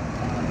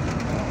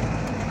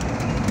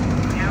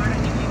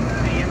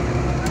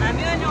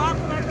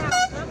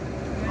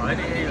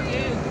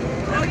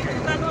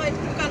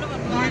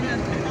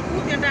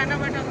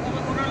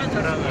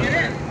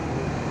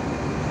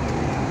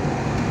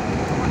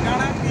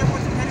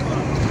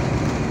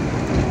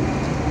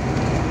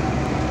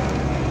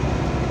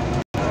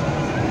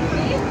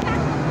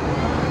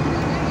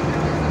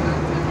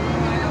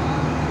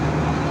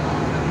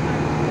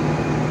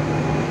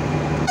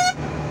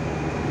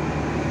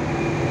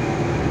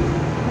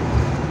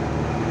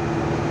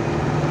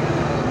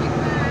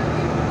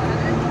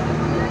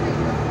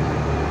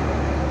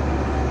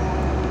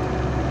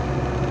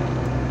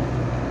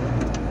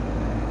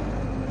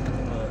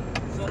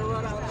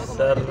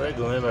सर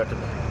घुमे बाटो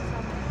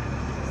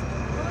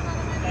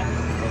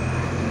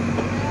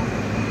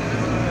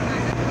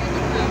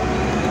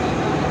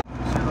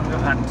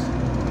घाट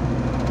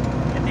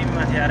यति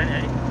माथि आएर नि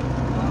है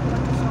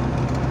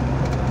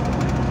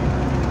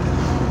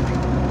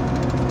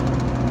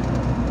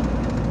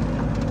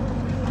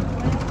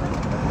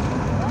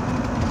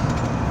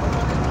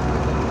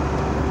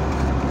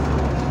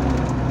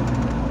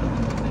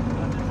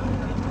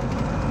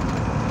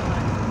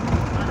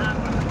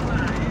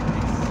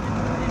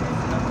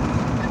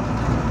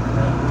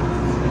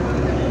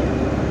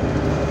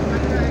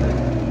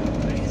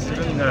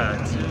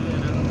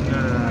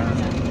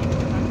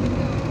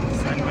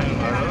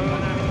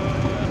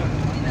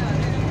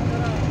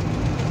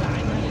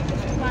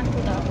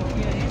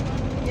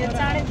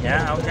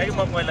यहाँ आउँथ्यो कि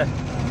म पहिला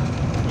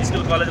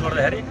स्कुल कलेज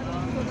पढ्दाखेरि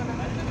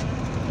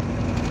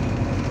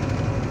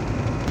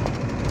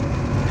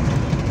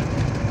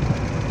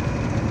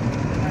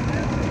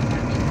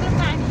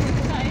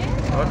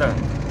हो त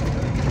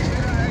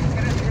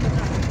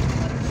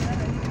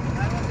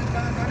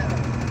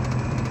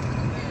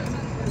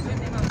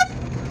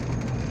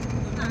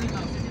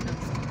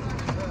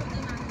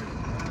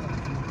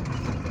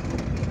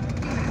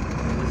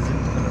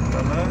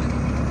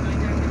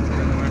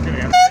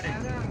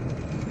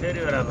फेरि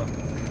ओह्रालो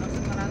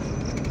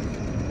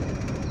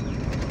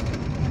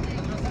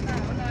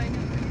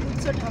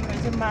उच्च ठाउँ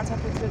रहेछ माछा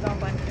पुग्छ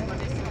गाउँपालिका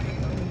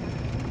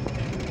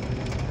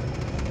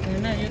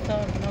होइन यो त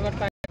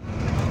नगरपालिका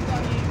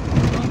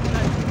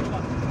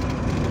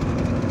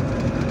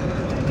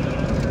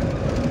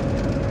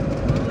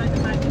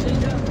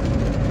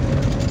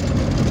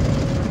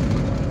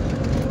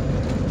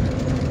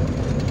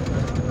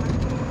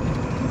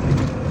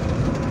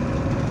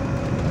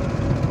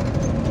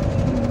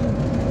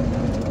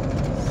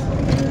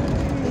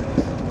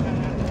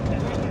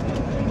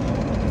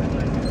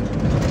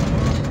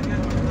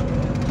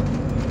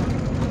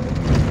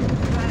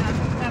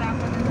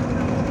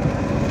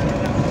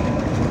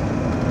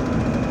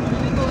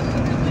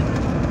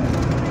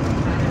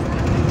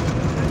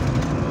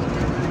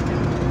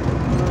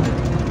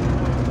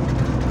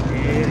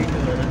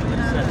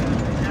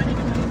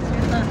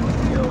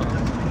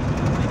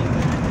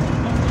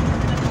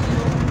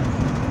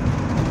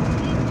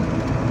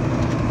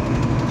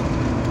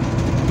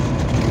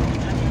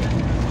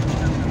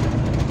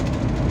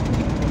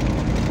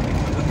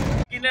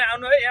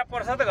आउनु है यहाँ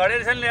पर्छ त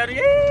घडेरी छैन ल्याएर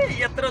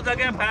यत्रो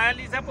जग्गा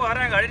फाली छ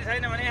पोखरा घडेरी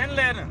छैन भने यहाँ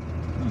ल्याएर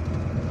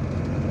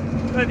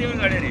कति पनि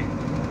घडेरी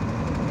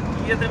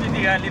यत्रो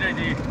बित्ति गाली रहेछ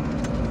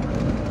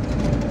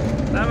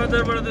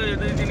लामाचोरबाट त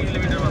 2-3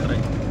 किलोमिटर मात्रै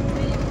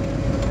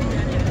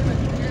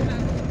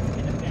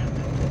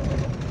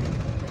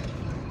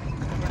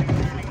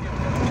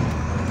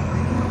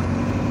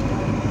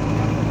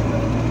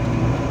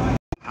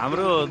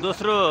हाम्रो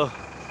दोस्रो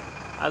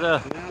आज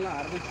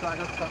हार्दिक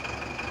स्वागत छ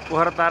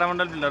पोखरा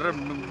तारामण्डल र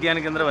विज्ञान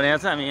केन्द्र भनेको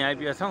छ हामी यहाँ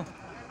आइपुगेका छौँ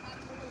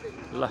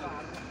ल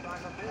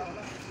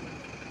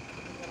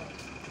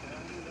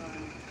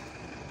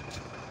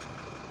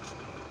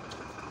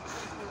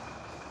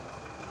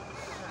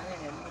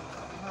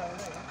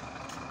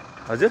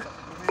हजुर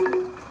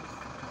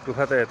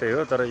गुफा त यतै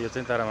हो तर यो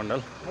चाहिँ तारामण्डल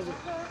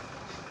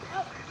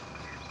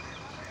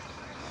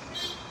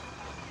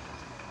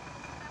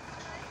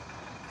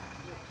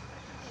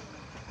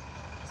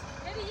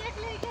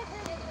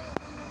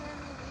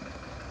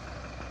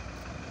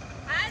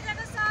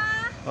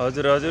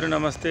हजुर हजुर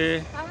नमस्ते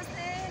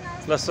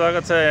ल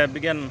स्वागत छ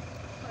विज्ञान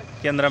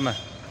केन्द्रमा।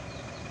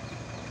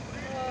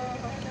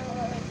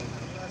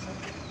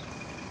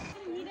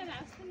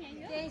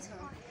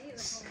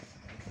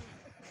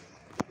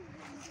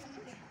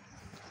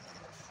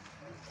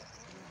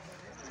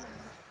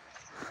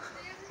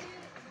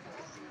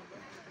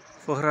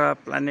 Pokhara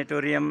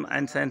planetarium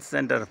and science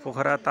centre,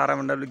 Pokhara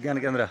तारामण्डल विज्ञान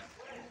केन्द्र।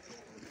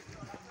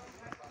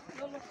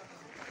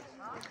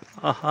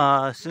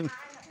 आहा,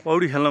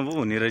 पौडी खेल्न पो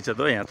हुने रहेछ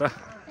त यहाँ त।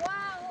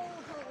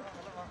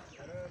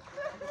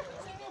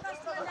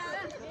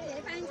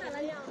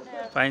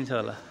 पाइन्छ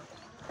होला।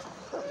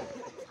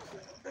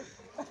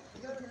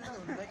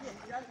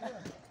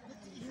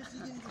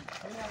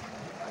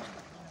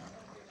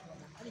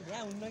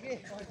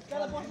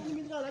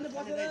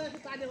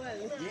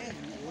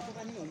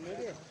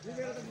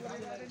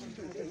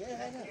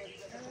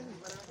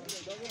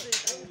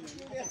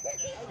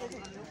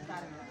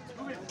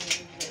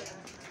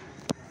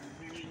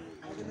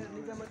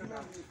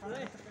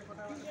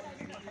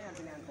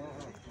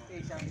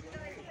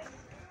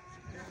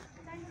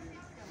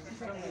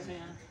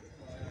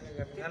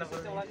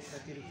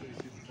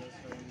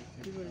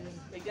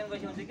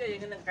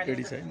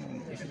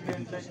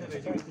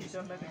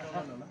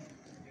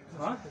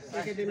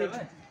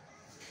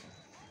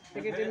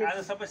 आज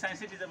सबै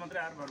साइन्सै टिचर मात्रै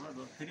आएर बर्बाद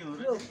हो। फेरि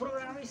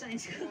प्रोग्रामै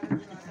साइन्स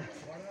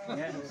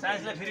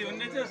साइन्सलाई फेरि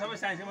हुने थियो, सबै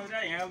साइन्स मात्रै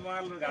आयो। यहाँ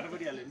उहाँहरू घाटा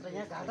परिहाल्यो नि,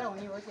 यहाँ घाटा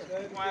हुने भयो।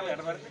 उहाँहरू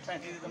घाटा परेर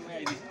साइन्स टिचर जम्मै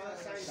आइदियो।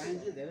 साइन्स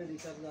चाहिँ धेरै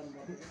रिसर्च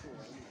गर्नुपर्छ।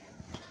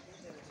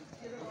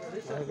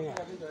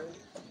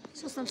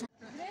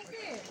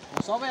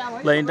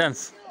 ल इन्ट्रान्स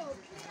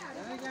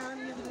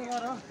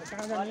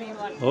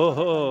हो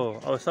हो,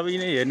 अब सबै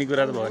नै हेर्ने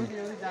कुरा त भयो नि।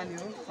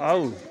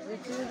 आऊ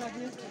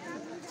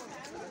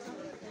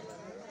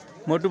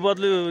मोटु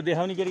बदलु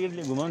देखाउने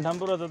केटाकेटीले घुमाउने ठाउँ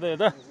पो रहेछ त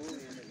यता।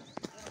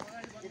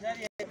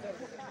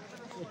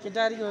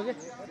 केटारीको हो कि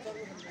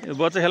यो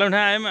बच्चा खेलाउने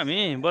ठाउँ आयौँ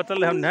हामी, बच्चाले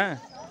देखाउने ठाउँ।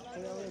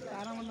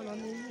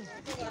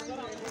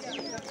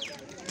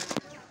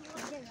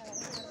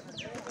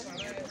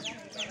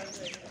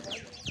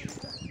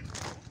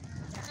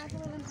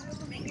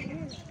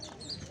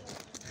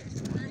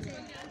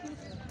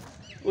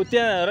 ऊ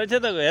त्यहाँ रहेछ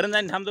त हेर्न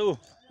जाने ठाउँ त, ऊ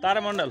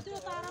तारामण्डल।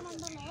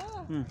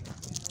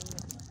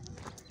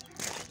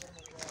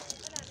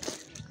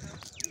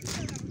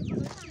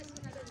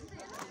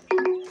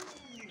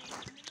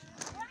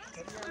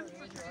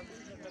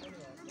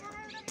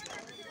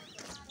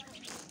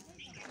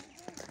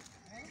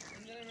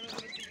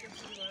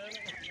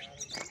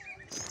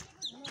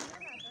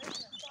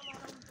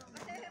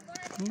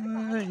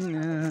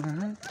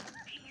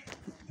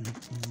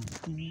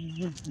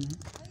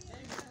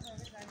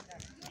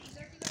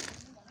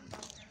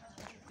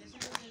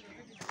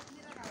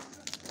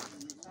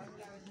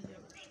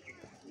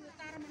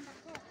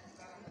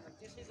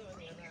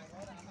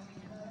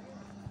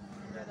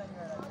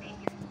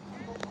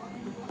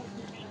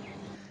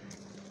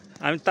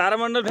 हामी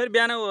तारामण्डल फेरि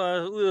बिहान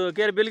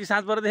के अरे बेलुकी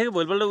 7 परेर देखेको,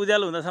 भोलिपल्ट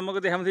उज्यालो हुँदासम्मको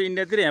देखाउँछ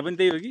इन्डियातिर। यहाँ पनि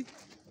त्यही हो कि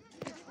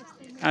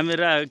हामी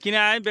किन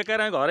आयो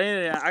बेकार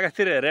घरै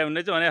आकाशतिर हेरे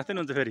हुने चाहिँ भने जस्तै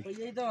हुन्छ। फेरि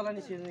यही त होला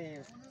नि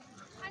सिर्ने।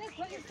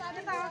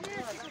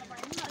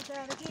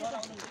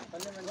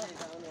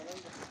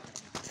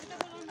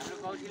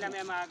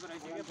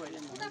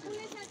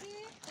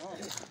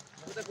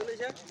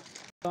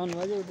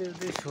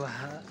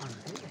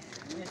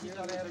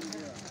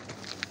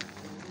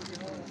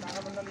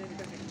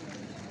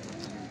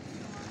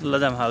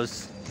 लजाम हाउस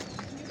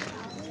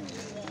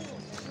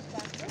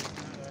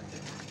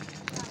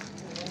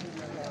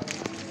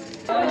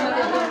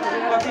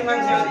कति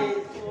मान्छे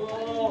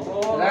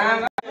राम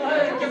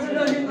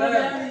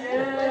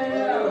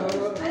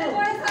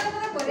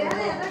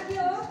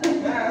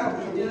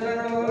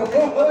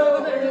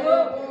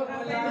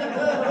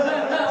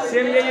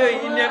सेम यही हो,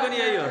 इन्डियाको नि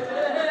यही हो।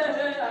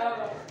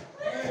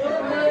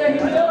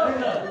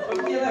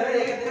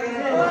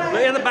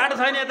 यता बाटो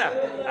छैन, यता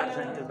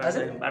बाटो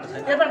छैन, बाटो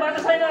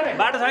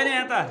छैन,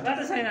 यता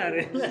बाटो छैन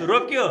अरे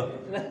रोकियो।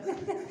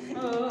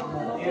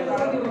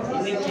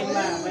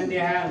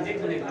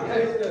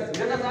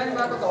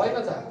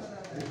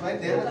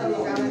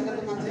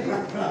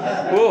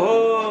 ओहो,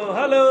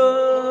 हेलो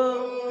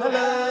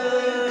हेलो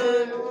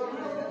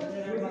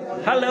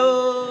हेलो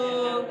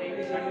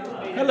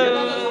हेलो।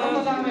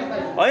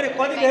 होइन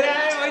कतिखेर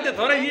आयो, अहिले त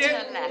थोरै थिए।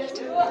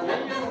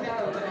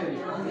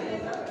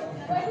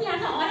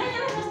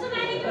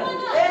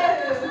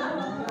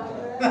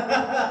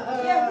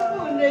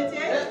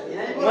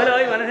 मैले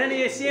अहिले भनेको थिएँ नि,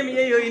 यो सेम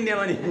यही हो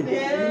इन्डियामा नि।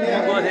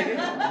 बसेँ कि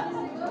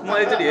म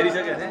एकचोटि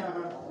हेरिसकेको थिएँ।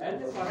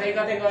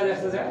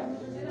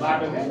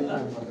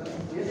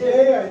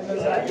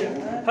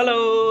 हेलो,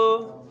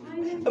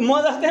 म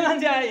जस्तै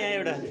मान्छे आयो यहाँ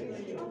एउटा।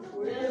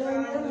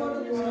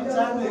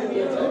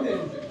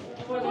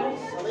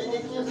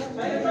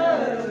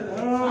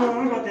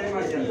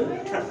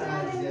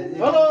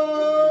 हेलो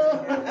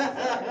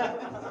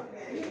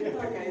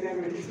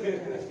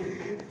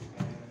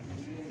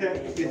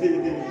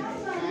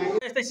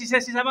यस्तै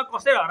सिसामा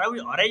कसरी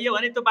हराइयो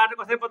भने त्यो बाटो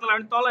कसरी पत्ता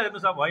लगाउने, तल हेर्नु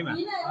छ भुइँमा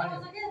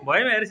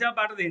हेरेपछि अब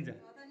बाटो देखिन्छ।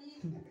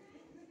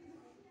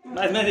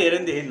 माथि माथि हेरेर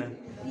नि देखिन्न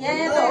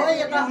यहाँ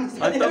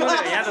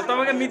त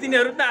तपाईँको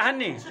मितिनीहरू त आछन्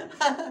नि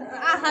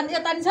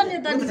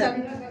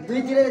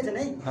दुईतिरै छन्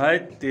है है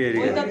तेरी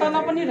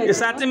यो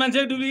साँच्चै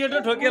मान्छेको डुप्लिकेट हो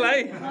ठोकेला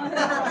है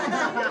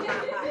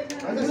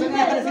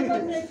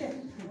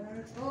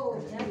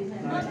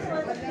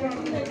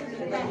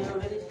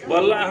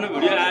बल्ल आफ्नो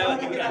भिडियो आयो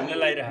भने हामीले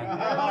लगाइरह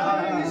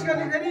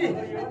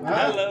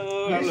हेलो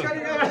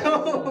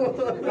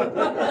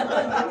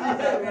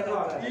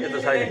यता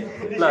छैन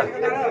ल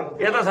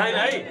यता छैन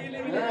है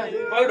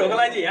कहिले ढोका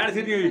लगाइदियो यहाँ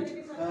छिर्ने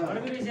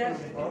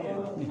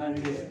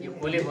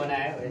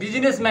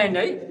बिजनेस माइन्ड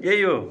है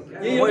यही हो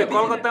म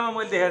कलकत्तामा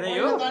मैले देखाएको थिएँ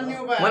यो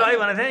मैले अहिले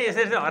भनेको थिएँ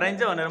यसरी चाहिँ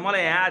हराइन्छ भनेर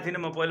मलाई यहाँ आएको थिइनँ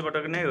म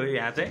पहिलोपटक नै हो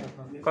यहाँ चाहिँ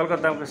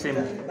कलकत्ताको सेम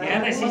यहाँ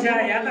त सिसा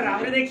यहाँ त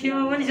राम्रो देखियो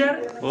पनि सर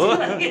हो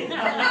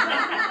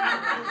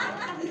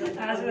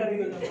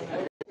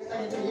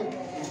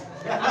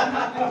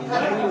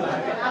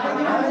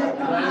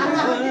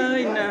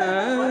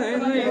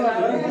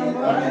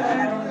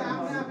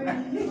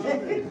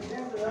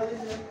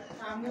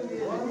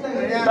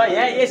त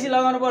यहाँ एसी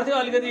लगाउनु पर्थ्यो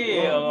अलिकति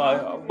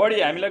बढी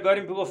हामीलाई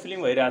गरिबको फिलिङ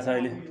भइरहेछ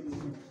अहिले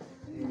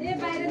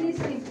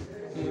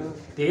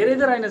धेरै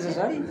त रहेनछ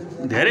सर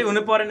धेरै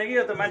हुनु परेन कि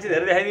यो त मान्छे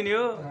धेरै देखाइदिने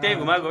हो त्यही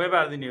घुमाइ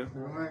पारिदिने हो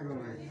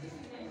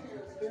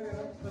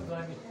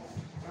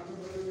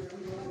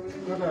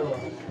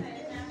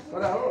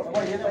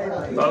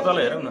तल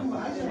हेरौँ न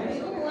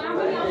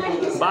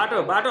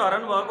बाटो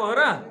हराउनु भएको हो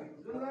र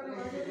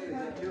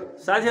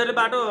साथीहरूले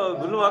बाटो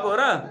भुल्नु भएको हो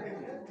र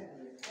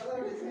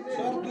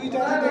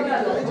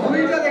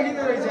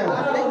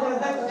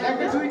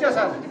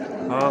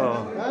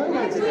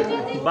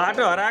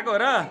बाटो हराएको हो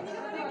र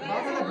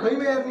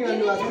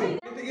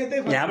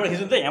यहाँबाट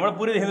खिच्नु त यहाँबाट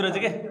पुरै देखिँदो रहेछ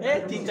क्या ए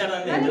 3-4 जना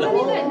देखिन्छ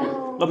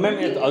ल म्याम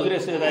हजुर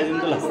यसो यता आइदिनु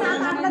त ल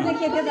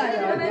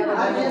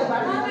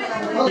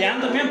यहाँ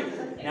त म्याम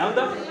यहाँ त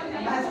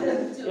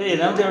ए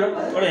हेर्नु त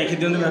एउटा यहाँ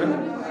खिचिदिनु मेरो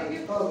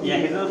यहाँ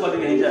खिच्नु कति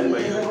देखिन्छ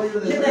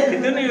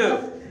खिच्नु नि यो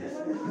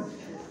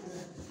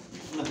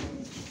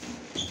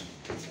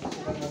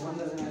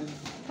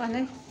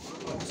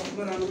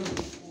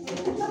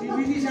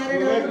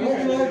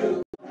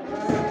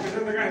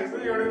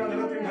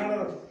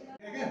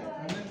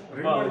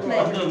म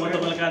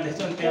तपाईँलाई कहाँ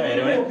देख्छु नि त्यहाँ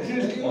हेऱ्यो भने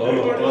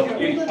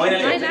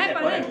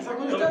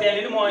त्यहाँ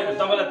लिनु म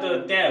तपाईँलाई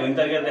त्यहाँ हुने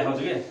तरिका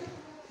देखाउँछु कि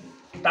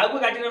टाउको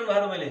काटिरहनु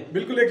भएको मैले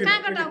बिल्कुल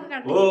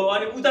हो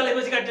अनि उता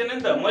लेपछि काटिएन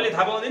नि त मैले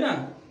थाहा पाउँदिनँ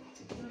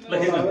ल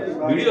खिच्नु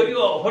भिडियो कि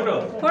फोटो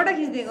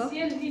खिचिदिएको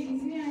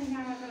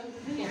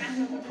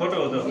फोटो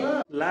हो त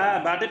ला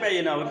बाटै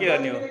पाइएन अब के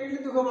गर्ने हो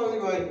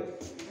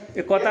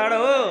ए कताबाट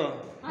हो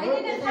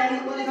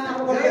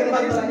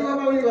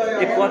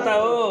ए कता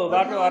हो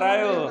बाटो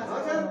हरायो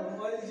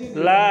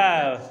ला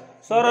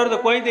सरहरू त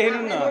कोही देखिनु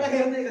न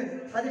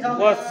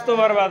कस्तो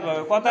बर्बाद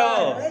भयो कता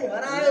हो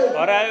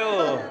हरायो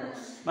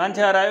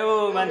मान्छे हरायो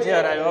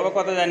अब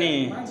कता जाने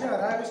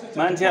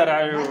मान्छे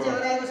हरायो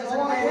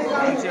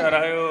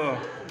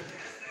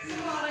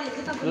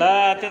ला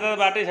त्यता त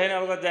बाटै छैन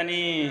अब कता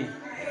जाने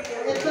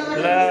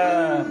ला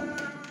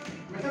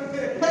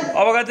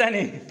अब कता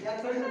जाने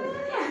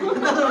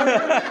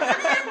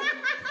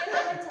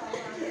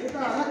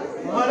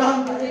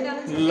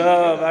ल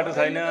बाटो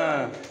छैन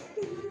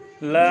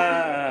ल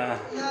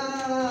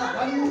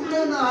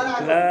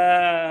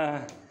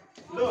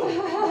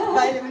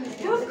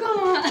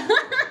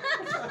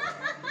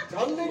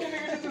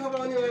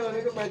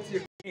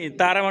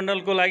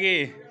तारामण्डलको लागि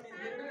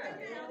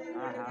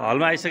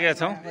हलमा आइसकेका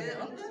छौँ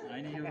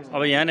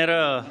अब यहाँनिर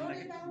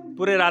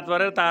पुरै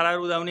रातभर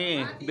ताराहरू उदाउने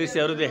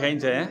दृश्यहरू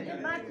देखाइन्छ यहाँ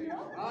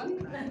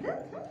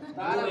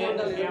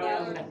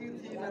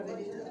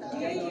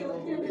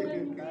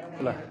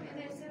ल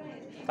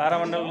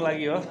तारामण्डलको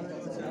लागि हो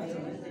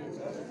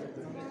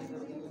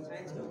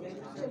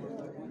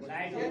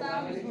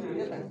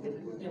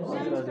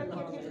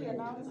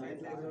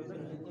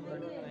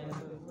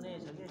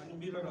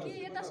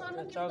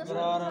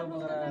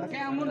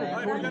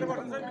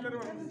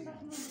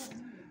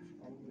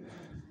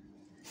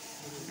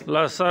ल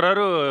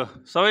सरहरू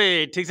सबै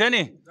ठिक छ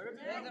नि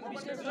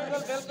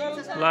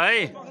ल है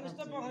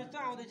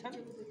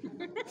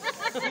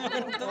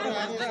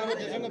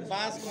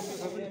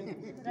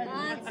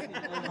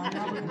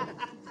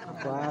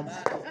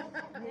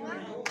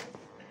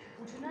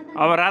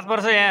अब रात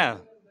पर्छ यहाँ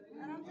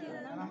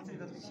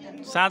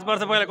साँझ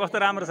पर्छ पहिला कस्तो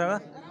राम्रोसँग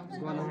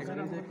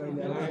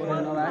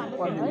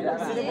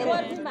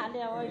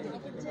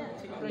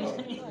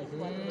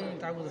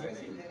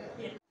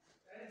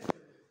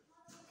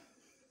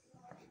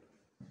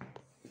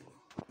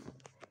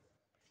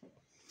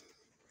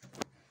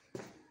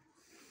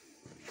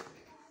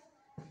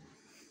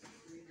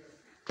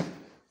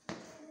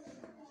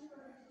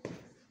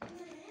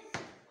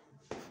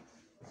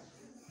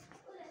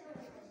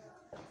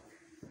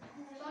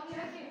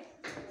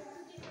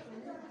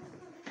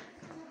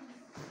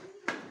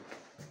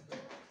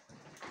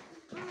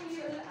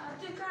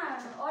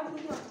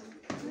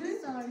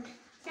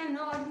Can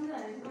no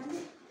ordinary.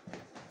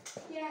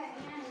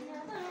 Yeah.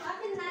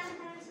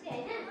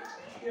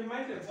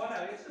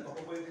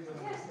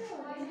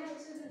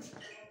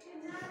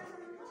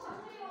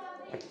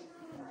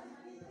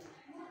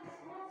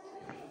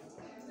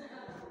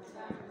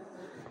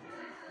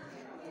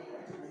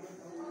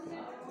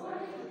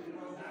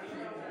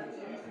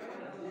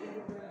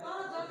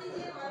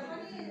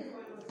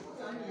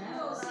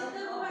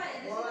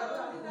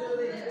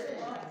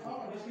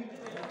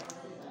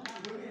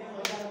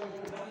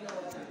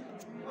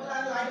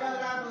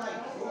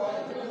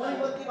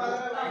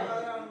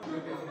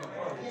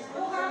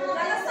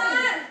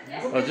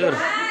 हजुर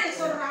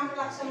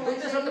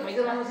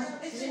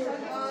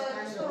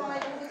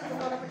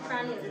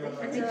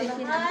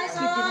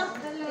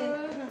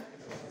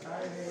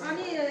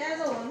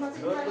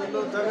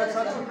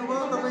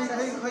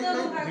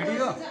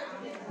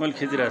मैले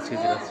खिचिरहेको छु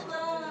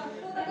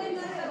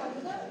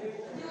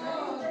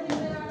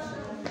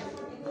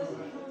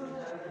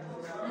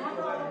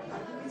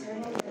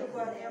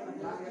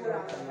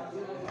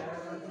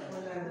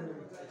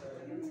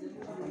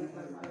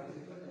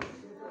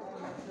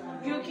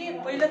क्योंकि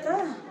पहले था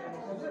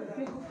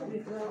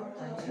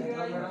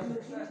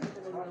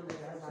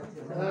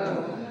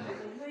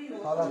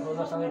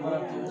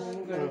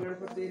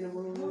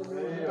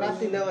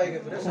प्राप्ति नभएको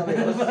कुरा सबै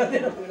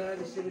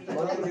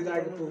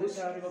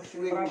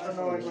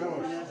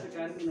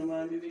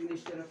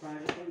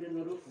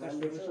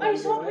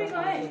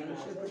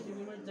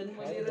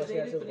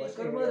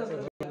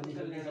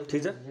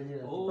ठिक छ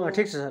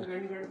ठिक छ सर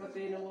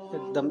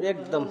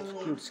एकदम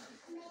क्युट छ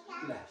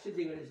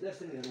सिद्धि गणेश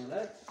दर्शन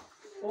गर्नुलाई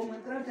ओम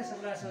मन्त्रार्थ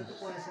सबलासन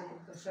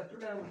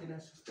शत्रुनामदिन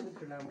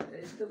सुस्तुनाम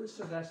यस्तो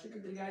विश्वदासको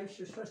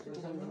दीर्घायुष्य स्वास्थ्यको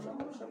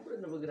मङ्गलमा सम्पूर्ण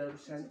नवग्रहहरू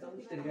शान्त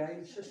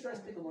दीर्घायु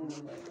स्वास्थ्यको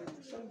मङ्गलमा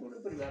सम्पूर्ण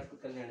परिवारको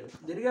कल्याण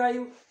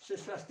दीर्घायु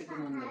स्वास्थ्यको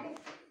मङ्गलमा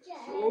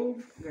ओम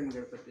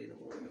गणगणपति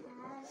नमो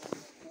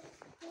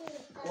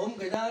ओम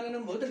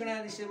गजाननं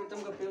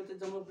भूतगणाधिसेवितं कपिलते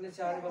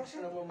जमोपनेचार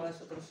भक्षणं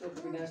मासतं शोक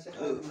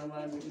विनाशकं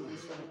नमामि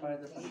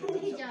ईश्वरपाद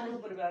सम्पूर्ण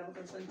परिवारको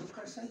कष्ट दुःख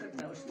सङ्कट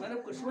नहोस्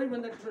मानवको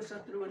सबैभन्दा ठुलो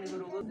शत्रु भनेको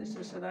रोग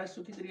त्यसले सदा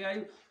सुखी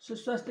दीर्घायु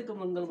सुस्वास्थ्यको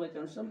मङ्गलमय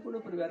होस्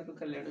सम्पूर्ण परिवारको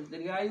कल्याण होस्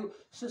दीर्घायु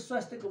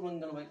सुस्वास्थ्यको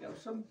मङ्गलमय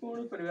होस्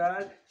सम्पूर्ण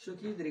परिवार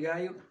सुखी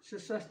दीर्घायु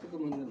सुस्वास्थ्यको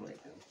मङ्गलमय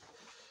होस्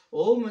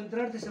ओम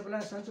मंत्रार्थ सबला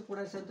संत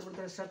पुरा संत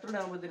पुरा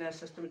शत्रुनामदिन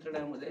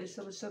शस्त्रमित्रनामदय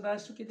सब सदा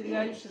सुखी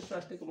दीर्घायु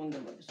स्वास्थ्यको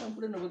मङ्गलमय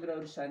सम्पूर्ण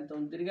नवग्रहहरू शान्त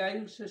हुन्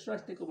दीर्घायु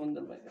स्वास्थ्यको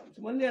मङ्गलमय होस्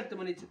मनले अर्थ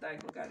मनी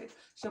चिताएको कार्य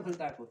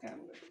सफलताको काम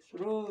गर्नुहोस्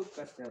रोग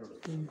कष्टहरू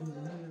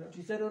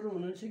टिचरहरू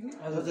हुनुहुन्छ कि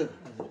हजुर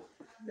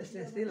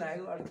यस्तै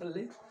लाग्यो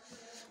अड्कलले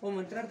ओम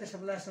मंत्रार्थ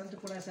सबला संत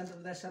पुरा संत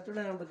पुरा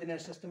शत्रुनामदिन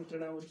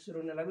शस्त्रमित्रनाम सुरु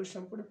हुन लागु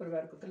सम्पूर्ण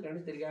परिवारको कल्याण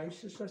दीर्घायु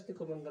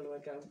स्वास्थ्यको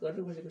मङ्गलमय काम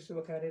गर्नु खोजेको शुभ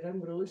कार्य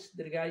राम्रो होस्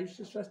दीर्घायु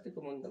स्वास्थ्यको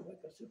मङ्गलमय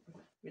गर्छ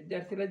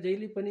विद्यार्थीलाई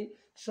जहिले पनि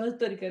सहज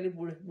तरिकाले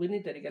बुझ्ने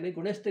तरिकाले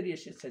गुणस्तरीय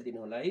शिक्षा दिनु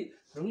होला है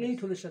रुङ्नै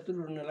ठुलो शत्रु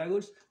हुन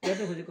लागोस्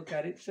गर्नु खोजेको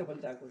कार्य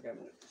सफलताको काम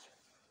गर्छ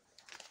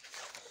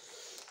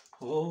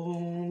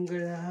ओम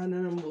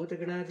गजाननं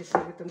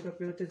भूतगणाधिसेवितं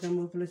कपिलते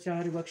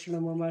जम्बूफलचारि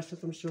भक्षणं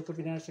ममास्तुतं शोक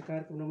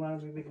विनाशकारकं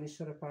नमामि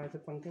विघ्नेश्वरपाद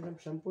पंकजं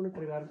सम्पूर्ण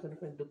परिवारको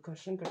दुःख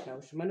सङ्कट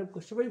नहोस् मानवको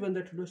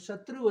सबैभन्दा ठुलो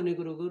शत्रु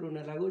भनेको रोग हुन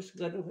लागोस्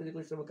गर्नु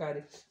खोजेको शुभ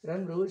कार्य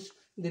राम्रो होस्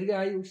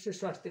दीर्घायु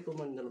स्वास्थ्यको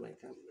मङ्गलमय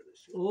काम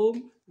गरोस् ओम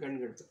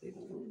गणगणपति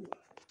नमो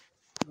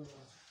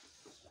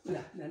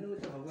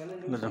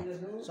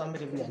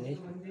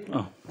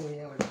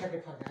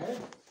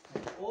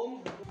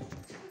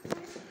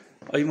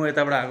अहिले म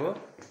यताबाट आएको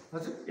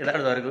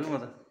यताबाट झरेको कि म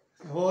त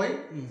हो है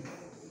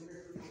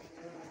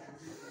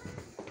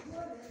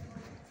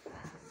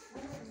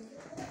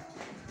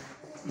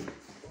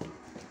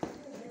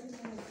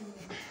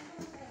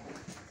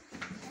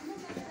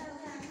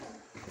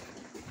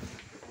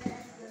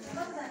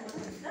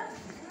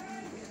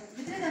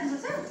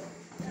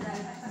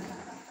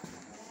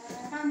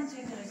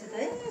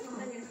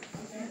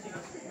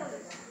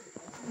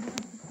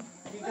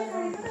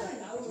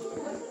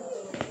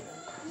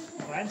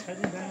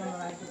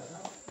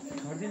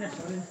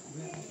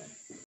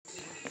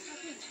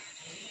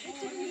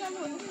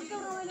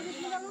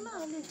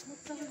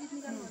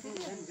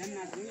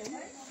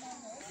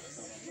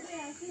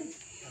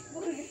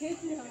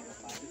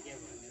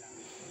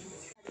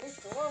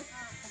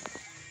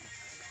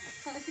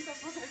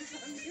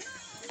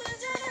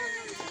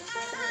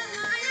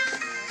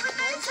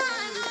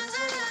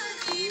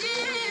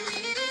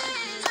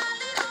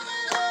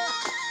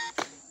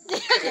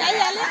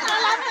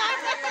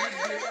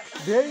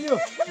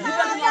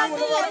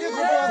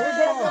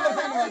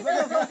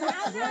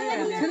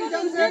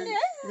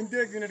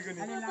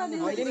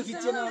अहिले नि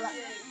खिच्चेन होला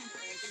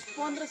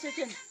 15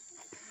 सेकेन्ड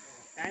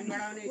टाइम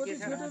बढाउने के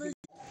छ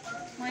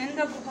म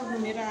यता गुफा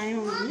घुमेर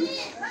आयौँ हामी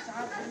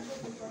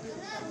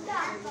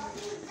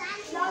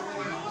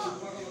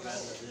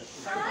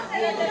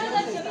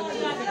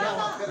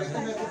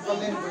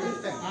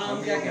हम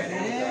क्या कह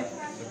रहे हैं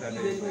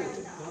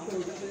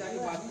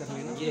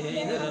ये है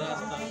इधर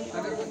रास्ता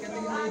अगर वो कहते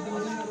हैं कि 2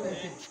 दिन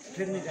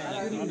फिर नहीं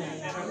जाएगा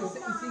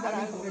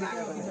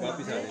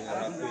वापिस आ जाएगा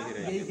रात को ही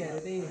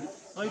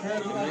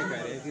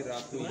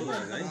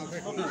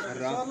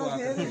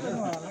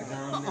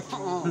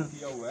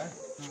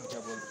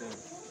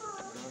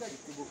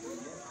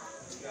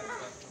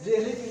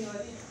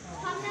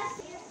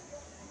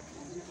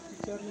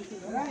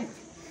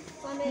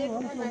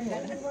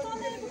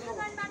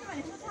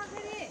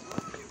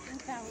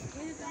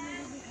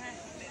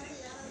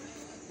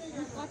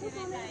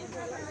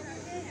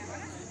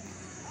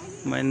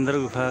महेन्द्र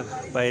गुफा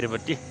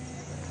बाहिरपट्टि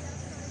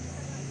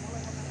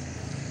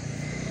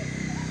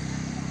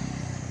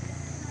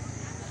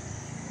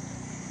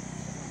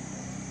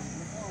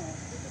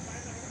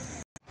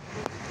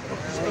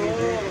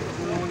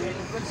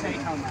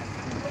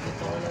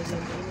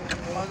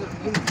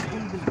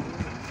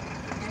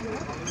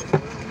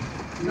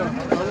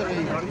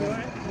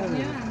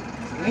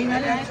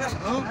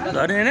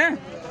धर्ने हैन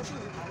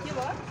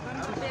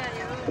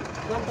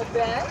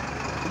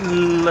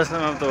ल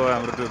समाप्त भयो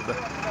हाम्रो टुर त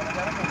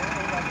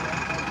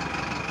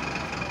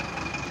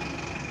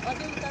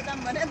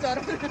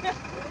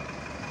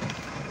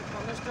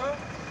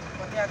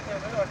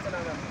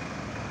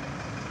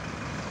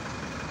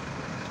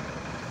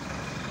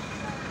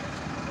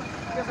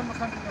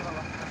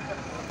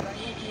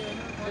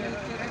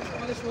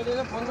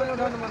फोन पनि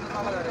उठाउनु मन त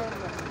तल गरे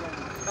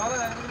तल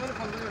गएपछि पनि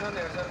फोन पनि उठाउने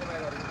हेर्छ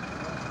बाहिर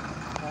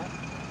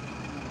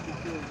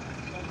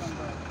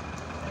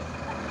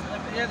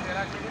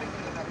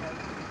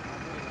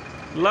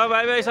ल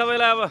भाइ भाइ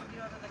सबैलाई अब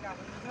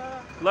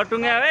ल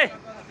टुङ्ग्या है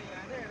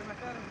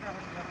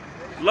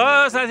ल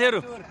साथीहरू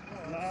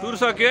टुर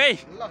सक्यो है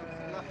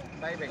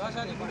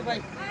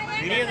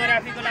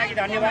भिडियोग्राफीको लागि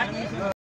धन्यवाद।